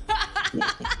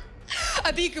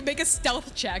 Abiku, make a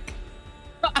stealth check.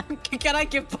 Can I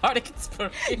give Bardic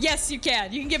Inspiration? Yes, you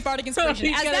can. You can get Bardic Inspiration.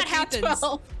 He's As got a that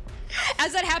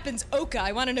D12. happens, Oka,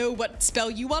 I want to know what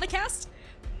spell you want to cast.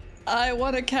 I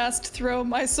want to cast Throw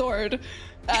My Sword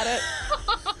at it.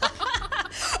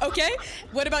 Okay.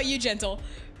 What about you, Gentle?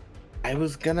 I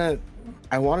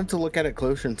wanted to look at it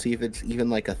closer and see if it's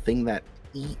even like a thing that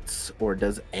eats or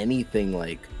does anything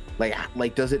like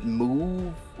does it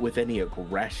move with any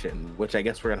aggression, which I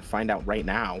guess we're gonna find out right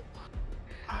now.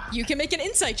 You can make an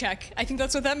insight check. I think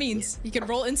that's what that means. You can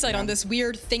roll insight on this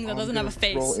weird thing that doesn't have a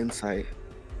face. Roll insight.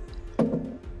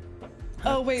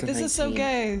 Oh wait, It's a this is so 19.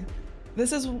 gay.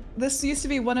 This used to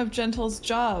be one of Gentle's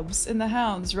jobs in the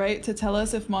Hounds, right? To tell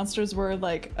us if monsters were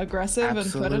like aggressive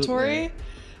Absolutely. and predatory.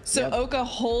 So Yep. Oka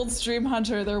holds Dream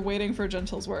Hunter. They're waiting for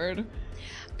Gentle's word.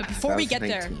 But before That we was get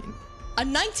there, 19. a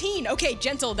 19. Okay,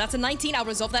 Gentle, that's a 19. I'll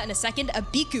resolve that in a second.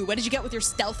 Abiku, what did you get with your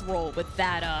stealth roll with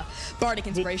that Bardic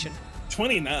Inspiration?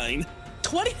 29.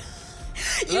 20.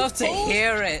 Love to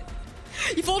hear it.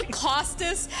 You fold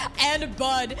Costas and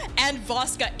Bud and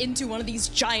Voska into one of these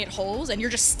giant holes, and you're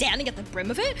just standing at the brim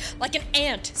of it like an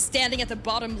ant standing at the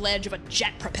bottom ledge of a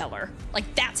jet propeller.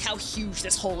 Like, that's how huge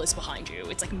this hole is behind you.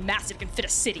 It's like massive, you can fit a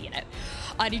city in it.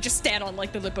 And you just stand on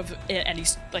like the lip of it and you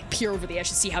like peer over the edge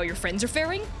to see how your friends are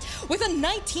faring. With a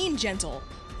 19, Gentle,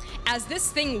 as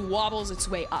this thing wobbles its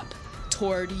way up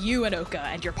toward you and Oka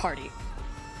and your party.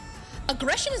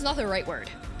 Aggression is not the right word.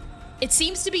 It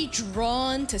seems to be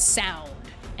drawn to sound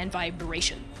and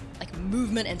vibration, like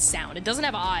movement and sound. It doesn't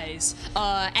have eyes.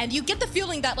 And you get the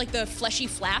feeling that like the fleshy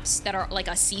flaps that are like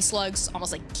a sea slug's,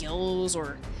 almost like gills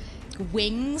or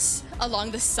wings along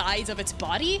the sides of its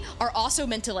body are also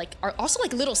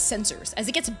like little sensors. As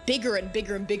it gets bigger and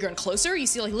bigger and bigger and closer, you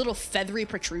see like little feathery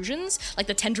protrusions, like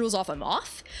the tendrils off a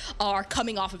moth, are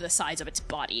coming off of the sides of its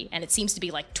body, and it seems to be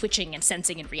like twitching and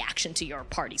sensing in reaction to your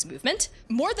party's movement.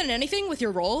 More than anything with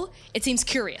your roll, it seems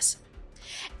curious.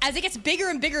 As it gets bigger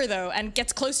and bigger though, and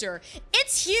gets closer,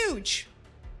 it's huge!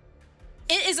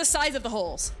 It is the size of the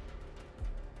holes.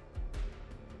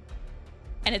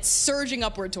 And it's surging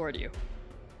upward toward you.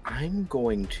 I'm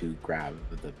going to grab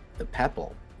the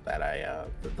pebble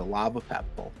that the lava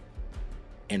pebble,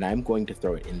 and I'm going to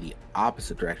throw it in the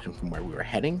opposite direction from where we were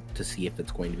heading to see if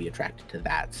it's going to be attracted to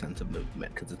that sense of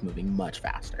movement, because it's moving much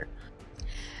faster.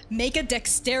 Make a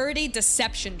dexterity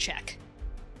deception check.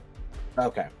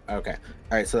 Okay. All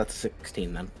right, so that's a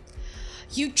 16 then.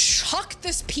 You chuck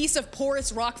this piece of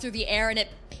porous rock through the air and it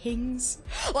pings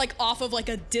like off of like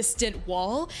a distant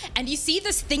wall, and you see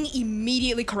this thing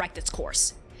immediately correct its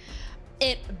course.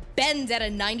 it bends at a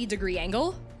 90-degree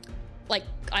angle, like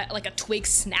a twig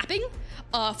snapping,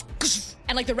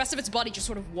 and like the rest of its body just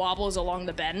sort of wobbles along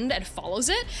the bend and follows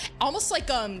it, almost like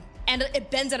and it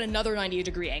bends at another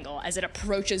 90-degree angle as it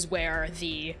approaches where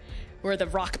the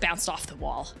rock bounced off the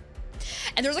wall.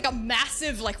 And there's like a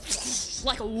massive like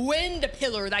wind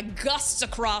pillar that gusts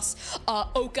across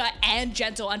Oka and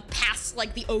Gentle and past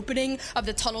like the opening of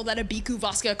the tunnel that Abiku,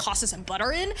 Voska, Costas, and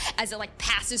Butter in, as it like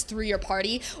passes through your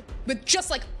party with just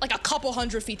like a couple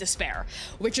hundred feet to spare,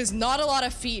 which is not a lot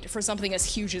of feet for something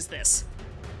as huge as this.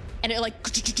 And it like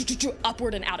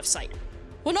upward and out of sight.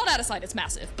 Well, not out of sight, it's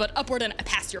massive, but upward and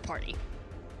past your party.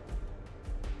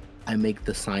 I make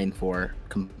the sign for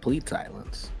complete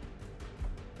silence.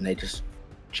 And I just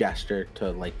gesture to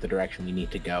like the direction we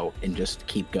need to go and just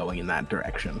keep going in that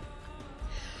direction.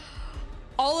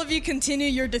 All of you continue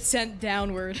your descent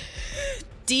downward.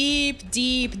 Deep,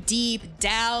 deep, deep,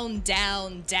 down,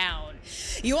 down, down.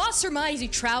 You all surmise you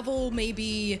travel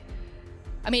maybe,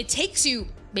 it takes you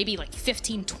maybe like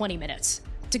 15, 20 minutes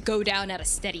to go down at a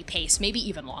steady pace, maybe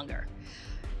even longer.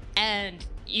 And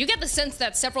you get the sense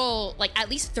that several, like at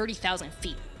least 30,000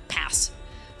 feet pass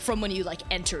from when you like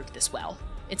entered this well.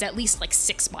 It's at least like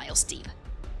 6 miles deep.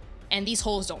 And these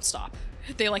holes don't stop.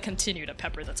 They like continue to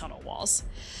pepper the tunnel walls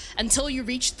until you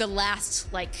reach the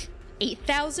last like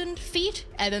 8,000 feet,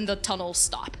 and then the tunnels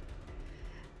stop.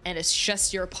 And it's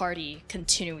just your party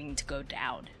continuing to go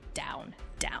down, down,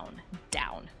 down,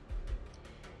 down.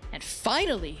 And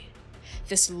finally,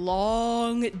 this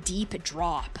long, deep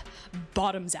drop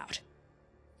bottoms out.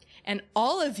 And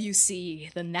all of you see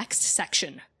the next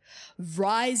section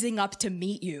rising up to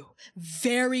meet you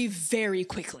very, very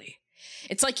quickly.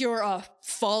 It's like you're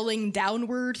falling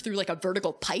downward through like a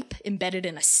vertical pipe embedded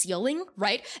in a ceiling,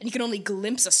 right? And you can only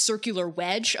glimpse a circular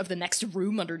wedge of the next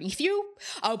room underneath you.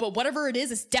 But whatever it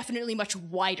is definitely much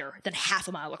wider than half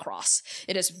a mile across.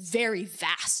 It is very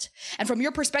vast. And from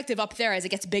your perspective up there, as it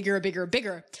gets bigger, bigger,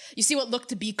 bigger, you see what look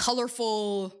to be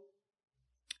colorful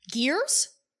gears,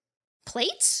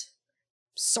 plates,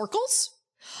 circles,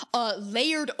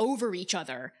 layered over each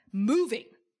other, moving.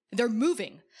 They're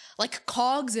moving like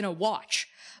cogs in a watch,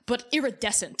 but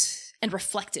iridescent and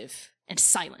reflective and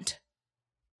silent.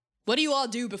 What do you all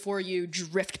do before you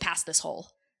drift past this hole?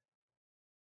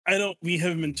 We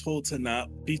haven't been told to not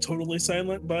be totally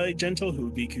silent by Gentle, who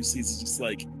Biku sees is just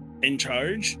like in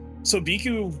charge. So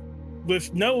Biku,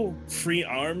 with no free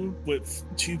arm, with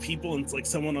 2 people and like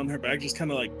someone on her back, just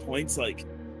kind of like points like,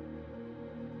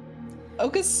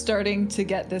 Oka's starting to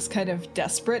get this kind of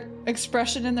desperate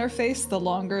expression in their face the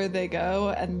longer they go,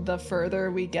 and the further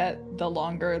we get, the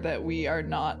longer that we are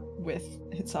not with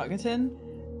Hitsugaten.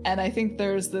 And I think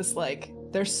there's this like,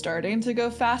 they're starting to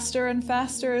go faster and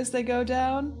faster as they go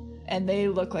down, and they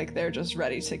look like they're just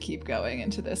ready to keep going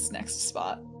into this next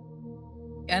spot.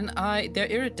 And they're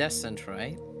iridescent,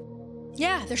 right?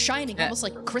 Yeah, they're shining, almost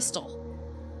like crystal.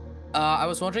 I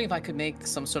was wondering if I could make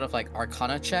some sort of like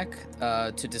Arcana check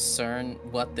to discern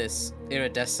what this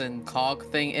iridescent cog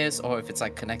thing is, or if it's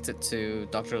like connected to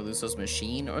Dr. Luso's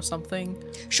machine or something.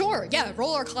 Sure, yeah,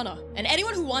 roll Arcana. And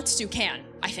anyone who wants to can,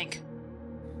 I think.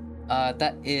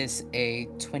 That is a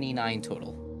 29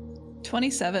 total.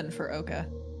 27 for Oka.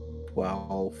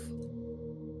 12.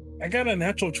 I got a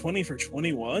natural 20 for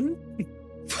 21?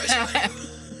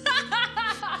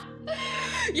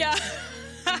 Yeah.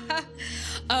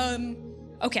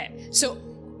 Okay, so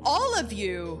all of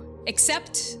you,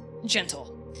 except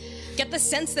Gentle, get the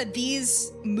sense that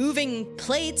these moving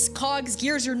plates, cogs,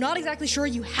 gears, you're not exactly sure,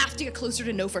 you have to get closer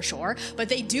to know for sure, but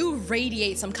they do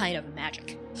radiate some kind of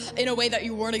magic in a way that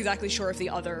you weren't exactly sure if the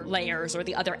other layers or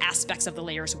the other aspects of the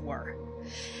layers were.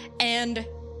 And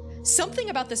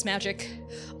something about this magic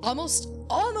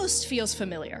almost feels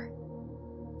familiar,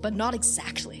 but not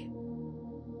exactly.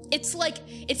 It's like,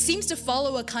 it seems to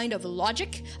follow a kind of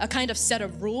logic, a kind of set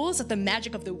of rules that the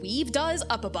magic of the weave does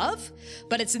up above,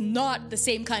 but it's not the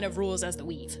same kind of rules as the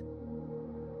weave.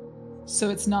 So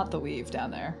it's not the weave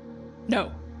down there?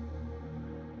 No.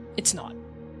 It's not.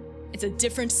 It's a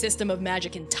different system of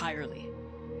magic entirely.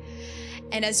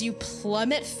 And as you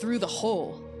plummet through the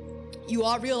hole, you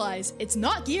all realize it's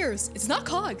not gears, it's not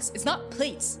cogs, it's not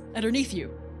plates underneath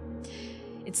you.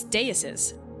 It's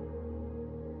daises.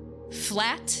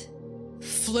 Flat,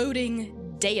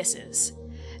 floating daises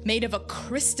made of a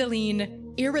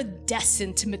crystalline,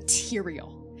 iridescent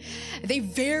material. They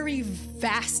vary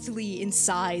vastly in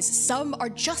size. Some are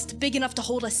just big enough to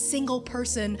hold a single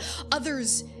person,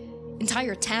 others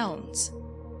entire towns.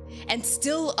 And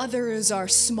still others are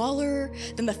smaller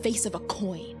than the face of a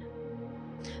coin.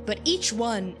 but each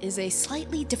one is a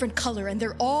slightly different color, and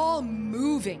they're all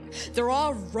moving. They're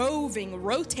all roving,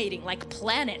 rotating like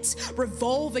planets,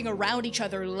 revolving around each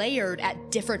other, layered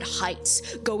at different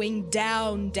heights, going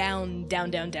down, down,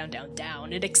 down, down, down, down,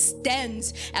 down. It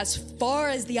extends as far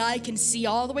as the eye can see,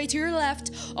 all the way to your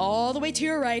left, all the way to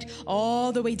your right,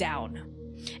 all the way down.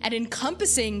 And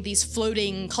encompassing these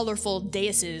floating, colorful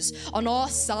daises on all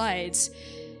sides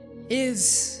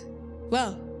is,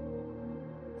 well,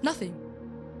 nothing.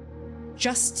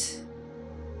 Just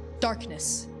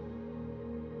darkness.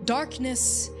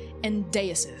 Darkness and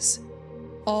daises.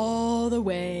 All the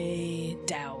way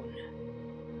down.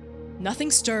 Nothing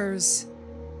stirs.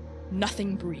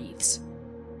 Nothing breathes.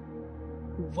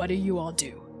 What do you all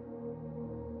do?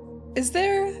 Is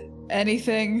there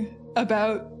anything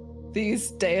about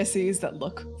these daises that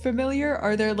look familiar?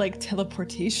 Are there like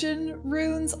teleportation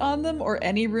runes on them, or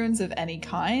any runes of any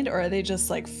kind, or are they just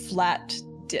like flat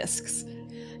discs?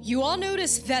 You all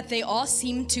notice that they all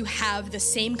seem to have the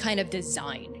same kind of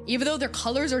design. Even though their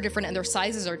colors are different and their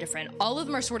sizes are different, all of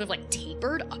them are sort of like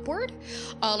tapered upward.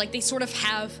 Like they sort of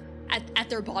have at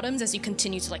their bottoms, as you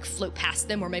continue to like float past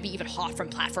them, or maybe even hop from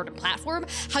platform to platform.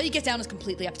 How you get down is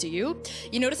completely up to you.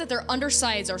 You notice that their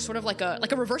undersides are sort of like a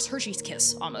reverse Hershey's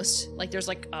kiss, almost. Like there's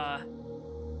like a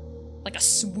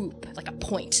swoop, like a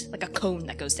point, like a cone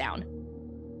that goes down.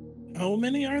 How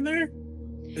many are there?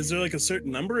 Is there like a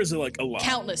certain number? Is it like a lot?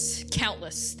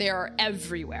 Countless. They are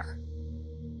everywhere.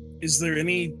 Is there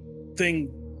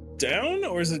anything down,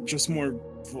 or is it just more?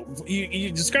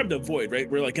 You described a void, right?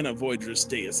 We're like in a void, just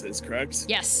daises, correct?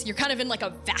 Yes, you're kind of in like a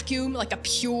vacuum, like a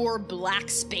pure black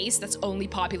space that's only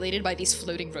populated by these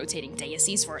floating, rotating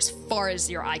daises for as far as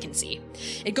your eye can see.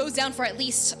 It goes down for at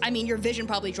least, your vision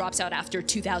probably drops out after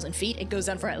 2,000 feet. It goes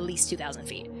down for at least 2,000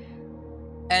 feet.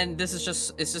 And it's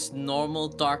just normal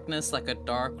darkness, like a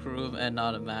dark room, and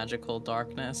not a magical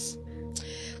darkness.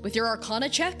 With your Arcana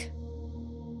check?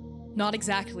 Not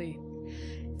exactly.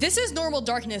 This is normal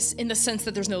darkness in the sense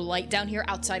that there's no light down here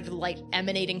outside of the light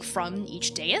emanating from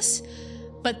each dais,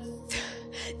 but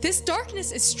this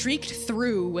darkness is streaked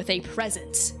through with a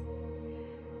presence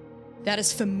that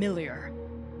is familiar.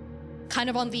 Kind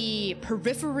of on the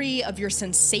periphery of your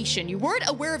sensation. You weren't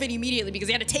aware of it immediately because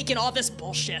you had to take in all this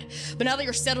bullshit. But now that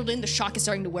you're settled in, the shock is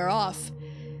starting to wear off.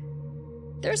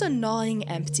 There's a gnawing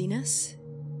emptiness,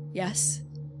 yes,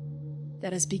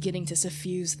 that is beginning to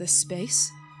suffuse this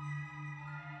space.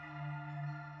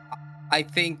 I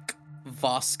think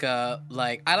Voska,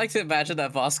 I like to imagine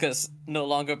that Voska's no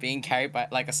longer being carried by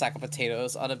like a sack of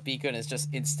potatoes on Abiku, and is just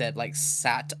instead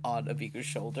sat on Abiku's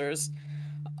shoulders.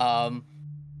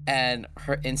 And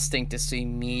her instinct is to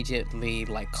immediately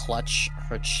clutch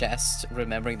her chest,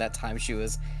 remembering that time she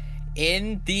was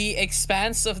in the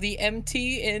expanse of the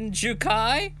empty in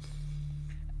Jukai,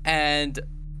 and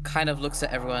kind of looks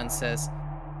at everyone and says,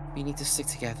 "We need to stick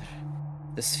together.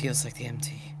 This feels like the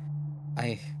empty.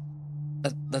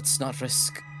 Let's not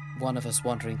risk one of us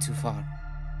wandering too far."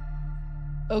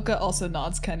 Oka also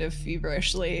nods kind of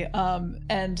feverishly,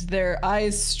 and their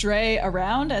eyes stray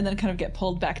around and then kind of get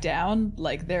pulled back down,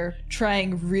 like they're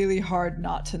trying really hard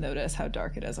not to notice how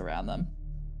dark it is around them.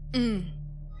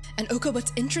 And Oka,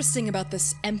 what's interesting about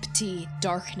this empty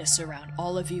darkness around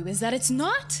all of you is that it's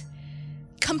not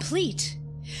complete.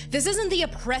 This isn't the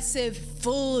oppressive,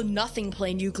 full nothing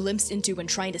plane you glimpsed into when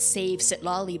trying to save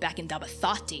Sitlali back in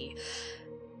Dabathati.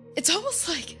 It's almost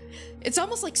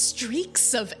like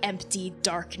streaks of empty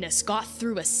darkness got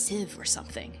through a sieve or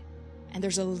something. And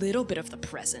there's a little bit of the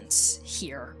presence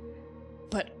here,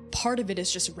 but part of it is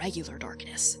just regular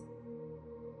darkness.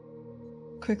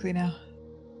 Quickly now.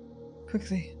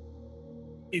 Quickly.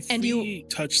 If we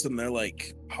touch them, they're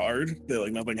hard. They're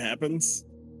nothing happens.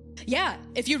 Yeah,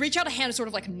 if you reach out a hand and sort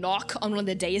of knock on one of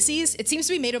the daises, it seems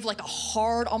to be made of a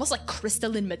hard, almost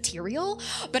crystalline material,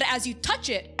 but as you touch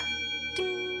it,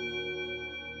 ding,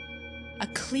 a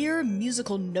clear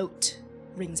musical note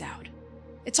rings out.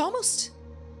 It's almost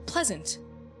pleasant,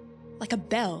 like a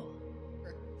bell.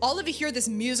 All of you hear this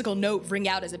musical note ring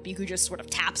out as Abiku just sort of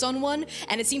taps on one,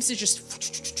 and it seems to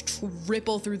just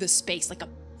ripple through the space like a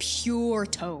pure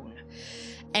tone.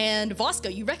 And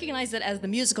Voska, you recognize that as the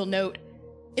musical note,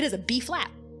 it is a B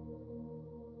flat.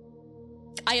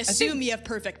 I assume you have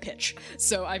perfect pitch,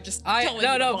 so I'm just telling you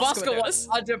Voska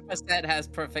 100% has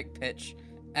perfect pitch,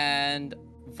 and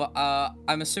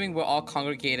I'm assuming we're all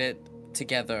congregated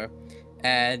together,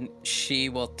 and she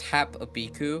will tap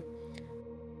Abiku.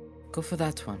 Go for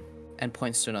that one, and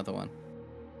points to another one.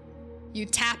 You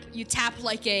tap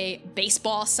like a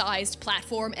baseball-sized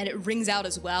platform, and it rings out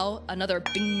as well. Another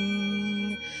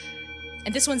bing,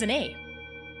 and this one's an A.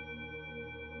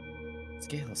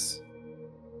 Scales.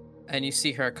 And you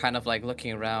see her kind of like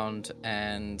looking around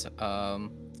and out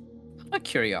of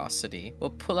curiosity, will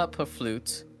pull up her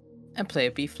flute and play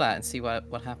a B flat and see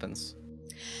what happens.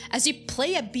 As you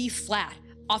play a B flat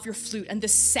off your flute and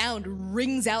this sound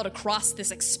rings out across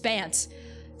this expanse,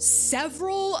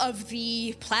 several of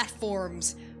the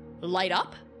platforms light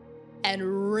up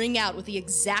and ring out with the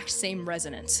exact same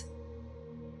resonance.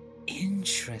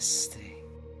 Interesting.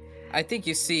 I think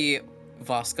you see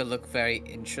Voska look very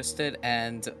interested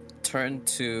and turn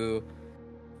to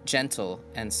Gentle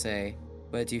and say,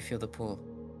 "Where do you feel the pull?"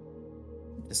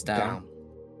 It's down.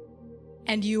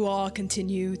 And you all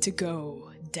continue to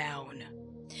go down.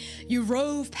 You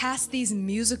rove past these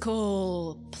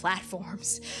musical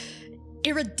platforms,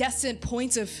 iridescent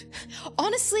points of...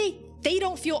 Honestly, they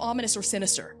don't feel ominous or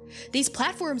sinister. These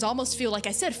platforms almost feel, like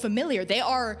I said, familiar. They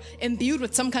are imbued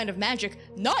with some kind of magic.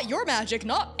 Not your magic,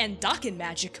 not Endakin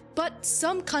magic, but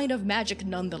some kind of magic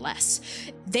nonetheless.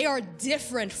 They are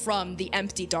different from the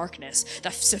empty darkness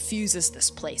that suffuses this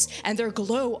place, and their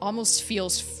glow almost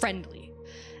feels friendly.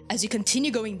 As you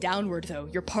continue going downward, though,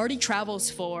 your party travels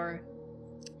for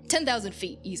 10,000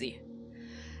 feet, easy.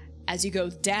 As you go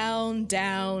down,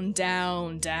 down,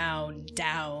 down, down,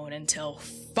 down, until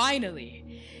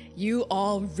finally you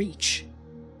all reach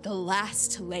the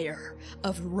last layer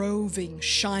of roving,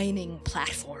 shining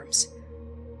platforms.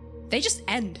 They just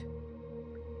end.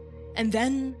 And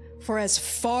then, for as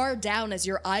far down as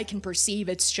your eye can perceive,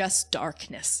 it's just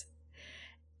darkness.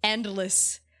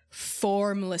 Endless,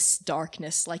 formless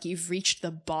darkness, like you've reached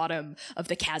the bottom of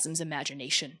the chasm's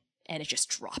imagination, and it just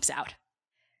drops out.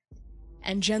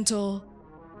 And Gentle,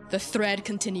 the thread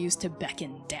continues to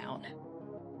beckon down.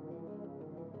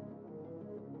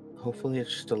 Hopefully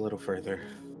it's just a little further.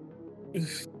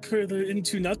 Further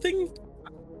into nothing?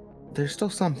 There's still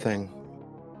something.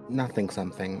 Nothing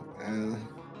something.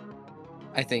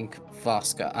 I think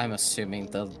Voska, I'm assuming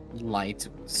the light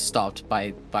stopped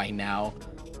by now,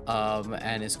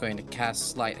 and is going to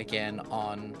cast light again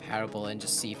on Parable and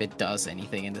just see if it does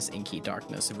anything in this inky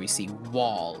darkness. If we see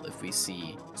wall, if we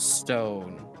see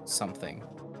stone, something.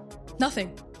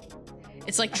 Nothing.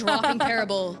 It's like dropping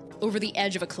Parable over the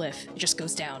edge of a cliff. It just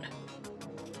goes down.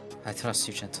 I trust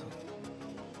you, Gentle.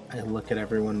 I look at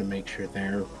everyone to make sure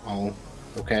they're all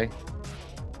okay.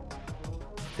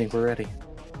 I think we're ready.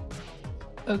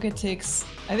 Oka takes,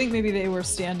 I think maybe they were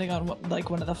standing on like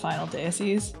one of the final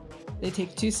daises. They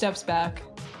take 2 steps back,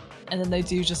 and then they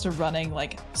do just a running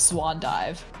like swan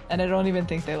dive. And I don't even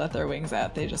think they let their wings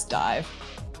out, they just dive.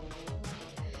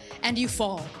 And you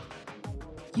fall.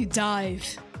 You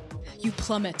dive. You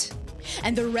plummet.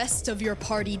 And the rest of your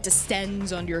party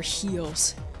descends on your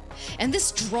heels. And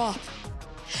this drop,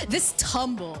 this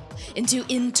tumble into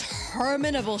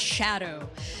interminable shadow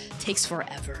takes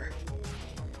forever.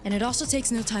 And it also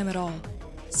takes no time at all,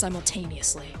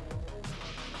 simultaneously.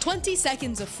 20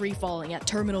 seconds of free falling at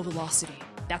terminal velocity.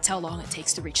 That's how long it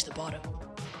takes to reach the bottom.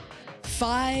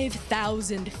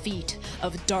 5,000 feet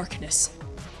of darkness.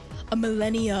 A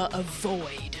millennia of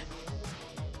void.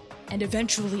 And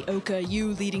eventually, Oka,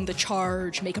 you leading the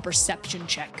charge, make a perception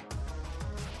check.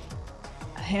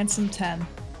 A handsome 10.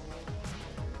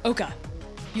 Oka,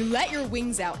 you let your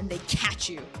wings out and they catch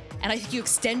you. And I think you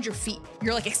extend your feet.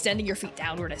 You're like extending your feet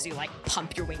downward as you like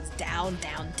pump your wings down,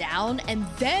 down, down. And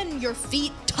then your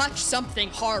feet touch something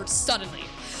hard suddenly.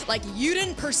 Like you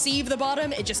didn't perceive the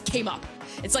bottom, it just came up.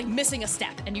 It's like missing a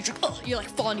step and you like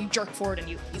fall and you jerk forward and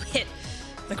you hit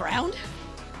the ground.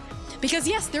 Because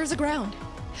yes, there's a ground.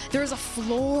 There is a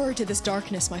floor to this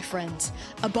darkness, my friends.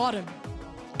 A bottom.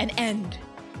 An end.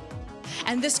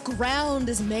 And this ground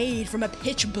is made from a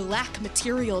pitch black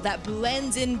material that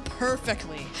blends in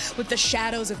perfectly with the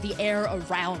shadows of the air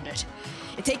around it.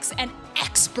 It takes an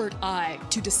expert eye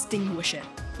to distinguish it.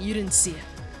 You didn't see it,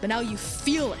 but now you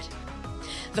feel it.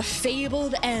 The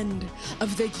fabled end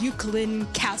of the Euclid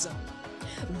Chasm,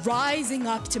 rising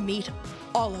up to meet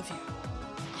all of you.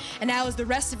 And now as the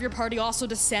rest of your party also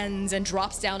descends and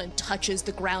drops down and touches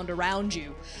the ground around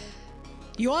you,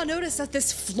 you all notice that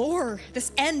this floor,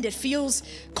 this end, it feels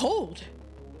cold,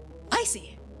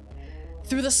 icy,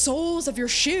 through the soles of your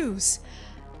shoes.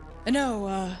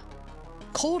 No,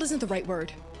 cold isn't the right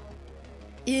word.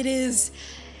 It is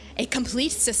a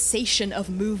complete cessation of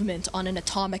movement on an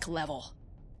atomic level.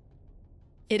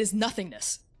 It is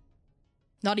nothingness,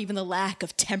 not even the lack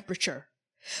of temperature,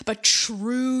 but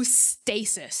true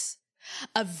stasis,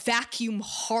 a vacuum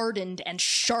hardened and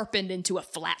sharpened into a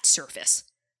flat surface.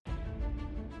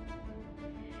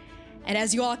 And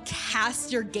as you all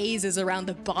cast your gazes around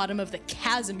the bottom of the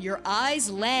chasm, your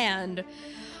eyes land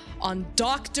on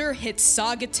Dr.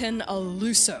 Hitsagatan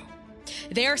Aluso,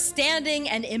 They are standing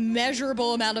an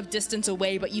immeasurable amount of distance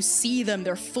away, but you see them,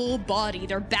 their full body,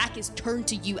 their back is turned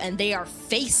to you, and they are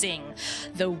facing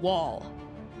the wall.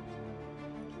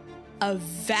 A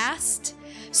vast,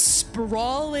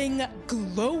 sprawling,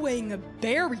 glowing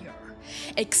barrier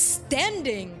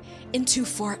extending into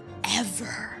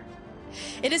forever.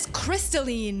 It is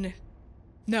crystalline.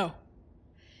 No,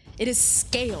 it is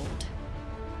scaled,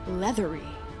 leathery,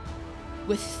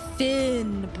 with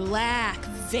thin black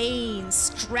veins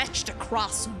stretched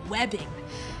across webbing.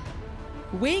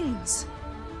 Wings.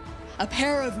 A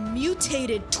pair of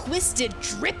mutated, twisted,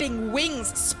 dripping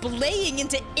wings splaying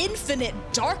into infinite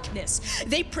darkness.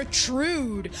 They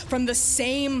protrude from the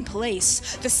same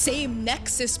place, the same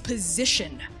nexus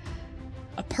position.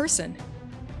 A person.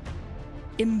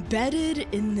 Embedded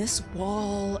in this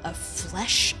wall of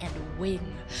flesh and wing,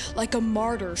 like a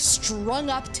martyr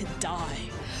strung up to die.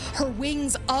 Her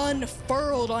wings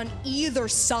unfurled on either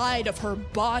side of her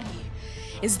body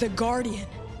is the guardian,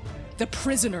 the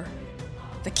prisoner,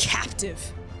 the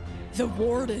captive, the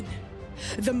warden,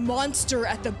 the monster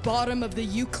at the bottom of the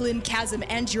Euclid chasm,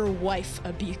 and your wife,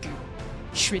 Abiku,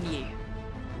 Shrinyi.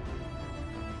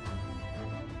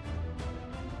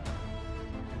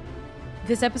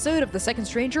 This episode of The Second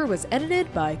Stranger was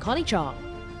edited by Connie Chong.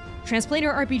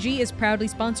 Transplanar RPG is proudly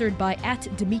sponsored by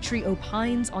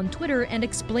 @DimitriOpines on Twitter and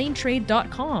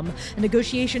ExplainTrade.com, a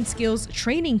negotiation skills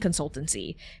training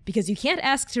consultancy, because you can't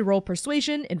ask to roll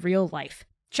persuasion in real life.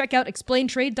 Check out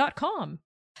ExplainTrade.com.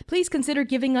 Please consider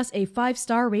giving us a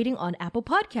 5-star rating on Apple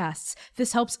Podcasts.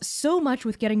 This helps so much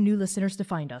with getting new listeners to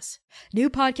find us. New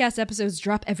podcast episodes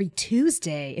drop every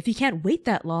Tuesday. If you can't wait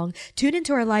that long, tune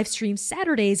into our live stream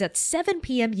Saturdays at 7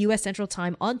 p.m. US Central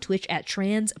Time on Twitch at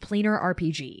Transplanar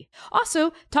RPG.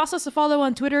 Also, toss us a follow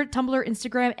on Twitter, Tumblr,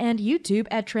 Instagram, and YouTube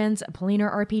at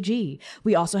Transplanar RPG.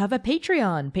 We also have a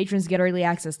Patreon. Patrons get early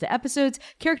access to episodes,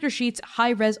 character sheets,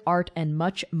 high-res art, and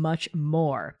much, much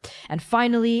more. And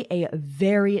finally, a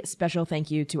very special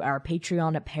thank you to our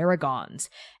Patreon paragons: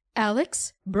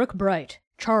 Alex, Brooke Bright,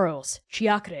 Charles,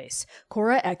 Chiacres,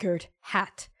 Cora Eckert,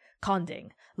 Hat,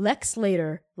 Conding, Lex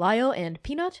Slater, Lyle and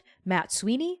Peanut, Matt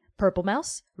Sweeney, Purple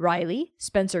Mouse, Riley,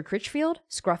 Spencer Critchfield,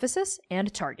 Scruffusus,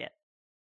 and Target.